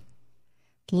 I know.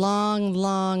 Long,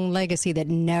 long legacy that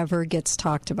never gets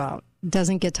talked about.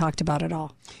 Doesn't get talked about at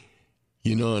all.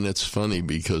 You know, and it's funny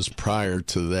because prior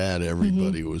to that,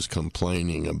 everybody was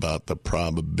complaining about the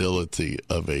probability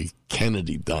of a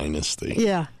Kennedy dynasty.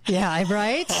 Yeah,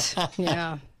 right?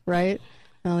 Yeah, right?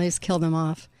 Well, he's killed them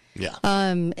off. Yeah.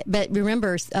 But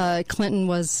remember, Clinton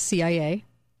was CIA.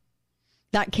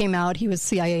 That came out. He was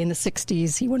CIA in the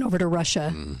 60s. He went over to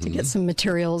Russia to get some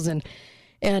materials and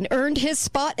earned his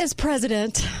spot as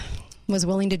president, was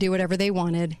willing to do whatever they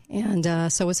wanted.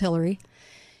 And so was Hillary.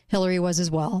 Hillary was as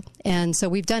well. And so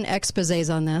we've done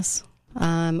exposés on this.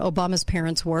 Obama's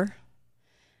parents were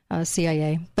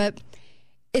CIA. But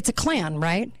it's a clan,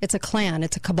 right? It's a clan.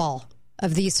 It's a cabal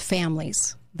of these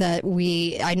families that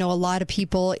I know a lot of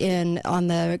people on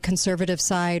the conservative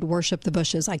side worship the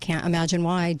Bushes. I can't imagine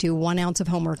why. Do 1 ounce of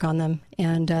homework on them,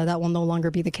 and that will no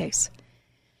longer be the case.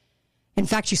 In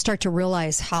fact, you start to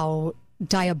realize how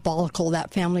diabolical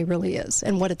that family really is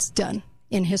and what it's done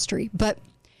in history. But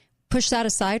push that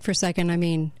aside for a second. I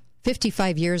mean,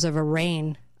 55 years of a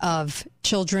reign of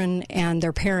children and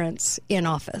their parents in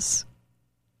office.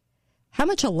 How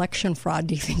much election fraud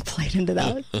do you think played into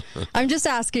that? I'm just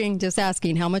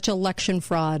asking how much election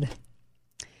fraud.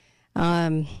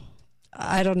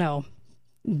 I don't know,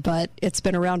 but it's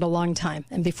been around a long time.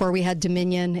 And before we had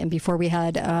Dominion and before we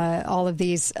had all of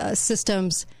these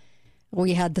systems,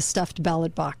 we had the stuffed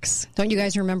ballot box. Don't you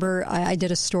guys remember? I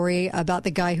did a story about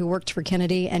the guy who worked for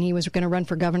Kennedy and he was going to run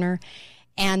for governor.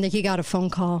 And he got a phone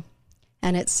call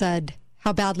and it said,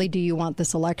 "How badly do you want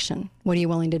this election? What are you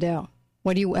willing to do?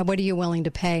 What are you willing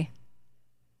to pay?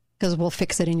 Because we'll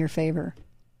fix it in your favor."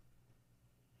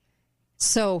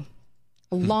 So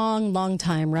a long, long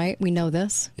time, right? We know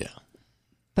this. Yeah.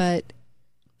 But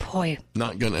boy.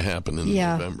 Not going to happen in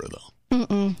November,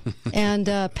 though. And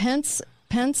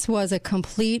Pence was a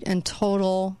complete and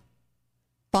total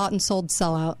bought and sold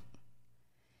sellout.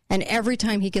 And every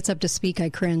time he gets up to speak, I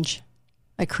cringe.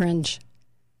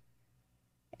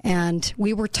 And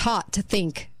we were taught to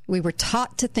think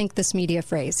this media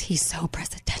phrase, he's so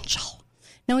presidential.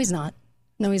 No, he's not.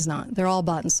 They're all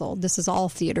bought and sold. This is all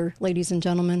theater, ladies and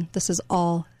gentlemen. This is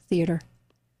all theater.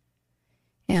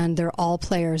 And they're all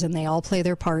players, and they all play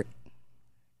their part.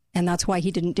 And that's why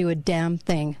he didn't do a damn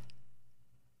thing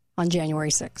on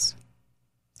January 6th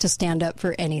to stand up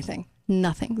for anything.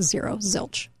 Nothing. Zero.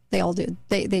 Zilch. They all did.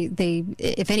 They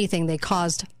if anything, they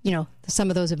caused, some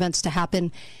of those events to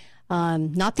happen.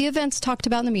 Not the events talked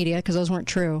about in the media, because those weren't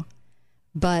true,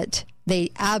 but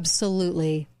they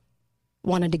absolutely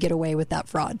wanted to get away with that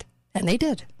fraud. And they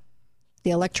did.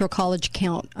 The Electoral College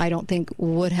count, I don't think,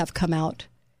 would have come out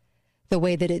the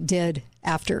way that it did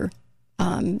after.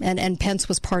 And Pence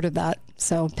was part of that.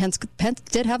 So Pence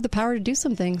did have the power to do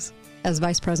some things. As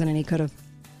vice president, he could have.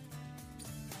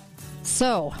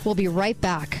 So we'll be right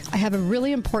back. I have a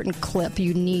really important clip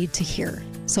you need to hear.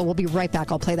 So we'll be right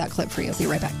back. I'll play that clip for you. Be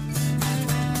right back.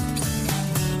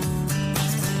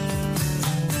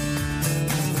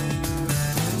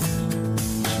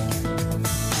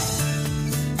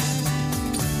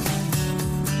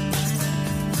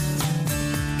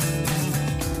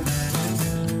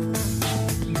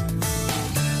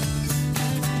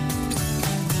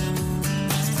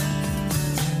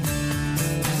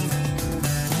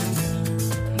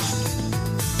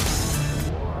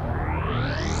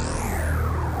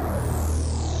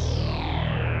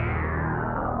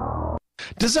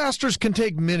 Disasters can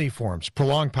take many forms.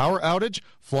 Prolonged power outage,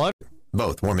 flood.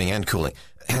 Both warming and cooling.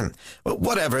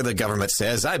 Whatever the government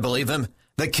says, I believe them.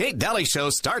 The Kate Daly Show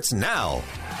starts now.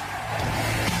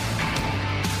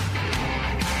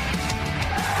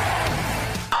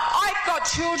 I've got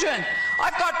children.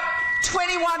 I've got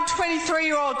 21,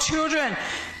 23-year-old children.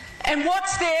 And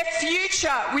what's their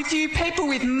future with you people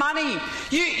with money?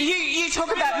 You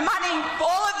talk about money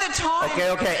all of the time.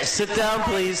 Okay. Sit down,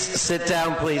 please. Sit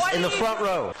down, please. In the front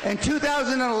row. In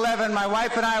 2011, my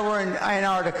wife and I were in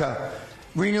Antarctica,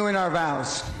 renewing our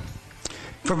vows.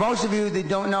 For most of you that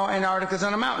don't know, Antarctica's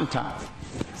on a mountaintop.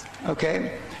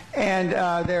 Okay? And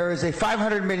there is a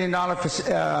 $500 million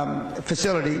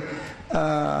facility,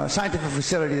 scientific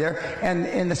facility there.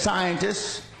 And the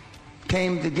scientists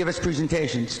came to give us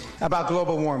presentations about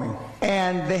global warming.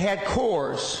 And they had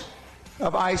cores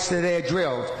of ice that they had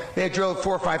drilled. They had drilled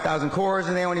 4,000 or 5,000 cores,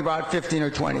 and they only brought 15 or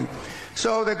 20.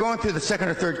 So they're going through the second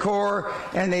or third core,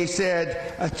 and they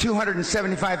said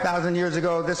 275,000 years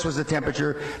ago, this was the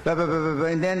temperature, blah, blah, blah, blah, blah.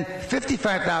 And then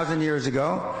 55,000 years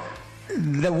ago,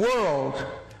 the world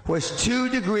was 2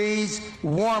 degrees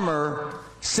warmer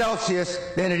Celsius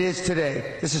than it is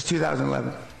today. This is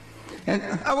 2011.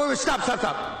 And,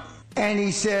 stop. And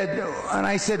he said, and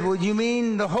I said, well, you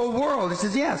mean the whole world? He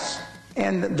says, yes.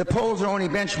 And the polls are only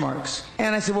benchmarks.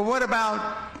 And I said, well, what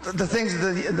about the things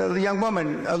that the young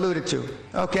woman alluded to?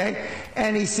 Okay?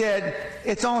 And he said,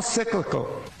 it's all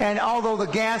cyclical. And although the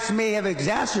gas may have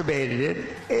exacerbated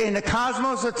it, in the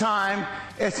cosmos of time,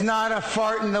 it's not a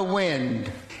fart in the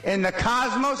wind. In the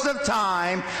cosmos of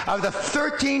time, of the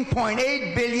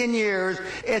 13.8 billion years,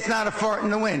 it's not a fart in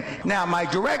the wind. Now, my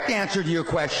direct answer to your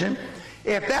question,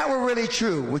 if that were really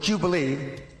true, which you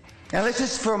believe, and let's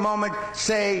just for a moment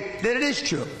say that it is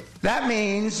true. That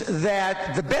means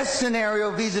that the best scenario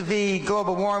vis-a-vis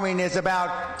global warming is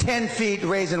about 10 feet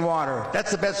raise in water. That's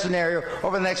the best scenario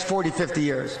over the next 40, 50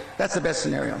 years. That's the best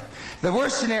scenario. The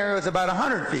worst scenario is about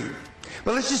 100 feet.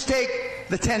 But let's just take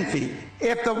the 10 feet.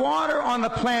 If the water on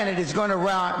the planet is going to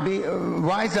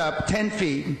rise up 10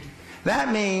 feet,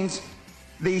 that means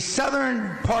the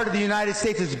southern part of the United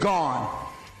States is gone.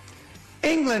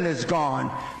 England is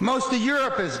gone. Most of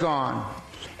Europe is gone.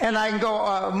 And I can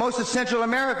go, most of Central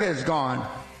America is gone.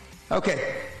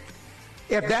 Okay.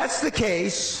 If that's the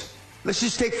case, let's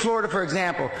just take Florida, for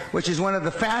example, which is one of the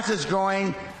fastest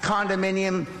growing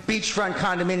beachfront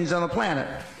condominiums on the planet.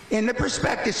 In the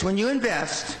prospectus, when you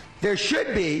invest, there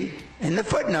should be, in the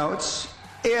footnotes,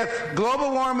 if global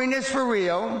warming is for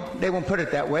real, they won't put it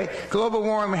that way, global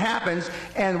warming happens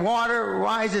and water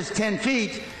rises 10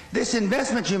 feet, this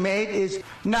investment you made is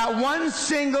not one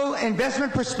single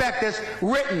investment prospectus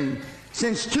written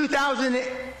since 2000,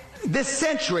 this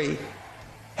century,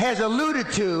 has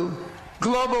alluded to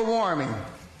global warming.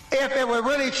 If it were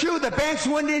really true, the banks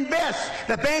wouldn't invest.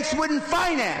 The banks wouldn't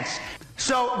finance.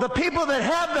 So the people that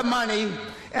have the money,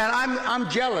 and I'm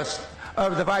jealous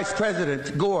of the Vice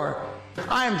President, Gore.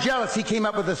 I am jealous he came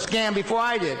up with a scam before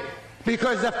I did.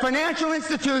 Because the financial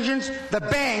institutions, the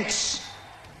banks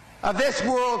of this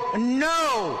world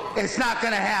know it's not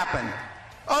going to happen.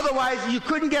 Otherwise, you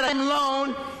couldn't get a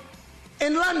loan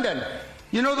in London.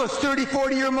 You know those 30,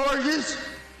 40-year mortgages?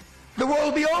 The world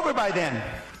will be over by then.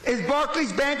 Is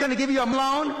Barclays Bank going to give you a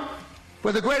loan?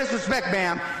 With the greatest respect,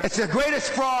 ma'am, it's the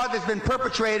greatest fraud that's been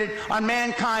perpetrated on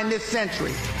mankind this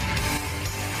century.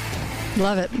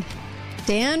 Love it.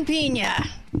 Dan Pena,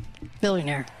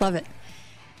 billionaire. Love it.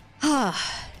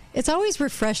 It's always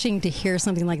refreshing to hear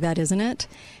something like that, isn't it?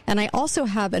 And I also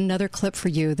have another clip for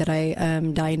you that I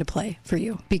am dying to play for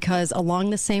you, because along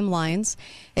the same lines,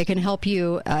 it can help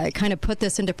you kind of put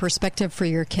this into perspective for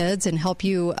your kids and help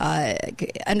you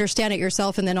understand it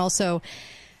yourself, and then also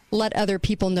let other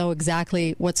people know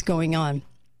exactly what's going on.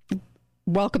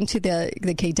 Welcome to the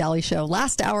Kate Daly Show.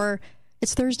 Last hour,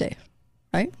 it's Thursday,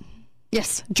 right?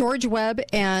 Yes. George Webb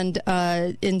and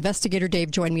Investigator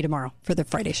Dave join me tomorrow for the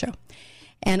Friday show.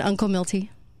 And Uncle Milty,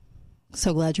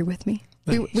 so glad you're with me.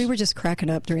 We were just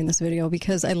cracking up during this video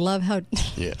because I love how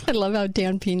I love how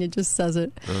Dan Pena just says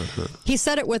it. Uh-huh. He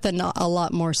said it with a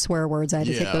lot more swear words. I had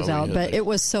to take those out, but it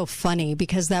was so funny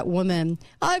because that woman,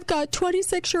 I've got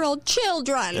 26-year-old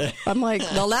children. I'm like,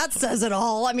 well, that says it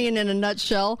all. I mean, in a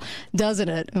nutshell, doesn't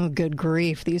it? Oh, good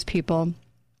grief, these people.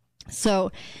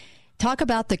 So, talk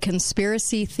about the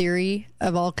conspiracy theory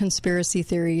of all conspiracy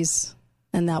theories,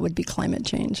 and that would be climate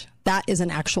change. That is an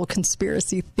actual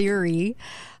conspiracy theory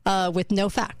with no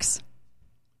facts.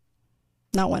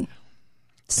 Not one.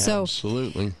 So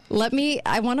absolutely.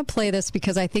 I want to play this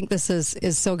because I think this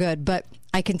is so good, but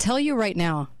I can tell you right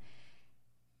now,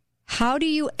 how do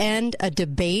you end a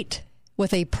debate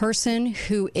with a person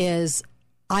who is,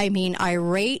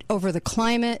 irate over the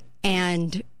climate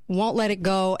and won't let it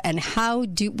go? And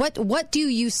what do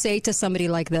you say to somebody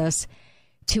like this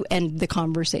to end the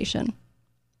conversation?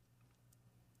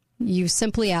 You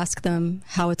simply ask them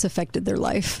how it's affected their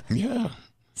life. Yeah.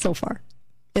 So far.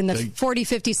 In the 40,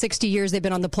 50, 60 years they've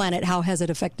been on the planet, how has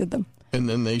it affected them? And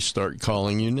then they start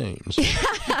calling you names.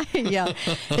 Yeah,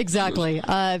 exactly.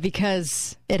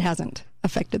 Because it hasn't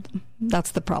affected them.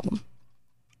 That's the problem.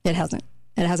 It hasn't.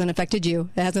 It hasn't affected you.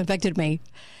 It hasn't affected me.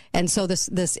 And so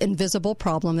this invisible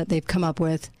problem that they've come up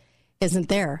with isn't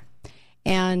there.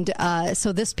 And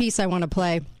so this piece I want to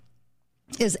play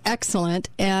is excellent,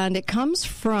 and it comes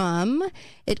from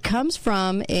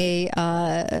a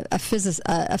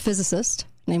physicist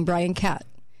named Brian Catt.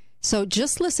 So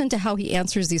just listen to how he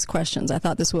answers these questions. I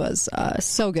thought this was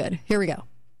so good. Here we go.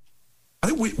 I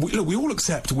think we all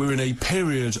accept we're in a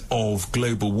period of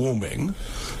global warming,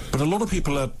 but a lot of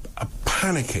people are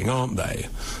panicking, aren't they?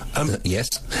 Yes.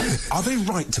 Are they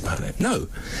right to panic? No.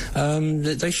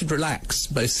 They should relax,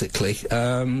 basically,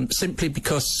 simply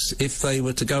because if they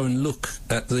were to go and look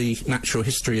at the natural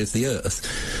history of the Earth,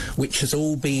 which has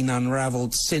all been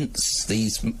unravelled since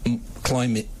these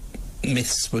climate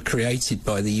myths were created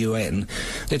by the UN,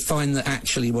 they'd find that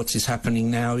actually what is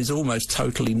happening now is almost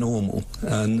totally normal.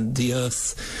 And the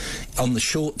Earth, on the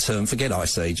short term, forget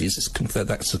ice ages,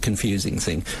 that's a confusing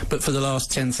thing, but for the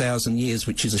last 10,000 years,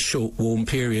 which is a short warm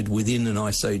period within an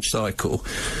ice age cycle,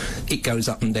 it goes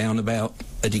up and down about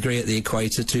a degree at the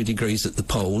equator, 2 degrees at the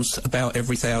poles, about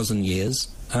every 1,000 years.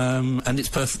 And it's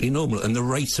perfectly normal. And the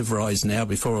rate of rise now,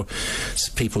 before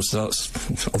people start,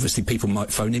 obviously people might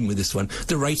phone in with this one,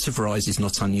 the rate of rise is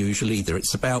not unusual either.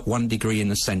 It's about 1 degree in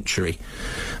a century.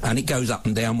 And it goes up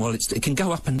and down it can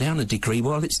go up and down a degree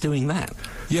while it's doing that.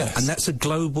 Yes. And that's a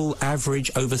global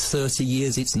average over 30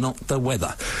 years. It's not the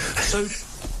weather.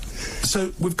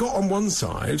 So we've got on one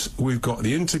side, we've got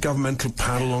the Intergovernmental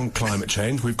Panel on Climate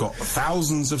Change. We've got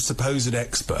thousands of supposed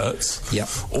experts,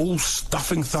 all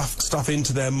stuffing stuff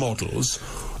into their models.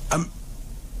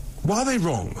 Why are they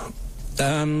wrong?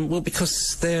 Well,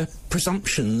 because their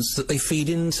presumptions that they feed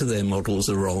into their models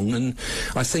are wrong, and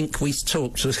I think we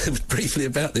talked briefly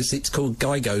about this. It's called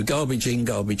GIGO, garbage in,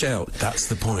 garbage out. That's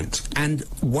the point. And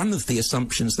one of the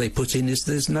assumptions they put in is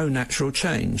there's no natural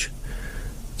change.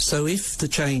 So if the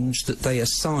change that they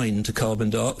assign to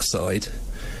carbon dioxide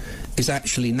is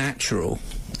actually natural,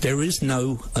 there is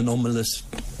no anomalous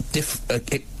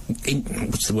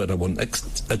what's the word I want?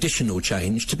 Additional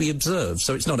change to be observed.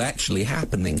 So it's not actually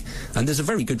happening. And there's a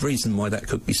very good reason why that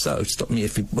could be so. Stop me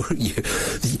if it worries you.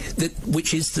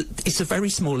 Which is that it's a very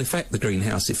small effect, the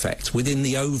greenhouse effect. Within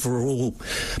the overall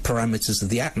parameters of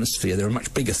the atmosphere, there are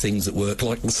much bigger things at work,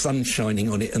 like the sun shining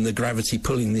on it and the gravity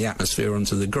pulling the atmosphere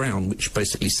onto the ground, which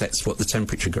basically sets what the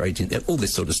temperature gradient, all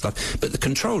this sort of stuff. But the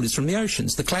control is from the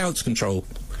oceans. The clouds control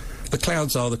The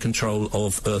clouds are the control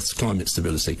of Earth's climate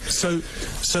stability. So,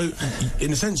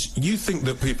 in a sense, you think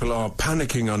that people are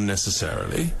panicking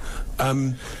unnecessarily,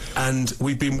 and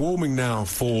we've been warming now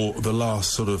for the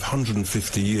last sort of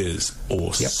 150 years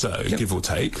or so, give or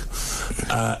take,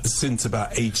 since about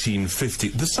 1850.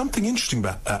 There's something interesting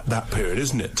about that period,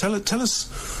 isn't it? Tell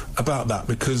us about that,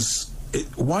 because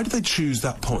why did they choose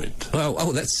that point?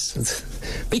 Well, that's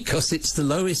because it's the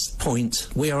lowest point.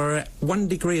 We are at 1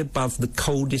 degree above the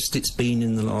coldest it's been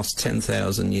in the last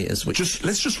 10,000 years.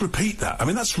 Let's just repeat that. I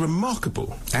mean, that's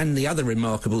remarkable. And the other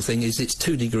remarkable thing is it's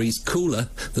 2 degrees cooler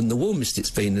than the warmest it's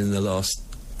been in the last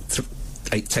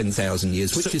 10,000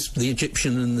 years, which is the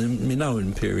Egyptian and the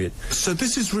Minoan period. So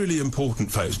this is really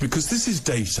important, folks, because this is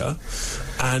data,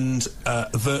 and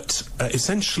that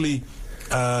essentially...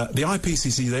 the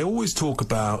IPCC, they always talk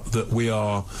about that we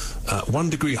are 1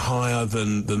 degree higher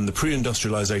than the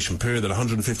pre-industrialization period, than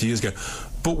 150 years ago.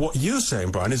 But what you're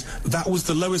saying, Brian, is that was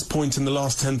the lowest point in the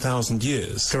last 10,000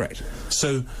 years. Correct.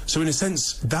 So in a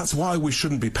sense, that's why we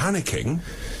shouldn't be panicking,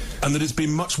 and that it's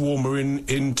been much warmer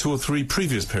in 2 or 3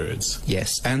 previous periods.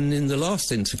 Yes, and in the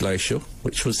last interglacial,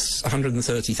 which was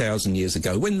 130,000 years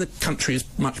ago, when the country is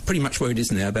pretty much where it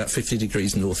is now, about 50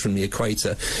 degrees north from the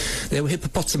equator, there were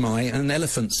hippopotami and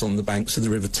elephants on the banks of the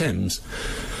River Thames.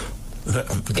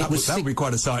 That would be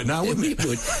quite a sight now, wouldn't it? It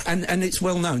would. And it's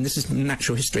well known, this is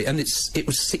natural history, and it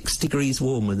was 6 degrees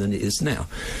warmer than it is now.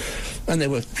 And there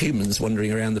were humans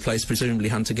wandering around the place, presumably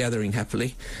hunter-gathering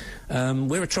happily.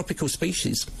 We're a tropical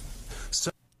species.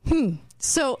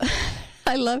 So,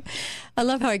 I love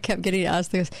how I kept getting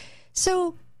asked this.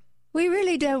 So, we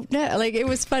really don't know. Like, it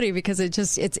was funny because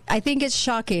I think it's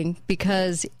shocking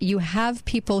because you have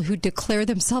people who declare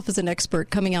themselves as an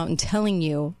expert coming out and telling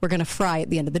you we're going to fry at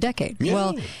the end of the decade. Yeah.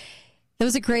 Well, that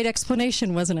was a great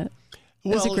explanation, wasn't it?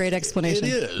 It was a great explanation.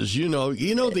 It is. You know,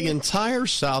 the entire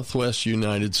Southwest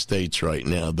United States right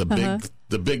now,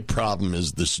 the big problem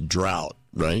is this drought,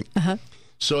 right? Uh-huh.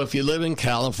 So if you live in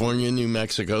California, New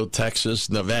Mexico, Texas,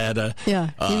 Nevada,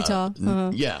 Utah,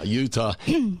 Utah,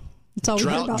 it's all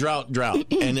drought,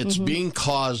 and it's being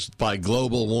caused by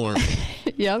global warming.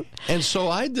 Yep. And so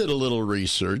I did a little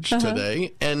research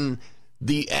today, and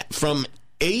from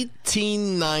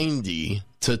 1890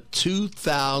 to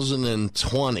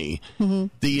 2020,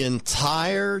 the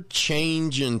entire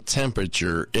change in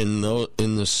temperature in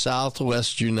the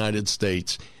Southwest United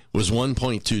States was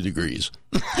 1.2 degrees.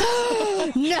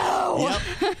 No. Yep.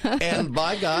 And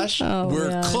by gosh,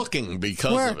 we're cooking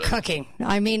because of it. We're cooking.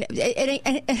 I mean,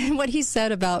 and what he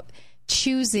said about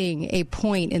choosing a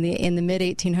point in the mid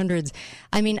 1800s.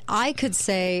 I mean, I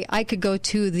could go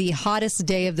to the hottest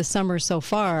day of the summer so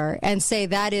far and say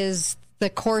that is the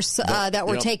course that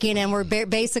we're taking, and we're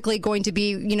basically going to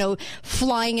be,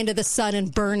 flying into the sun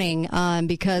and burning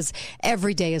because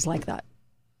every day is like that,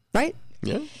 right?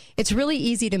 Yeah. It's really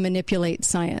easy to manipulate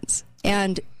science.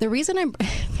 And the reason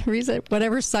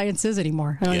whatever science is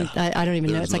anymore, I don't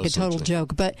even know. It's like a total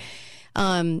joke. But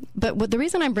the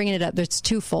reason I'm bringing it up, it's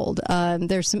twofold.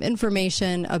 There's some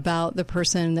information about the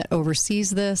person that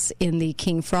oversees this in the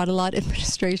King Fraudelot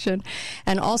administration,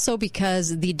 and also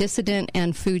because the Dissident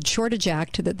and Food Shortage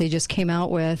Act that they just came out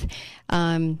with,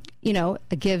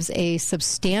 gives a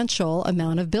substantial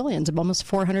amount of billions, of almost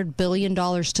 $400 billion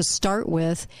to start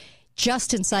with,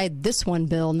 just inside this one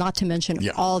bill, not to mention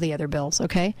all the other bills,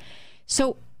 okay?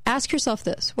 So ask yourself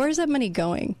this. Where is that money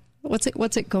going? What's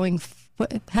it going?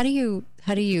 How do you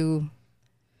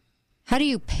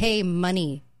pay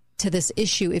money to this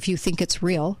issue if you think it's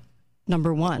real,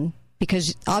 number one?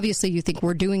 Because obviously you think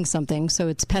we're doing something, so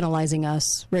it's penalizing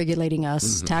us, regulating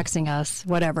us, taxing us,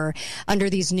 whatever, under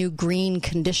these new green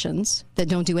conditions that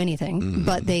don't do anything,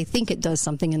 but they think it does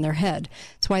something in their head.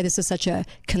 That's why this is such a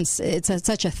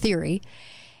theory.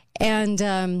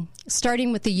 And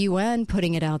starting with the UN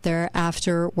putting it out there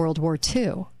after World War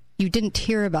II. You didn't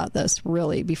hear about this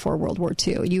really before World War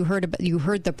II. You heard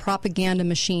the propaganda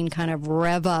machine kind of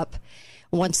rev up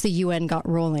once the UN got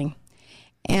rolling.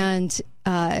 And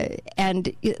the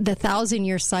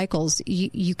 1,000-year cycles,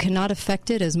 you cannot affect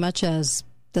it as much as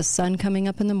the sun coming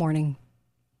up in the morning.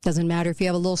 Doesn't matter if you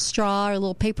have a little straw or a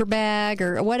little paper bag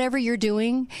or whatever you're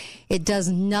doing. It does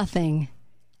nothing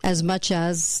as much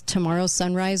as tomorrow's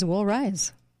sunrise will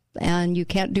rise. And you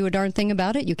can't do a darn thing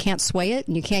about it. You can't sway it,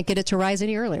 and you can't get it to rise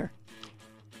any earlier.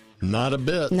 Not a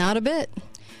bit. Not a bit.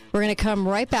 We're going to come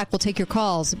right back. We'll take your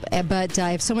calls, but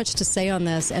I have so much to say on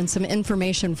this and some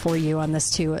information for you on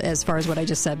this, too, as far as what I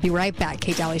just said. Be right back.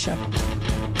 Kate Daly Show.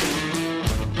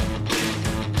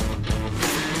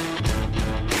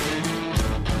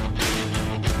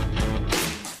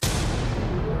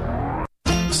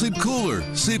 Sleep cooler,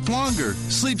 sleep longer,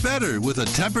 sleep better with a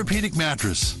Tempur-Pedic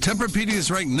mattress. Tempur-Pedic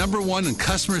is ranked #1 in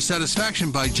customer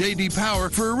satisfaction by J.D. Power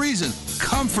for a reason.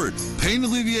 Comfort. Pain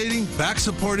alleviating, back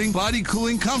supporting, body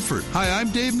cooling comfort. Hi,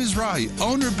 I'm Dave Mizrahi,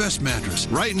 owner of Best Mattress.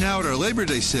 Right now at our Labor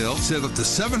Day sale, save up to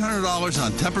 $700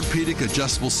 on Tempur-Pedic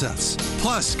adjustable sets.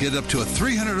 Plus, get up to a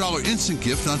 $300 instant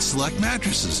gift on select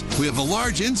mattresses. We have a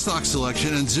large in-stock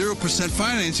selection and 0%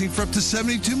 financing for up to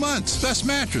 72 months. Best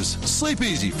Mattress. Sleep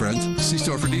easy, friends. See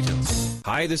store for details.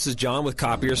 Hi, this is John with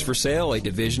Copiers for Sale, a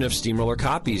division of Steamroller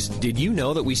Copies. Did you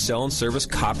know that we sell and service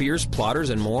copiers, plotters,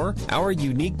 and more? Our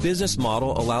unique business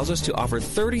model allows us to offer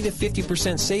 30 to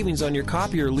 50% savings on your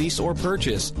copier lease or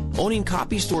purchase. Owning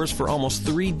copy stores for almost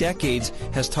 3 decades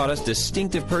has taught us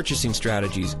distinctive purchasing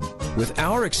strategies. With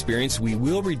our experience, we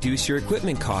will reduce your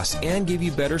equipment costs and give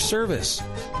you better service.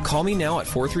 Call me now at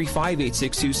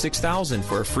 435-862-6000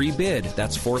 for a free bid.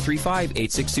 That's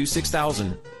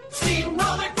 435-862-6000.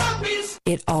 Steamroller Copies.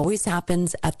 It always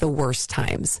happens at the worst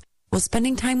times. While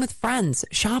spending time with friends,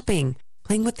 shopping,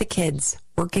 playing with the kids,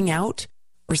 working out,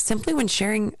 or simply when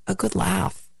sharing a good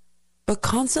laugh. But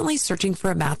constantly searching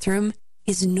for a bathroom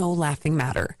is no laughing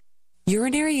matter.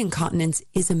 Urinary incontinence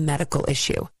is a medical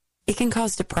issue. It can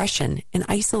cause depression and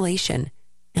isolation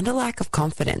and a lack of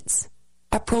confidence.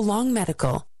 At Prolong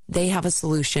Medical, they have a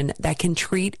solution that can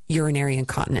treat urinary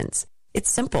incontinence.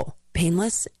 It's simple,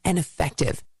 painless, and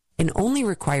effective, and only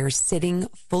requires sitting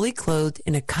fully clothed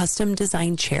in a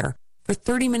custom-designed chair for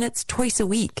 30 minutes twice a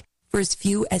week for as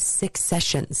few as 6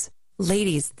 sessions.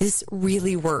 Ladies, this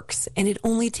really works, and it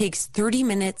only takes 30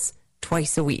 minutes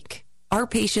twice a week. Our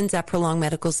patients at Prolong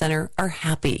Medical Center are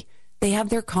happy. They have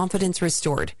their confidence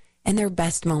restored and their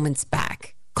best moments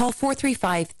back. Call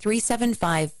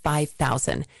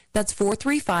 435-375-5000. That's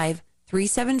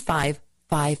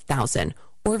 435-375-5000.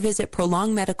 Or visit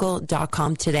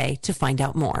prolongmedical.com today to find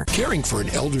out more. Caring for an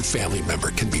elder family member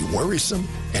can be worrisome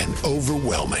and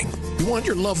overwhelming. You want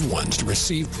your loved ones to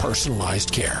receive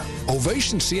personalized care.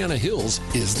 Ovation Sienna Hills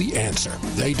is the answer.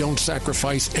 They don't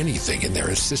sacrifice anything in their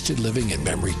assisted living and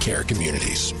memory care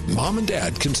communities. Mom and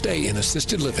Dad can stay in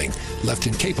assisted living, left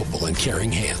in capable and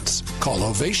caring hands. Call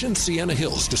Ovation Sienna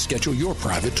Hills to schedule your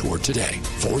private tour today.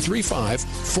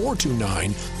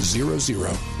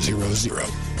 435-429-0000.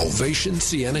 Ovation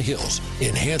Sienna Hills,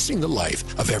 enhancing the life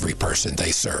of every person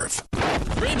they serve.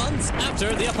 3 months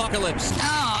after the apocalypse.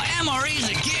 Oh, MREs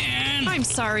again. I'm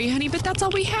sorry, honey, but that's all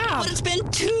we have. But it's been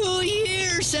 2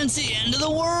 years since the end of the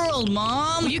world,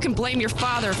 Mom. Well, you can blame your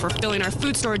father for filling our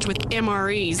food storage with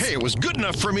MREs. Hey, it was good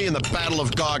enough for me in the Battle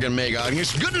of Gog and Magog, and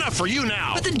it's good enough for you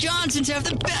now. But the Johnsons have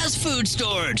the best food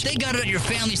storage. They got it at Your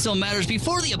Family Still Matters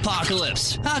before the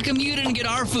apocalypse. How come you didn't get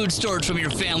our food storage from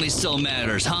Your Family Still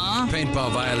Matters, huh?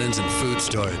 Paintball, violins, and food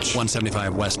storage.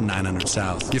 175 West, 900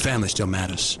 South. Your family still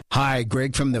matters. Hi,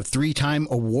 Greg from the 3-time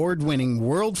award-winning,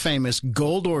 world-famous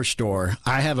Gold Ore Store.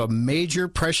 I have a major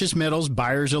precious metals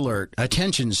buyer's alert.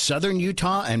 Attention, Southern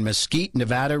Utah and Mesquite,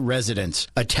 Nevada residents.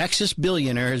 A Texas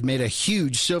billionaire has made a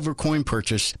huge silver coin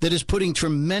purchase that is putting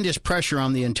tremendous pressure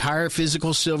on the entire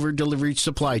physical silver delivery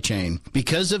supply chain.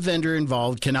 Because the vendor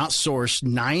involved cannot source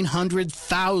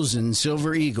 900,000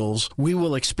 silver eagles, we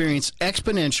will experience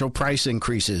exponential price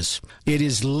increases. It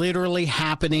is literally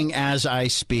happening as I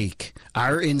speak.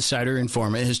 Our insider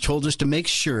informant has told us to make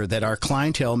sure that our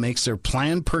clientele makes their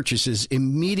planned purchases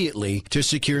immediately to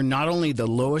secure not only the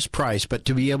lowest price, but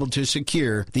to be able to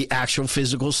secure the actual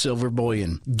physical silver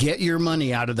bullion. Get your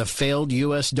money out of the failed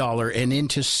U.S. dollar and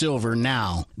into silver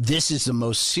now. This is the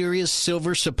most serious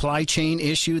silver supply chain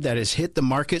issue that has hit the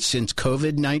market since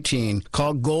COVID-19.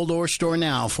 Call Gold Ore Store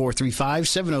now,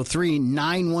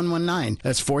 435-703-9119.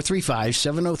 That's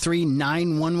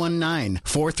 435-703-9119.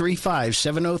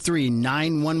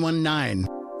 435-703-9119.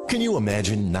 Can you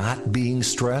imagine not being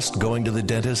stressed going to the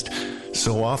dentist?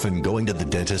 So often going to the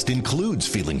dentist includes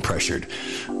feeling pressured.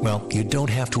 Well, you don't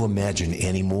have to imagine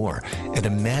anymore. At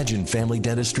Imagine Family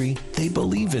Dentistry, they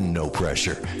believe in no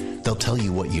pressure. They'll tell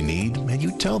you what you need, and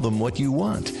you tell them what you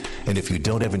want. And if you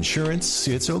don't have insurance,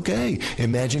 it's okay.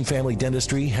 Imagine Family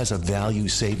Dentistry has a value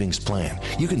savings plan.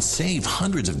 You can save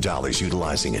hundreds of dollars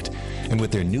utilizing it. And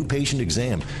with their new patient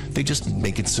exam, they just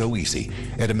make it so easy.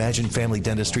 At Imagine Family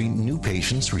Dentistry, new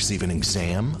patients receive an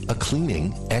exam, a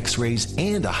cleaning, x-rays,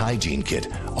 and a hygiene kit,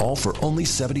 all for only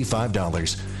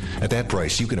 $75. At that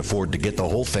price, you can afford to get the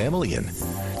whole family in.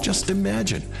 Just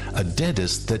imagine a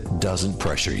dentist that doesn't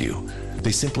pressure you.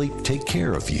 They simply take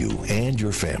care of you and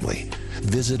your family.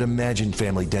 Visit Imagine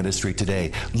Family Dentistry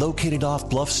today, located off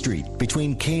Bluff Street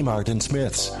between Kmart and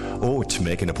Smith's. Or to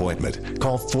make an appointment,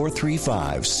 call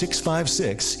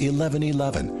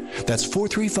 435-656-1111. That's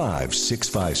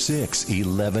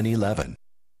 435-656-1111.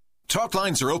 Talk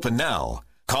lines are open now.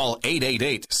 Call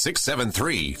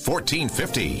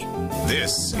 888-673-1450.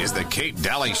 This is the Kate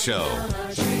Daly Show.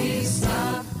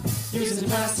 Stop using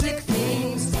plastic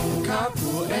things,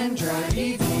 carpool and drive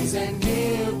EVs, and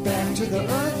give back to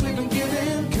the earth we've been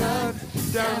given. Cut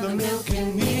down the milk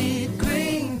and meat,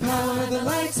 green power, the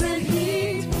lights and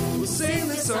heat. We'll sing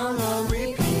this song on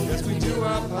repeat as we do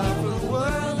our part for the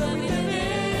world that we live in.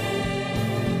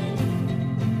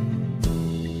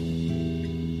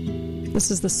 This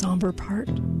is the somber part.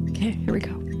 Okay, here we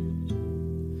go.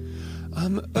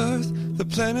 I'm Earth, the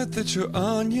planet that you're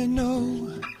on, you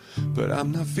know, but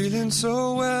I'm not feeling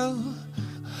so well.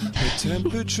 The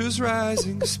temperature's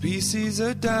rising, species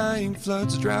are dying,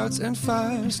 floods, droughts, and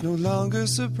fires no longer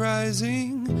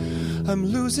surprising. I'm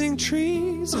losing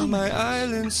trees and my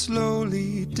island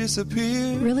slowly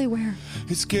disappear. Really, where?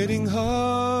 It's getting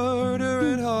harder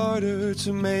and harder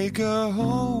to make a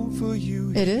home for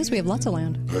you. It is. We have lots of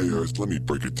land. Hey, Earth, let me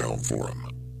break it down for him.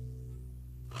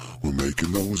 We're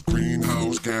making those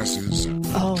greenhouse gases,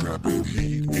 trapping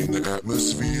heat in the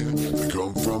atmosphere that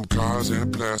come from cars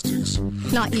and plastics.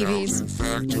 Not EVs.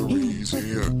 Factories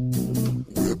here.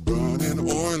 We're burning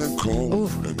oil and coal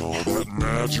and all that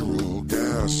natural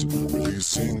gas,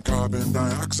 releasing carbon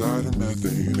dioxide and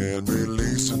methane and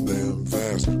releasing them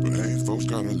fast. But hey, folks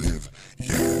gotta live,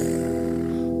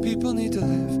 yeah. People need to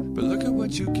live, but look at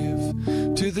what you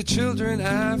give to the children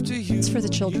after you. It's for the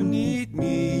children. You need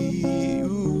me,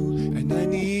 ooh, and I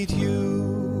need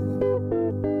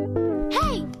you.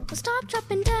 Hey, we'll stop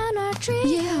chopping down our trees.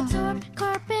 Yeah. Absorb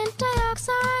carbon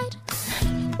dioxide.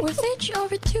 We'll switch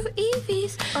over to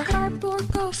EVs or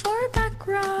cardboard, go for a bike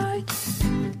ride.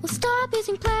 We'll stop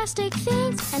using plastic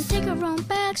things and take our own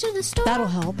bags to the store. That'll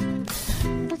help.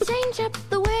 Let's change up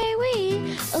the way we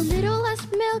eat, a little less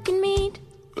milk and meat.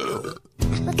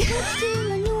 Let's switch to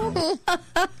manure.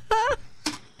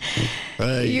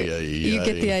 You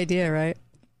get the idea, right?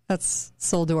 That's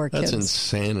sold to our kids. That's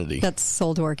insanity. That's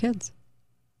sold to our kids.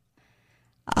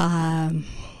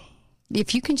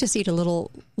 If you can just eat a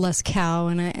little less cow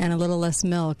and a little less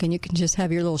milk, and you can just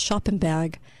have your little shopping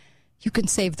bag, you can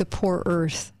save the poor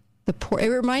earth. The poor. It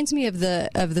reminds me of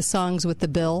the songs with the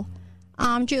Bill.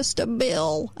 I'm just a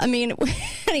bill. I mean,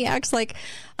 he acts like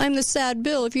I'm the sad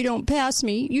bill. If you don't pass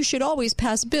me, you should always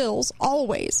pass bills,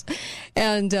 always.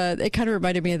 And it kind of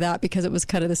reminded me of that because it was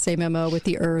kind of the same MO with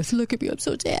the earth. Look at me, I'm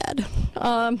so sad.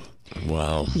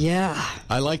 Wow. Yeah.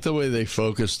 I like the way they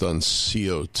focused on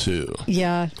CO2.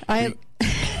 Yeah.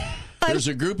 There's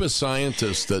a group of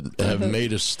scientists that have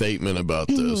made a statement about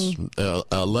this.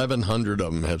 1,100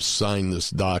 of them have signed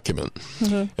this document.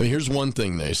 And here's one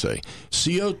thing they say.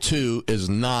 CO2 is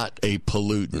not a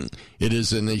pollutant. It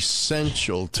is an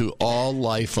essential to all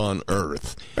life on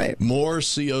Earth. Right. More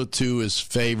CO2 is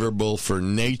favorable for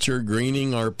nature,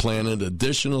 greening our planet.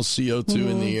 Additional CO2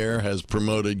 in the air has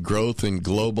promoted growth in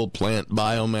global plant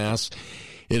biomass.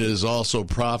 It is also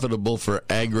profitable for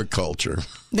agriculture.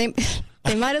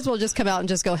 They might as well just come out and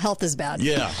just go, health is bad.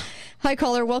 Yeah. Hi,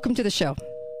 caller. Welcome to the show.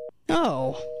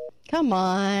 Oh, come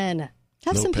on.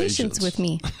 Have some patience with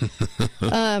me.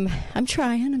 I'm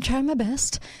trying my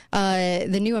best.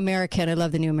 The New American. I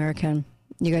love The New American.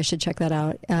 You guys should check that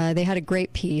out. They had a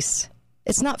great piece.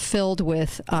 It's not filled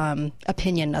with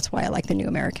opinion. That's why I like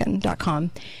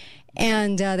thenewamerican.com.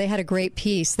 And they had a great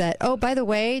piece that, oh, by the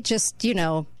way, just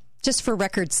for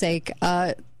record's sake,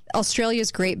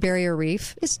 Australia's Great Barrier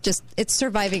Reef it's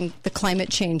surviving the climate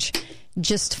change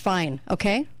just fine.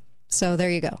 Okay, so there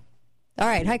you go. All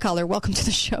right, hi caller, welcome to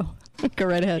the show. Go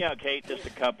right ahead. Yeah, Kate, just a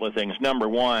couple of things. Number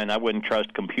one, I wouldn't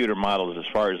trust computer models as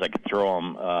far as I could throw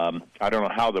them. I don't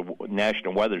know how the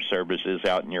National Weather Service is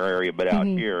out in your area, but out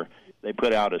here they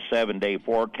put out a 7-day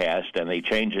forecast and they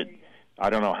change it I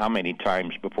don't know how many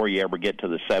times before you ever get to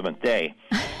the seventh day.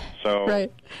 So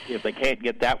if they can't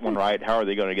get that one right, how are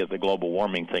they going to get the global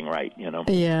warming thing right,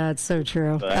 Yeah, it's so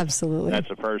true. So absolutely. That's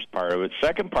the first part of it.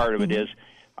 Second part of it is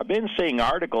I've been seeing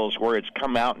articles where it's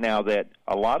come out now that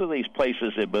a lot of these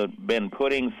places have been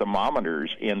putting thermometers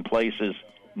in places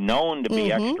known to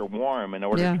be extra warm in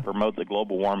order to promote the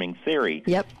global warming theory.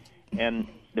 Yep. And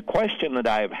the question that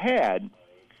I've had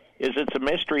is it's a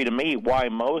mystery to me why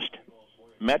most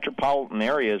metropolitan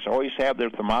areas always have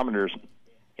their thermometers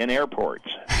in airports.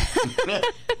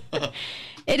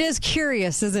 It is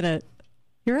curious, isn't it?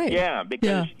 You're right. Yeah,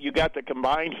 because you got the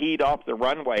combined heat off the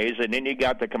runways, and then you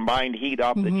got the combined heat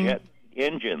off the jet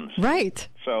engines. Right.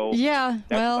 So that's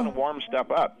going to warm stuff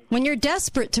up. When you're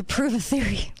desperate to prove a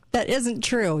theory that isn't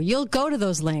true, you'll go to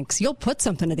those links. You'll put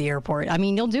something to the airport. I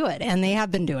mean, you'll do it, and they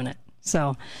have been doing it.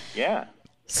 So yeah.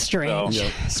 Strange.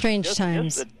 Strange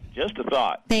times. Just a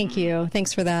thought. Thank you.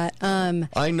 Thanks for that.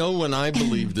 I know when I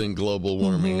believed in global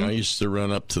warming, I used to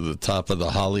run up to the top of the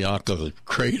Haleakala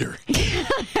crater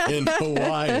in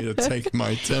Hawaii to take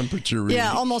my temperature reading.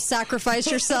 Yeah, almost sacrifice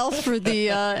yourself for the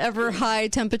ever high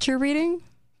temperature reading?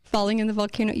 Falling in the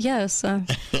volcano? Yes,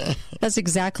 that's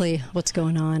exactly what's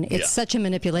going on. It's such a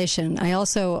manipulation. I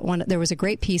also there was a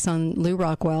great piece on Lou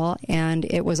Rockwell, and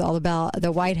it was all about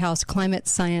the White House climate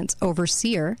science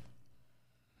overseer.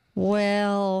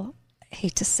 Well, I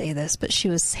hate to say this, but she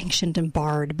was sanctioned and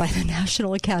barred by the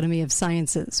National Academy of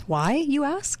Sciences. Why, you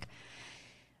ask?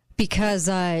 Because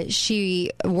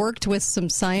she worked with some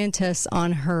scientists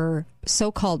on her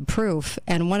so-called proof,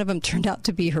 and one of them turned out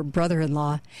to be her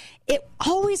brother-in-law. It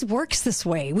always works this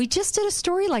way. We just did a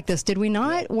story like this, did we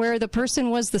not? Where the person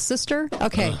was the sister?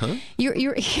 Okay.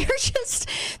 You're just,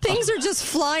 things are just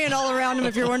flying all around him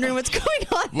if you're wondering what's going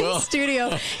on in the studio.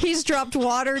 He's dropped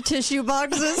water tissue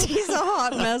boxes. He's a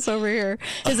hot mess over here.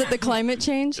 Is it the climate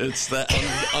change? It's that.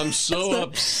 I'm so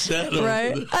upset.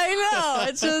 Right? Over I know.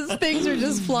 It's just, things are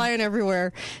just flying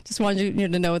everywhere. Just wanted you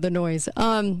to know the noise.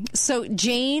 So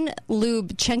Jane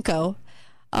Lubchenco,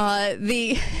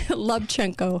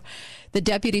 the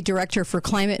deputy director for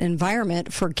climate and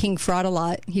environment for King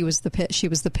Fraud-A-Lot, she was the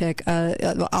pick.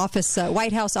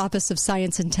 White House Office of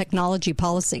Science and Technology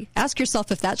Policy. Ask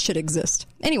yourself if that should exist.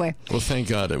 Anyway. Well, thank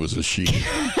God it was a she.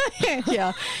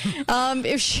 Yeah.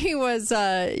 If she was,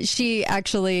 she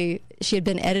had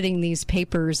been editing these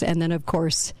papers, and then of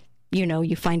course,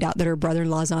 you find out that her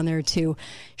brother-in-law's on there to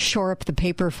shore up the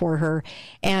paper for her.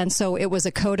 And so it was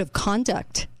a code of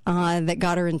conduct that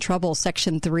got her in trouble,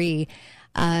 Section 3.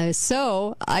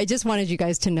 So I just wanted you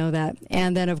guys to know that.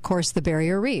 And then, of course, the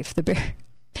Barrier Reef.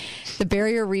 The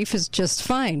Barrier Reef is just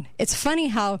fine. It's funny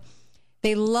how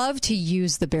they love to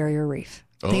use the Barrier Reef.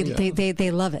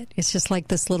 They love it. It's just like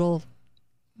this little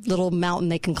mountain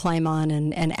they can climb on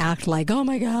and act like, oh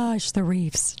my gosh, the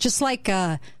reefs. Just like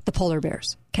the polar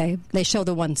bears, okay? They show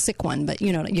the one sick one, but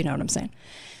you know what I'm saying.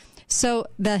 So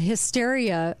the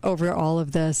hysteria over all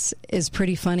of this is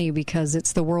pretty funny because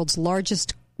it's the world's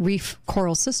largest reef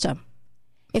coral system.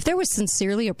 If there was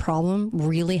sincerely a problem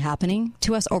really happening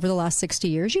to us over the last 60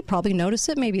 years, you'd probably notice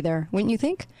it maybe there, wouldn't you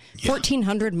think? Yeah.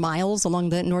 1,400 miles along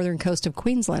the northern coast of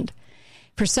Queensland.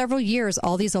 For several years,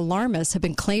 all these alarmists have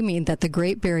been claiming that the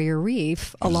Great Barrier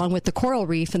Reef, along with the coral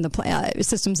reef and the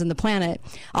systems on the planet,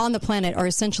 are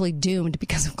essentially doomed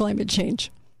because of climate change.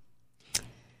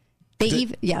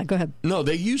 Go ahead. No,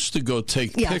 they used to go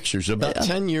take pictures. About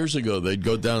 10 years ago, they'd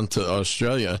go down to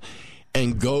Australia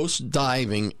and go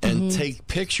diving and take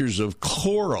pictures of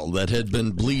coral that had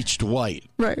been bleached white.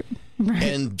 Right.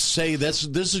 And say this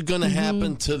is going to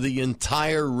happen to the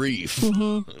entire reef.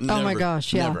 Never, oh my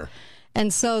gosh, yeah. Never.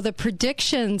 And so the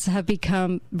predictions have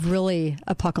become really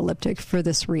apocalyptic for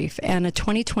this reef. And a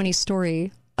 2020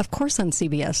 story, of course on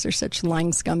CBS, they're such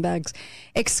lying scumbags,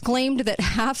 exclaimed that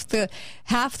half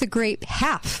of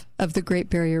the Great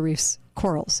Barrier Reef's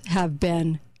corals have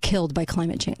been killed by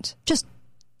climate change. Just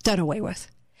done away with.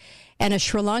 And a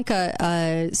Sri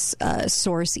Lanka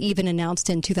source even announced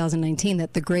in 2019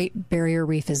 that the Great Barrier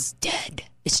Reef is dead.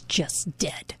 It's just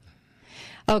dead.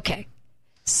 Okay.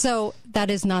 So that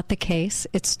is not the case.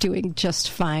 It's doing just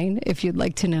fine, if you'd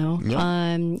like to know.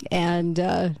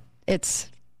 Yep. It's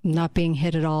not being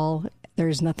hit at all.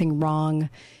 There's nothing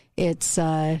wrong. It's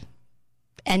and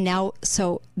now,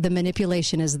 so the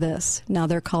manipulation is this. Now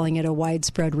they're calling it a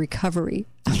widespread recovery.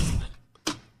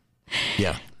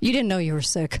 Yeah. You didn't know you were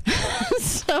sick.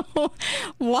 So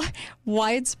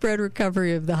widespread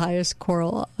recovery of the highest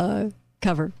coral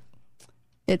cover.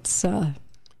 It's...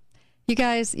 You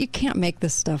guys, you can't make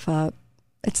this stuff up.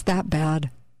 It's that bad.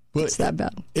 Well, it's that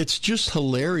bad. It's just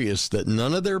hilarious that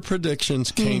none of their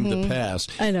predictions came to pass.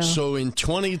 I know. So in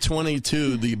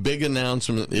 2022, the big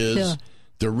announcement is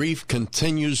the reef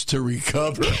continues to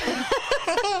recover.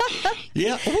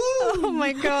 Yeah. Woo! Oh,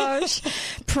 my gosh.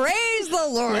 Praise the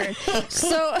Lord.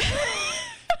 So...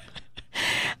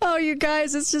 Oh, you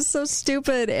guys, it's just so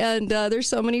stupid. And there's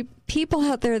so many people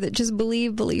out there that just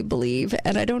believe.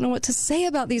 And I don't know what to say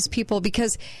about these people,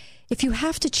 because if you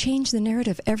have to change the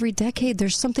narrative every decade,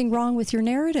 there's something wrong with your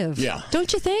narrative. Yeah.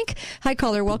 Don't you think? Hi,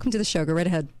 caller. Welcome to the show. Go right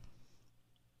ahead.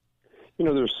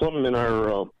 There's something in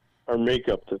our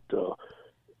makeup that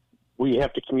we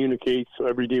have to communicate. So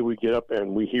every day we get up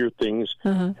and we hear things.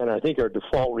 And I think our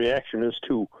default reaction is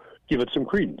to give it some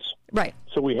credence. Right.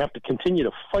 So we have to continue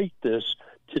to fight this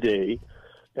today.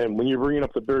 And when you're bringing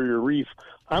up the Barrier Reef,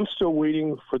 I'm still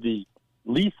waiting for the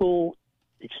lethal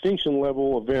extinction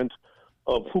level event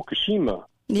of Fukushima.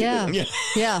 Yeah.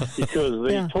 Because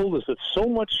they told us that so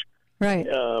much Right.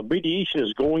 Radiation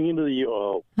is going into the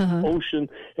ocean,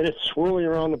 and it's swirling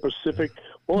around the Pacific.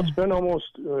 Well, it's been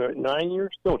almost 9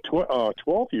 years? No,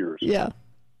 12 years. Yeah.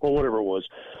 Or whatever it was.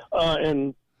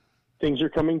 And things are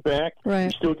coming back. Right. You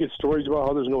still get stories about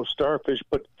how there's no starfish,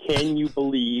 but can you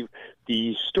believe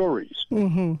these stories?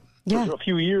 Mm-hmm. Yeah. For a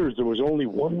few years, there was only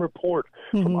one report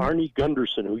from Arnie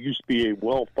Gunderson, who used to be a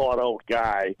well-thought-out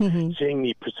guy, saying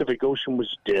the Pacific Ocean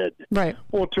was dead. Right.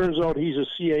 Well, it turns out he's a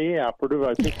CIA operative.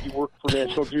 I think he worked for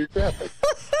National Geographic.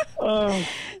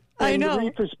 I know. The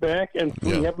reef is back, and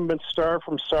we haven't been starved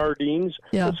from sardines.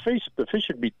 Yeah. Let's face it, the fish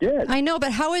would be dead. I know,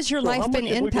 but how has your life been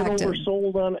impacted? How much have we been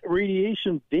oversold on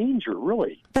radiation danger,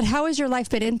 really? But how has your life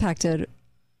been impacted?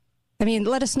 I mean,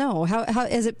 let us know. How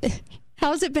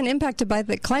has it been impacted by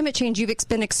the climate change you've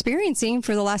been experiencing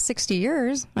for the last 60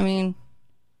 years? I mean,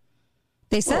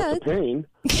 they said. It's a pain.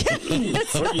 What you got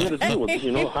to deal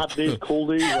with, hot days, cold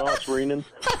days, it's raining.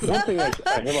 One thing I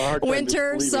have a hard time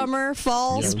winter, summer,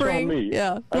 fall, spring.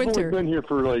 Yeah, I've winter. only been here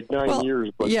for like 9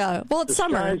 years, but it's the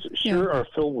summer. Skies are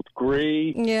filled with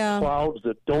gray clouds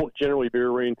that don't generally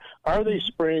bear rain. Are they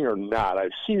spraying or not?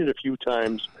 I've seen it a few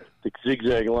times, the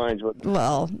zigzag lines, but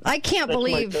I can't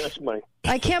believe.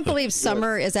 I can't believe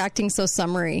summer is acting so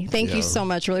summery. Thank you so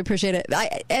much. Really appreciate it.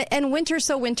 And winter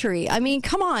so wintry. I mean,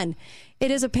 come on. It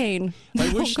is a pain.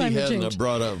 I wish he hadn't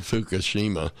brought up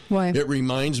Fukushima. Why? It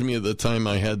reminds me of the time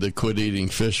I had to quit eating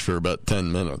fish for about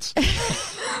 10 minutes.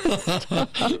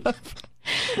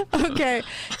 Okay,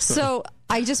 so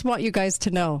I just want you guys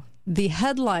to know the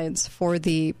headlines for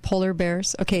the polar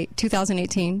bears. Okay,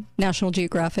 2018, National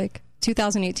Geographic,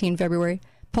 2018, February.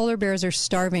 Polar bears are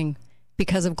starving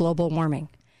because of global warming.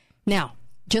 Now,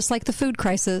 just like the food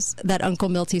crisis that Uncle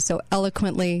Milty so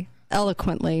eloquently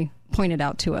pointed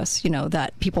out to us,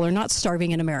 that people are not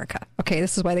starving in America. Okay,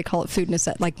 this is why they call it food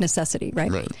necessity, right?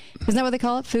 Right. Isn't that what they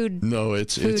call it? Food? No,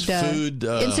 it's food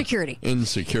insecurity.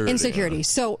 Insecurity.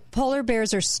 So polar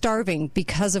bears are starving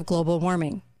because of global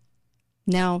warming.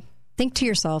 Now, think to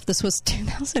yourself, this was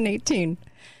 2018.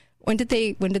 When did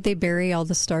they bury all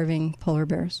the starving polar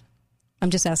bears?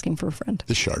 I'm just asking for a friend.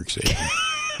 The sharks ate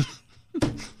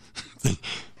them.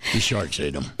 The sharks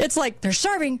ate them. It's like they're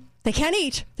starving. They can't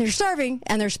eat. They're starving,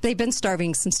 and they've been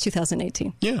starving since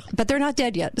 2018. Yeah. But they're not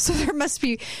dead yet, so they must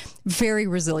be very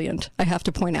resilient, I have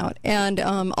to point out. And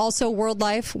also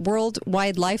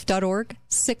worldwidelife.org,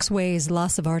 6 ways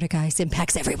loss of Arctic ice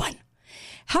impacts everyone.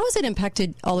 How has it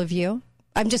impacted all of you?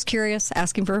 I'm just curious,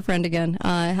 asking for a friend again.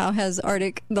 How has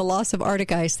the loss of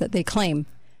Arctic ice that they claim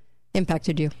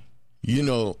impacted you?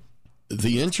 The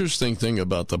interesting thing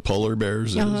about the polar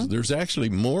bears is there's actually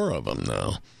more of them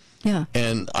now. Yeah.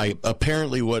 And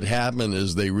apparently what happened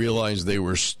is they realized they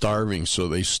were starving, so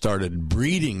they started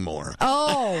breeding more.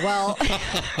 Oh, well,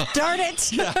 darn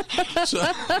it. Yeah.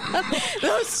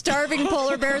 Those starving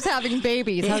polar bears having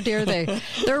babies. How dare they?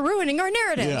 They're ruining our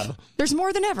narrative. Yeah. There's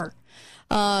more than ever.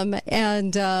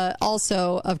 And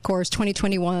also, of course,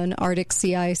 2021, Arctic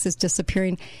sea ice is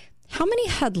disappearing. How many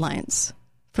headlines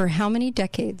for how many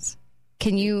decades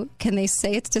can they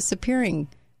say it's disappearing,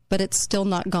 but it's still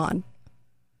not gone?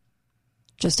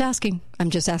 Just asking. I'm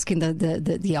just asking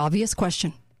the obvious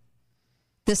question.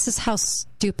 This is how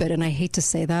stupid, and I hate to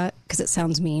say that because it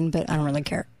sounds mean, but I don't really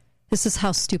care. This is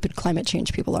how stupid climate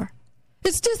change people are.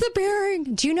 It's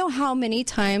disappearing. Do you know how many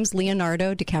times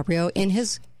Leonardo DiCaprio in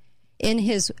his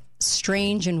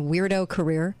strange and weirdo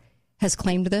career has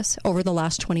claimed this over the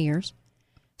last 20 years?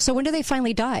 So when do they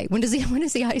finally die? When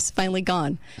is the ice finally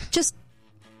gone? Just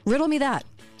riddle me that.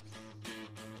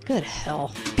 Good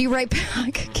hell. Be right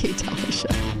back. Kate Dalley Show.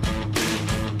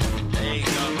 There you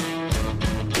go.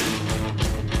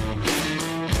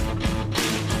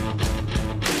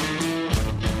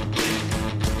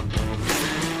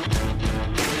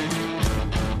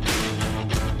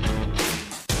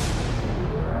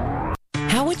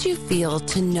 How would you feel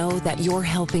to know that you're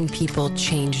helping people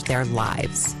change their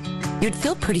lives? You'd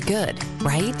feel pretty good,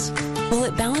 right? Well,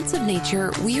 at Balance of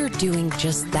Nature, we are doing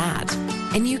just that.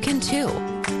 And you can too.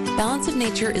 Balance of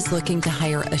Nature is looking to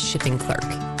hire a shipping clerk.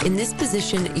 In this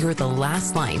position, you're the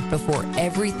last line before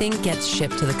everything gets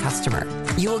shipped to the customer.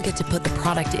 You will get to put the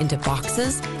product into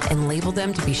boxes and label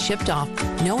them to be shipped off,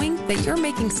 knowing that you're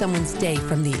making someone's day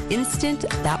from the instant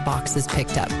that box is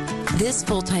picked up. This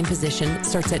full-time position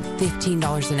starts at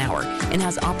 $15 an hour and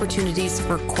has opportunities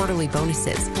for quarterly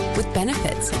bonuses with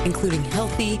benefits, including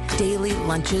healthy daily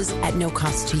lunches at no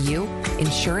cost to you,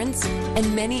 insurance,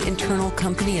 and many internal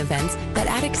company events that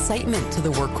add excitement to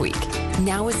the work week.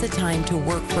 Now is the time to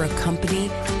work for a company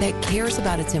that cares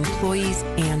about its employees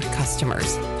and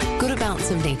customers. Go to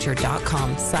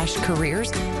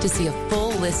balanceofnature.com/careers to see a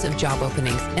full list of job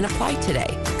openings and apply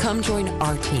today. Come join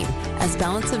our team as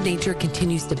Balance of Nature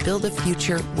continues to build a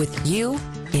future with you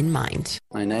in mind.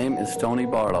 My name is Tony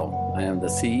Barlow. I am the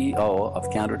CEO of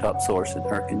Countertop Source in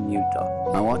Hurricane, Utah.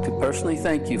 I want to personally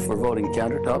thank you for voting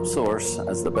Countertop Source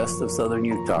as the best of Southern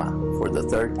Utah for the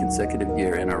third consecutive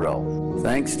year in a row.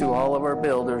 Thanks to all of our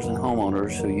builders and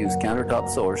homeowners who use Countertop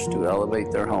Source to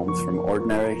elevate their homes from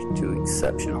ordinary to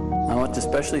exceptional. I want to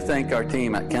especially thank our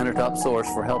team at Countertop Source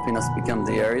for helping us become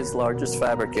the area's largest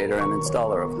fabricator and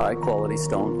installer of high-quality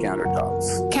stone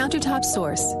countertops. Countertop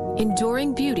Source.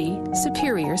 Enduring beauty,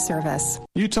 superior service.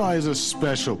 Utah is a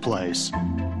special place.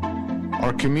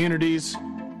 Our communities,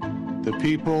 the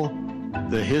people,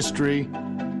 the history.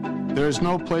 There is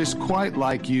no place quite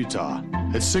like Utah.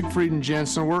 At Siegfried and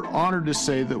Jensen, we're honored to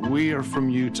say that we are from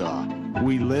Utah.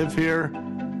 We live here,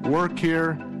 work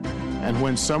here, and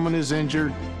when someone is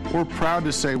injured, we're proud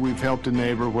to say we've helped a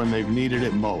neighbor when they've needed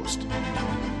it most.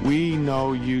 We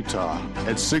know Utah.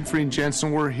 At Siegfried and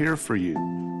Jensen, we're here for you.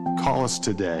 Call us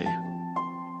today.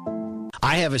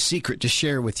 I have a secret to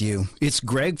share with you. It's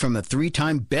Greg from the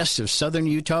 3-time Best of Southern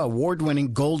Utah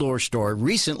award-winning Gold Ore Store.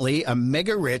 Recently, a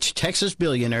mega-rich Texas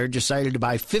billionaire decided to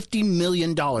buy $50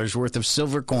 million worth of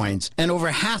silver coins, and over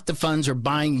half the funds are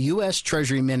buying U.S.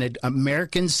 Treasury-minted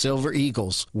American Silver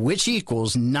Eagles, which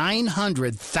equals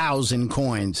 900,000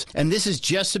 coins. And this is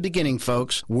just the beginning,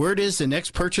 folks. Word is the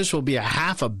next purchase will be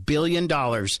 $500 million.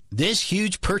 This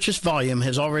huge purchase volume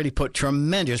has already put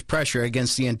tremendous pressure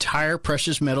against the entire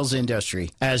precious metals industry.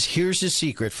 As here's the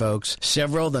secret, folks.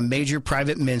 Several of the major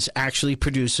private mints actually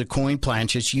produce the coin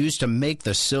planchets used to make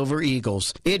the Silver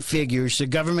Eagles. It figures the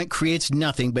government creates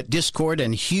nothing but discord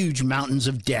and huge mountains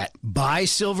of debt. Buy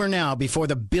silver now before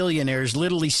the billionaires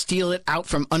literally steal it out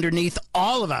from underneath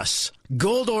all of us.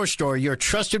 Gold Ore Store, your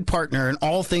trusted partner in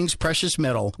all things precious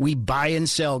metal. We buy and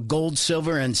sell gold,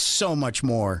 silver, and so much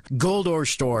more. Gold Ore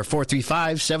Store,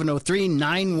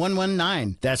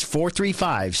 435-703-9119. That's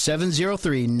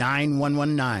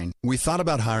 435-703-9119. We thought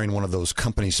about hiring one of those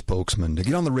company spokesmen to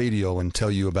get on the radio and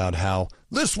tell you about how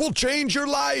this will change your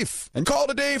life and call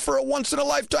today for a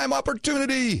once-in-a-lifetime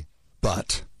opportunity.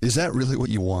 But is that really what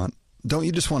you want? Don't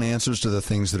you just want answers to the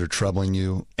things that are troubling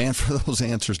you and for those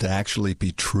answers to actually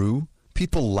be true?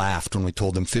 People laughed when we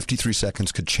told them 53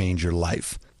 seconds could change your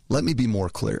life. Let me be more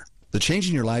clear. The change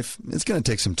in your life, it's going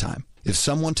to take some time. If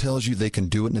someone tells you they can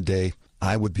do it in a day,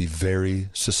 I would be very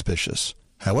suspicious.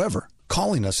 However,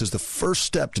 calling us is the first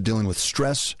step to dealing with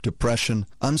stress, depression,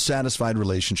 unsatisfied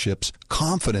relationships,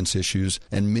 confidence issues,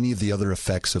 and many of the other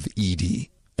effects of ED.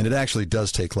 And it actually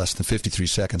does take less than 53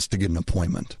 seconds to get an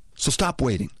appointment. So stop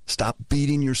waiting. Stop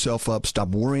beating yourself up. Stop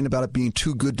worrying about it being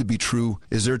too good to be true.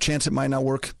 Is there a chance it might not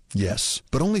work? Yes,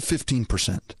 but only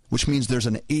 15%, which means there's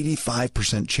an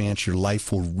 85% chance your life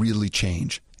will really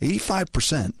change.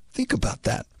 85%? Think about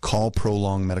that. Call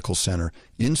Prolong Medical Center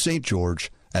in St. George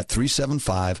at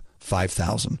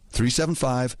 375-5000.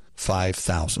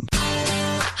 375-5000.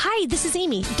 Hi, this is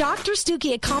Amy. Dr.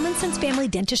 Stuckey at Common Sense Family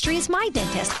Dentistry is my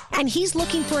dentist, and he's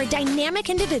looking for a dynamic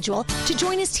individual to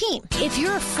join his team. If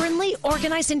you're a friendly,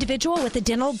 organized individual with a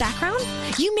dental background,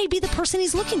 you may be the person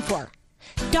he's looking for.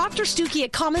 Dr. Stuckey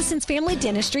at Common Sense Family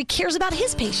Dentistry cares about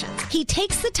his patients. He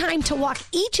takes the time to walk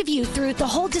each of you through the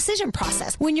whole decision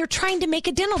process when you're trying to make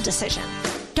a dental decision.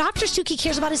 Dr. Stuckey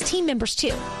cares about his team members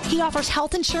too. He offers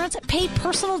health insurance, paid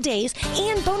personal days,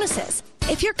 and bonuses.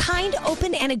 If you're kind,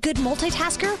 open, and a good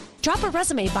multitasker, drop a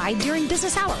resume by during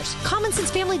business hours. Common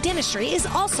Sense Family Dentistry is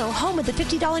also home of the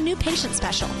 $50 new patient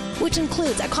special, which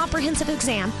includes a comprehensive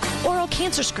exam, oral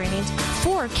cancer screenings,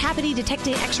 4 cavity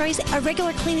detecting x-rays, a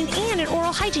regular cleaning, and an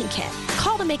oral hygiene kit.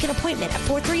 Call to make an appointment at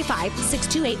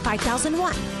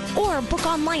 435-628-5001 or book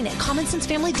online at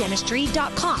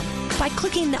commonsensefamilydentistry.com by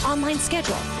clicking the online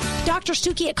schedule. Dr.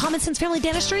 Stuckey at Common Sense Family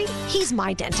Dentistry, he's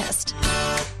my dentist.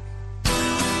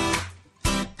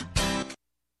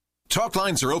 Talk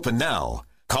lines are open now.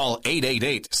 Call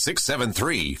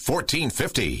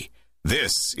 888-673-1450.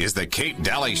 This is the Kate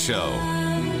Daly Show.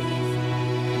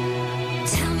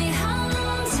 Tell me how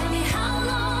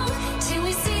long, till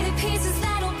we see the pieces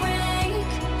that'll break.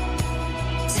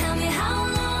 Tell me how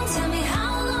long, tell me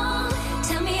how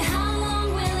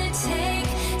long will it take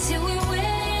till we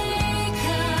wake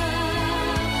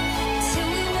up, till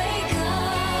we wake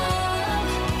up.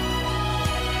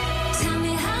 Tell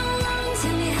me how long,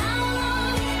 till we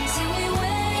wake.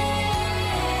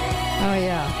 Oh,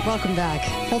 yeah. Welcome back.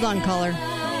 Hold on, caller.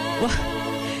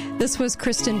 Well, this was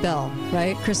Kristen Bell,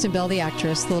 right? Kristen Bell, the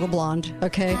actress, the little blonde,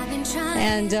 okay?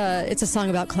 And it's a song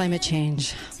about climate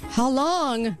change. How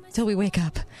long till we wake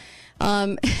up?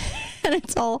 And And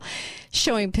it's all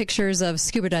showing pictures of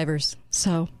scuba divers.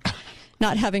 So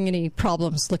not having any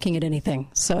problems looking at anything.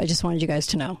 So I just wanted you guys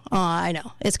to know. I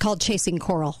know. It's called Chasing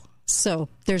Coral. So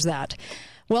there's that.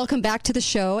 Welcome back to the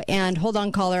show. And hold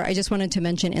on, caller. I just wanted to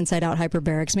mention Inside Out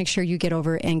Hyperbarics. Make sure you get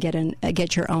over and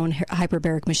get your own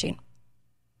hyperbaric machine.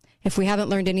 If we haven't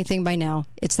learned anything by now,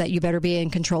 it's that you better be in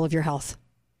control of your health.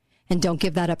 And don't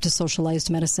give that up to socialized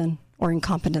medicine or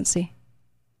incompetency.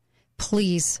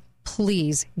 Please,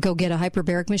 please go get a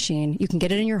hyperbaric machine. You can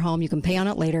get it in your home. You can pay on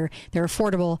it later. They're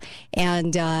affordable,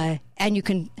 and you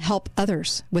can help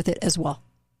others with it as well.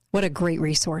 What a great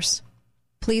resource.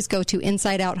 Please go to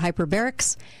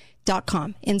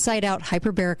InsideOutHyperbarics.com,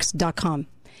 InsideOutHyperbarics.com,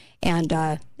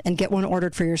 and get one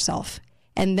ordered for yourself.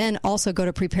 And then also go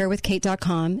to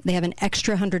preparewithkate.com. They have an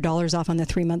extra $100 off on the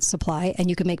 3-month supply, and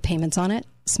you can make payments on it,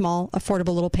 small,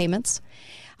 affordable little payments,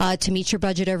 to meet your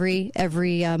budget every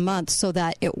month so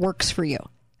that it works for you,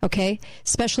 okay?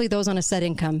 Especially those on a set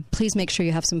income. Please make sure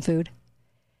you have some food.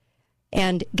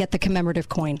 And get the commemorative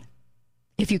coin,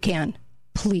 if you can.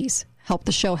 Please help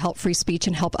the show, help free speech,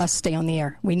 and help us stay on the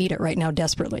air. We need it right now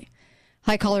desperately.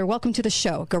 Hi, caller. Welcome to the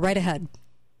show. Go right ahead.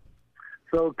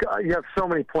 So you have so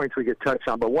many points we could touch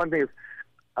on, but one thing is,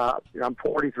 I'm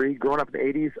 43, growing up in the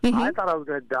 80s. Mm-hmm. I thought I was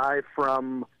going to die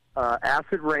from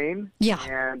acid rain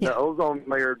and the ozone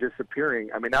layer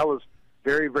disappearing. I mean, I was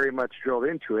very, very much drilled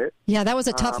into it. Yeah, that was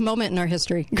a tough moment in our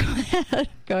history. Go ahead.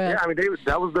 Yeah, I mean,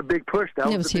 that was the big push.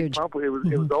 That was the huge. Big pump. It was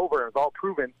over. It was all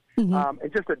proven. Mm-hmm.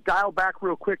 And just to dial back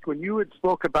real quick, when you had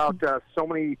spoke about so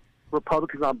many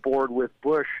Republicans on board with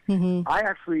Bush, I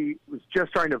actually was just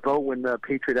starting to vote when the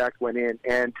Patriot Act went in,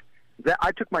 and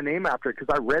I took my name after it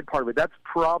because I read part of it. That's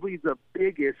probably the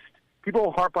biggest.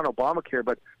 People harp on Obamacare,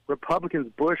 but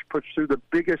Republicans, Bush pushed through the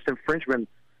biggest infringement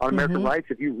on American rights.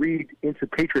 If you read into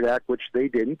Patriot Act, which they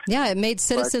didn't. Yeah, it made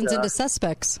citizens into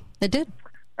suspects. It did.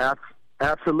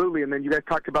 Absolutely. And then you guys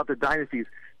talked about the dynasties.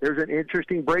 There's an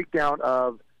interesting breakdown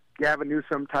of Gavin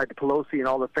Newsom, Ted Pelosi, and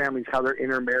all the families, how they're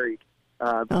intermarried.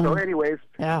 So anyways,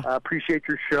 appreciate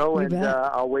your show, and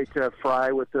I'll wait to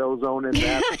fry with the ozone and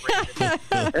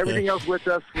that. Everything else with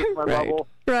us, with my level.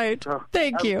 Right. So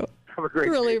Thank you. Have a great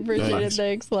Really day. appreciate it.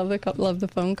 Thanks. Love the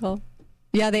phone call.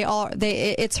 Yeah,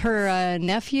 it's her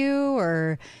nephew,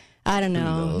 or I don't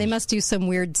know. They must do some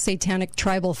weird satanic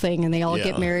tribal thing, and they all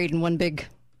get married in one big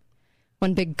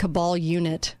cabal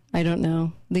unit. I don't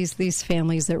know. These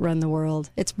families that run the world.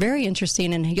 It's very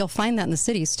interesting, and you'll find that in the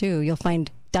cities too. You'll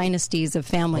find dynasties of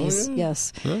families. Oh, yeah.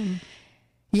 Yes.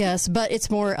 Yes, but it's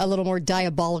a little more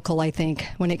diabolical, I think,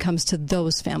 when it comes to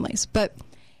those families. But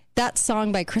that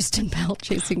song by Kristen Bell,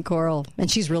 Chasing Coral,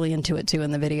 and she's really into it too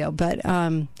in the video. But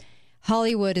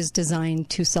Hollywood is designed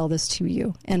to sell this to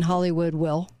you, and Hollywood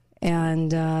will,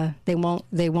 and they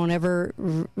won't ever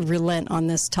relent on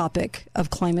this topic of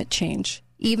climate change,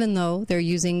 even though they're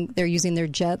using their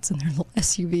jets and their little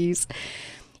SUVs.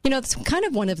 You know, it's kind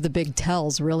of one of the big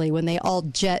tells, really, when they all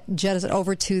jet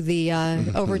over to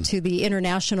the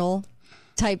international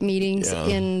type meetings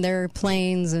in their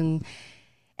planes, and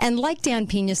like Dan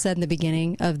Pena said in the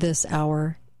beginning of this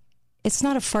hour, it's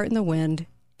not a fart in the wind,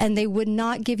 and they would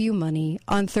not give you money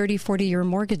on 30, 40-year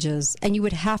mortgages, and you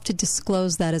would have to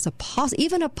disclose that as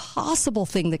even a possible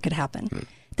thing that could happen.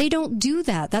 They don't do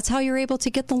that. That's how you're able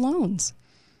to get the loans.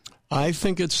 I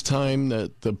think it's time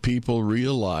that the people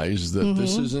realize that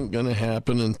this isn't going to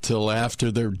happen until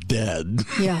after they're dead.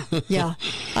 Yeah.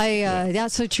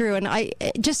 That's so true. And I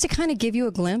just to kind of give you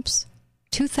a glimpse,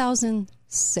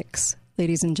 2006,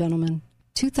 ladies and gentlemen,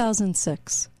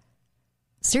 2006.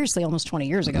 Seriously, almost 20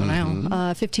 years ago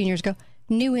now, 15 years ago,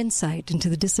 new insight into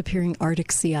the disappearing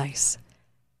Arctic sea ice.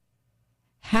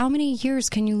 How many years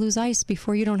can you lose ice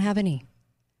before you don't have any?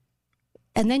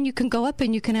 And then you can go up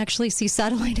and you can actually see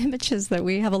satellite images that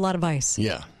we have a lot of ice.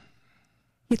 Yeah.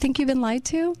 You think you've been lied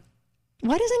to?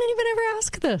 Why doesn't anyone ever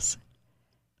ask this?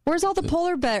 Where's all the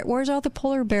polar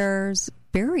bears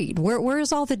buried? Where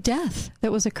is all the death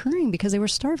that was occurring because they were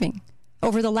starving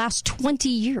over the last 20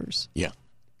 years? Yeah.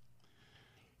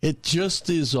 It just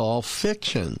is all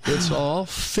fiction. It's all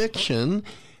fiction,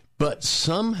 but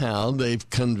somehow they've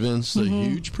convinced a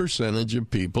huge percentage of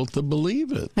people to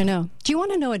believe it. I know. Do you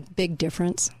want to know a big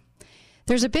difference?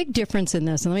 There's a big difference in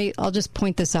this, and I'll just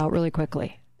point this out really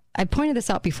quickly. I pointed this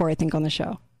out before, I think, on the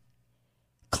show.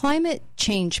 Climate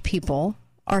change people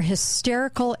are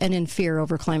hysterical and in fear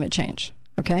over climate change,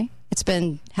 okay? It's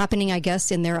been happening, I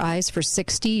guess, in their eyes for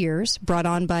 60 years, brought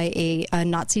on by a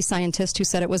Nazi scientist who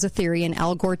said it was a theory, and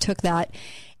Al Gore took that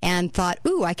and thought,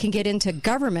 ooh, I can get into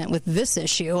government with this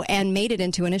issue, and made it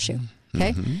into an issue.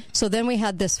 Okay. So then we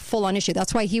had this full on issue.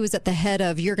 That's why he was at the head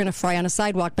of You're Gonna Fry on a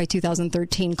Sidewalk by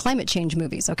 2013 climate change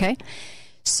movies. Okay.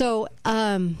 So,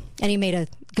 and he made $1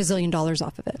 gazillion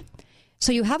off of it.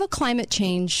 So you have a climate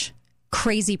change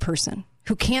crazy person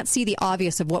who can't see the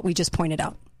obvious of what we just pointed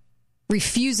out,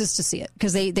 refuses to see it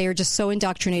because they are just so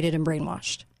indoctrinated and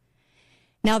brainwashed.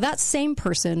 Now that same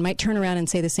person might turn around and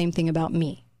say the same thing about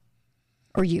me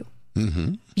or you.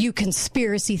 You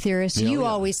conspiracy theorists, you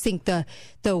always think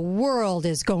the world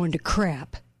is going to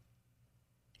crap.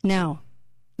 Now,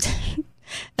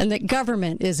 and that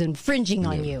government is infringing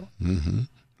on you.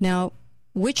 Now,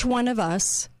 which one of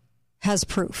us has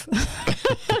proof?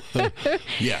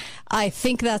 I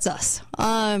think that's us.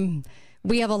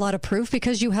 We have a lot of proof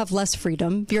because you have less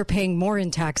freedom. You're paying more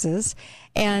in taxes,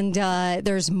 and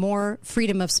there's more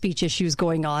freedom of speech issues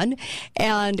going on.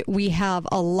 And we have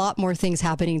a lot more things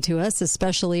happening to us,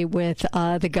 especially with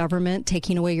the government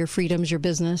taking away your freedoms, your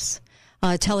business,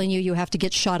 telling you have to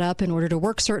get shot up in order to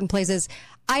work certain places.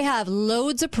 I have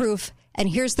loads of proof, and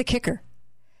here's the kicker.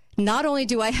 Not only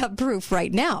do I have proof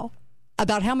right now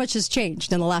about how much has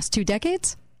changed in the last 2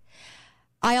 decades,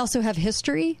 I also have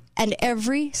history and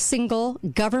every single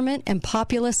government and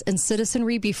populace and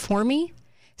citizenry before me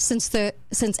since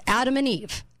Adam and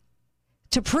Eve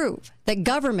to prove that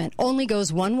government only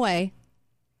goes one way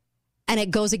and it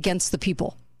goes against the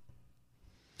people.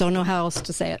 Don't know how else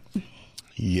to say it.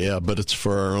 Yeah, but it's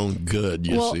for our own good,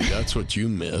 you see. That's what you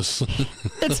miss.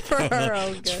 It's for our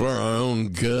own good. It's for our own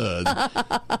good.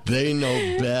 They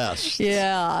know best.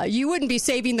 Yeah, you wouldn't be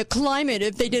saving the climate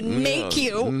if they didn't make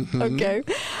you. Okay.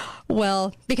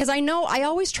 Well, because I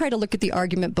always try to look at the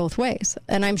argument both ways.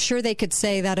 And I'm sure they could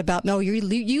say that about, no,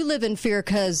 you live in fear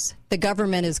because the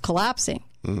government is collapsing.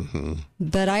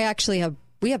 But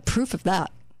we have proof of that.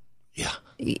 Yeah.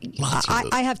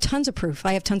 I have tons of proof.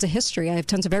 I have tons of history. I have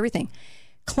tons of everything.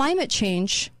 Climate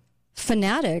change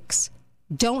fanatics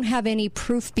don't have any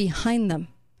proof behind them.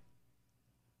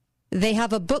 They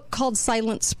have a book called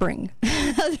Silent Spring.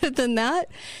 Other than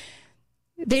that,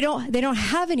 they don't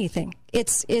have anything.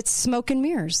 It's smoke and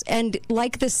mirrors. And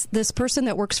like this person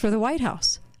that works for the White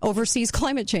House, oversees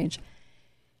climate change,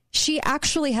 she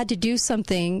actually had to do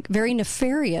something very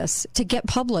nefarious to get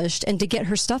published and to get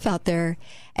her stuff out there.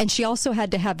 And she also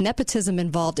had to have nepotism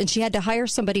involved, and she had to hire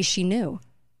somebody she knew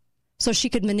so she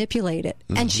could manipulate it.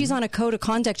 And she's on a code of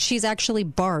conduct. She's actually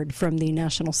barred from the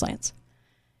national science.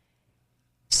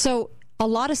 So a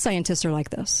lot of scientists are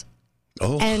like this.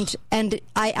 And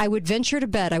I would venture to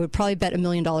bet, I would probably bet $1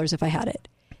 million if I had it,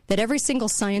 that every single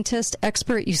scientist,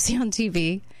 expert you see on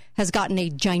TV has gotten a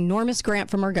ginormous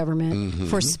grant from our government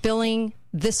for spilling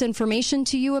this information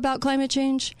to you about climate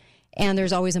change, and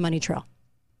there's always a money trail.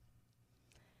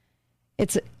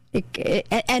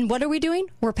 And what are we doing?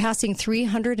 We're passing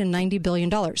 $390 billion.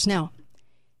 Now,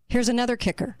 here's another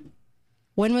kicker.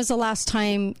 When was the last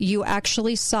time you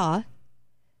actually saw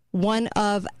one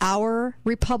of our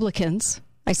Republicans,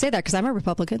 I say that because I'm a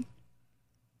Republican,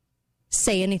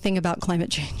 say anything about climate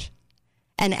change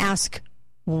and ask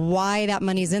why that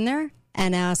money's in there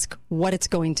and ask what it's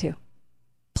going to?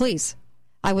 Please.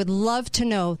 I would love to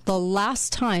know the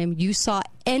last time you saw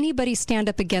anybody stand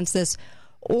up against this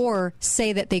or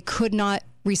say that they could not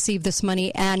receive this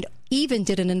money and even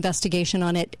did an investigation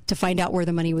on it to find out where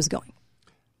the money was going.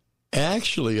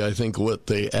 Actually, I think what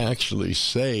they actually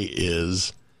say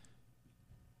is,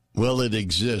 well, it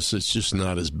exists. It's just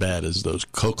not as bad as those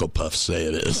Cocoa Puffs say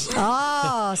it is.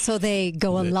 Oh, so they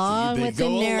go along with the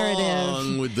narrative.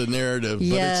 Along with the narrative,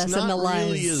 yes, but it's not and the lies.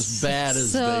 Really as bad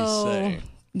as they say.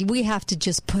 We have to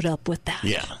just put up with that.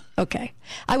 Yeah. Okay.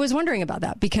 I was wondering about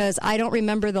that because I don't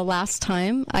remember the last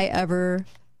time I ever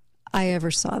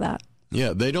saw that.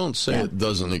 Yeah, they don't say it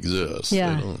doesn't exist.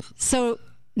 Yeah. So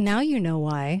now you know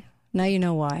why. Now you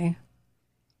know why.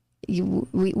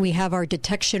 We have our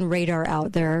detection radar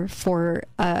out there for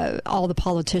all the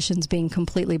politicians being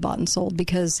completely bought and sold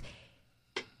because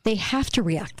they have to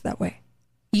react that way.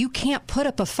 You can't put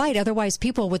up a fight, otherwise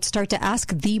people would start to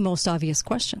ask the most obvious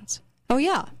questions. Oh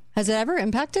yeah, has it ever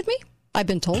impacted me? I've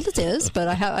been told it is, but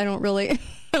I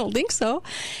don't think so.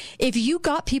 If you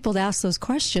got people to ask those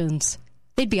questions,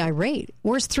 they'd be irate.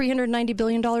 Where's $390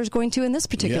 billion going to in this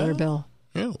particular bill?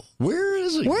 Yeah. Where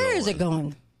is it going? Where is it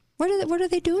going? What are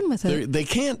they doing with it? They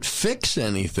can't fix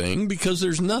anything because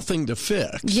there's nothing to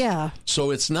fix. Yeah.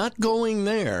 So it's not going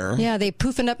there. Yeah, they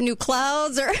poofing up new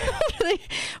clouds or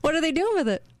what are they doing with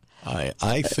it?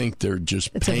 I think they're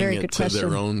just paying it to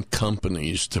their own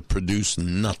companies to produce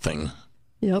nothing.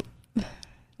 Yep.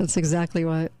 That's exactly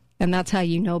what. And that's how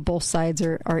you know both sides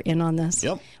are in on this.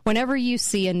 Yep. Whenever you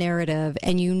see a narrative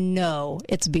and you know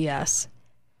it's BS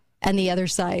and the other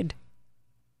side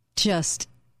just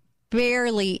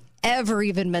barely ever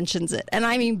even mentions it. And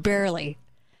I mean barely.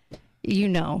 You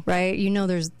know, right? You know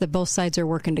both sides are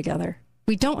working together.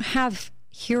 We don't have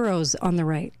heroes on the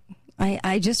right.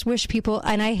 I just wish people,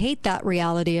 and I hate that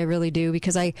reality, I really do,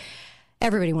 because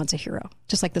everybody wants a hero,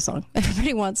 just like the song.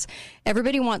 Everybody wants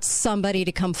somebody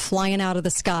to come flying out of the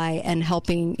sky and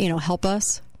help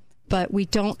us. But we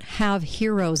don't have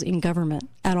heroes in government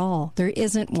at all. There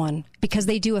isn't one, because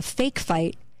they do a fake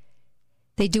fight.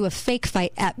 They do a fake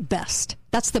fight at best.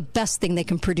 That's the best thing they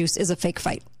can produce, is a fake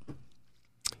fight.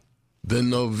 The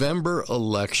November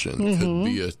election could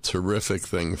be a terrific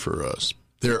thing for us.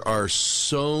 There are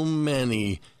so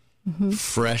many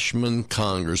freshman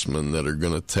congressmen that are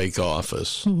going to take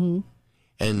office.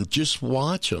 And just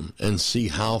watch them and see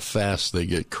how fast they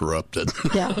get corrupted.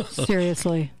 Yeah,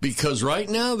 seriously. Because right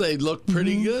now they look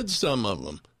pretty good, some of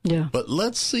them. Yeah. But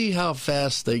let's see how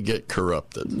fast they get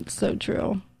corrupted. It's so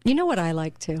true. You know what I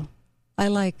like, too? I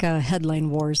like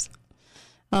headline wars.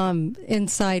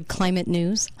 Inside Climate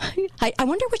News. I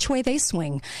wonder which way they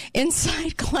swing.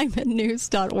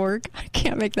 InsideClimateNews.org. I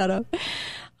can't make that up.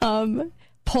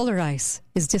 Polar ice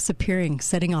is disappearing,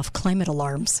 setting off climate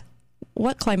alarms.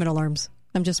 What climate alarms?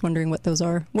 I'm just wondering what those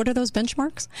are. What are those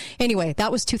benchmarks? Anyway,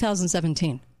 that was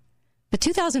 2017. But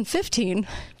 2015,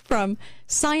 from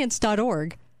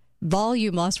Science.org,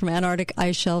 volume loss from Antarctic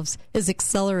ice shelves is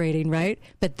accelerating, right?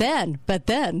 But then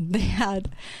they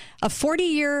had a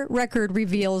 40-year record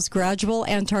reveals gradual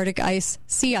Antarctic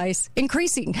sea ice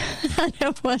increasing. And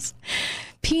it was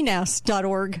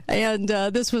PNAS.org, and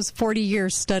this was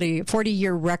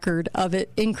 40-year record of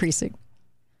it increasing.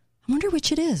 I wonder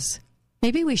which it is.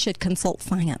 Maybe we should consult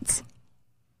science.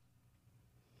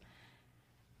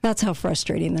 That's how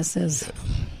frustrating this is.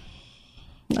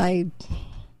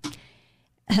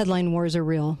 Headline wars are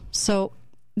real. So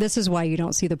this is why you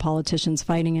don't see the politicians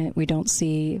fighting it. We don't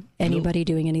see anybody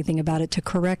doing anything about it to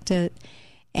correct it.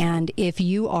 And if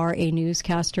you are a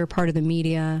newscaster, part of the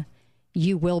media,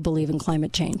 you will believe in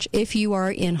climate change. If you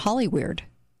are in Hollywood,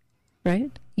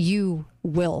 right, you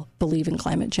will believe in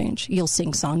climate change. You'll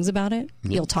sing songs about it.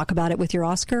 You'll talk about it with your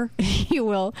Oscar. You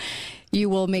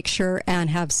will make sure and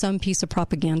have some piece of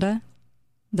propaganda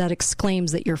that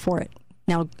exclaims that you're for it.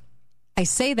 Now, I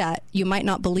say that, you might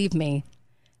not believe me.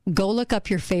 Go look up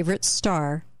your favorite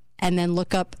star and then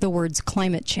look up the words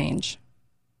climate change.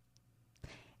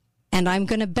 And I'm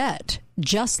going to bet,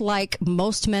 just like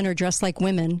most men are dressed like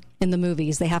women in the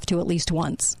movies, they have to at least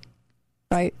once,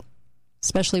 right?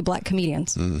 Especially black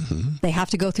comedians. They have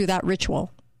to go through that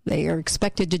ritual. They are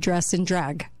expected to dress in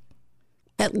drag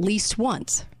at least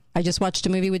once. I just watched a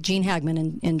movie with Gene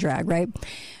Hackman in drag, right?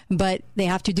 But they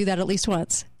have to do that at least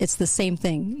once. It's the same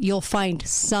thing. You'll find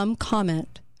some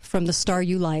comment from the star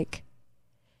you like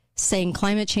saying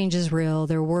climate change is real.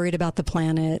 They're worried about the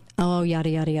planet. Oh, yada,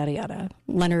 yada, yada, yada.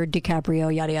 Leonardo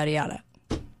DiCaprio, yada, yada, yada.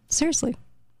 Seriously.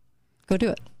 Go do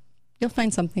it. You'll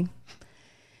find something.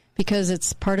 Because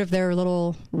it's part of their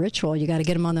little ritual. You got to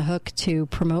get them on the hook to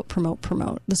promote.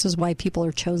 This is why people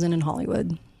are chosen in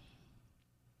Hollywood.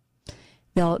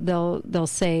 They'll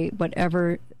say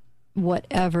whatever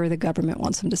the government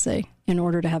wants them to say in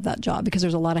order to have that job, because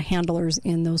there's a lot of handlers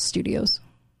in those studios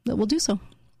that will do so.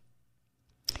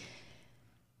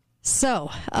 So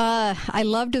I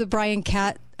loved the Brian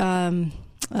Catt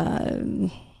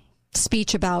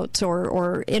speech about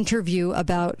or interview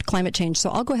about climate change. So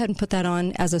I'll go ahead and put that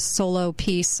on as a solo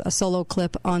piece, a solo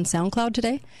clip on SoundCloud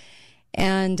today.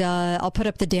 And I'll put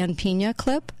up the Dan Pena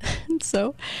clip.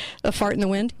 So, A Fart in the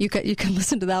Wind. You can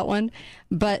listen to that one.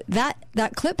 But that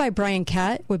clip by Brian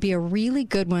Catt would be a really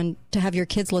good one to have your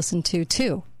kids listen to,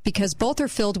 too. Because both are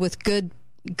filled with good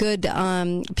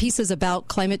pieces about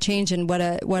climate change and what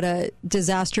a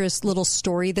disastrous little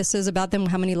story this is about them,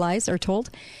 how many lies are told.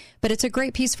 But it's a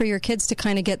great piece for your kids to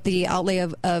kind of get the outlay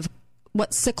of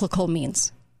what cyclical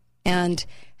means and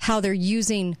how they're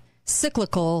using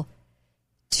cyclical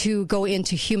to go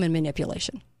into human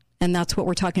manipulation. And that's what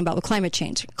we're talking about with climate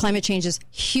change. Climate change is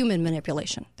human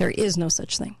manipulation. There is no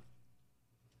such thing.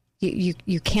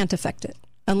 You can't affect it.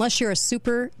 Unless you're a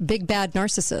super big bad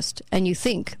narcissist and you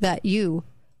think that you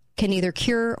can either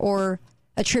cure or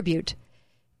attribute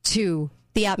to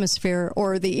the atmosphere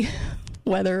or the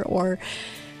weather or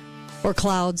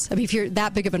clouds. I mean, if you're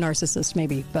that big of a narcissist,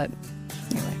 maybe. But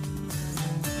anyway.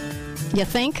 You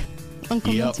think,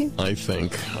 Uncle Monty? I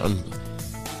think.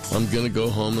 I'm going to go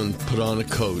home and put on a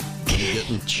coat. I'm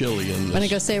getting chilly in this. I'm going to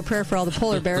go say a prayer for all the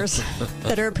polar bears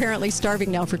that are apparently starving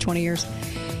now for 20 years.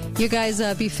 You guys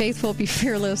be faithful, be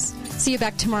fearless. See you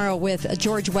back tomorrow with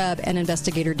George Webb and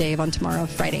Investigator Dave on tomorrow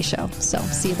Friday show. So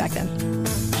see you back then.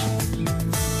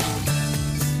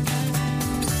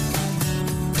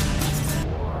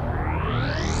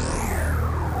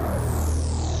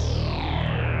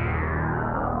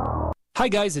 Hi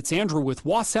guys, it's Andrew with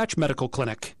Wasatch Medical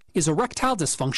Clinic. Is erectile dysfunction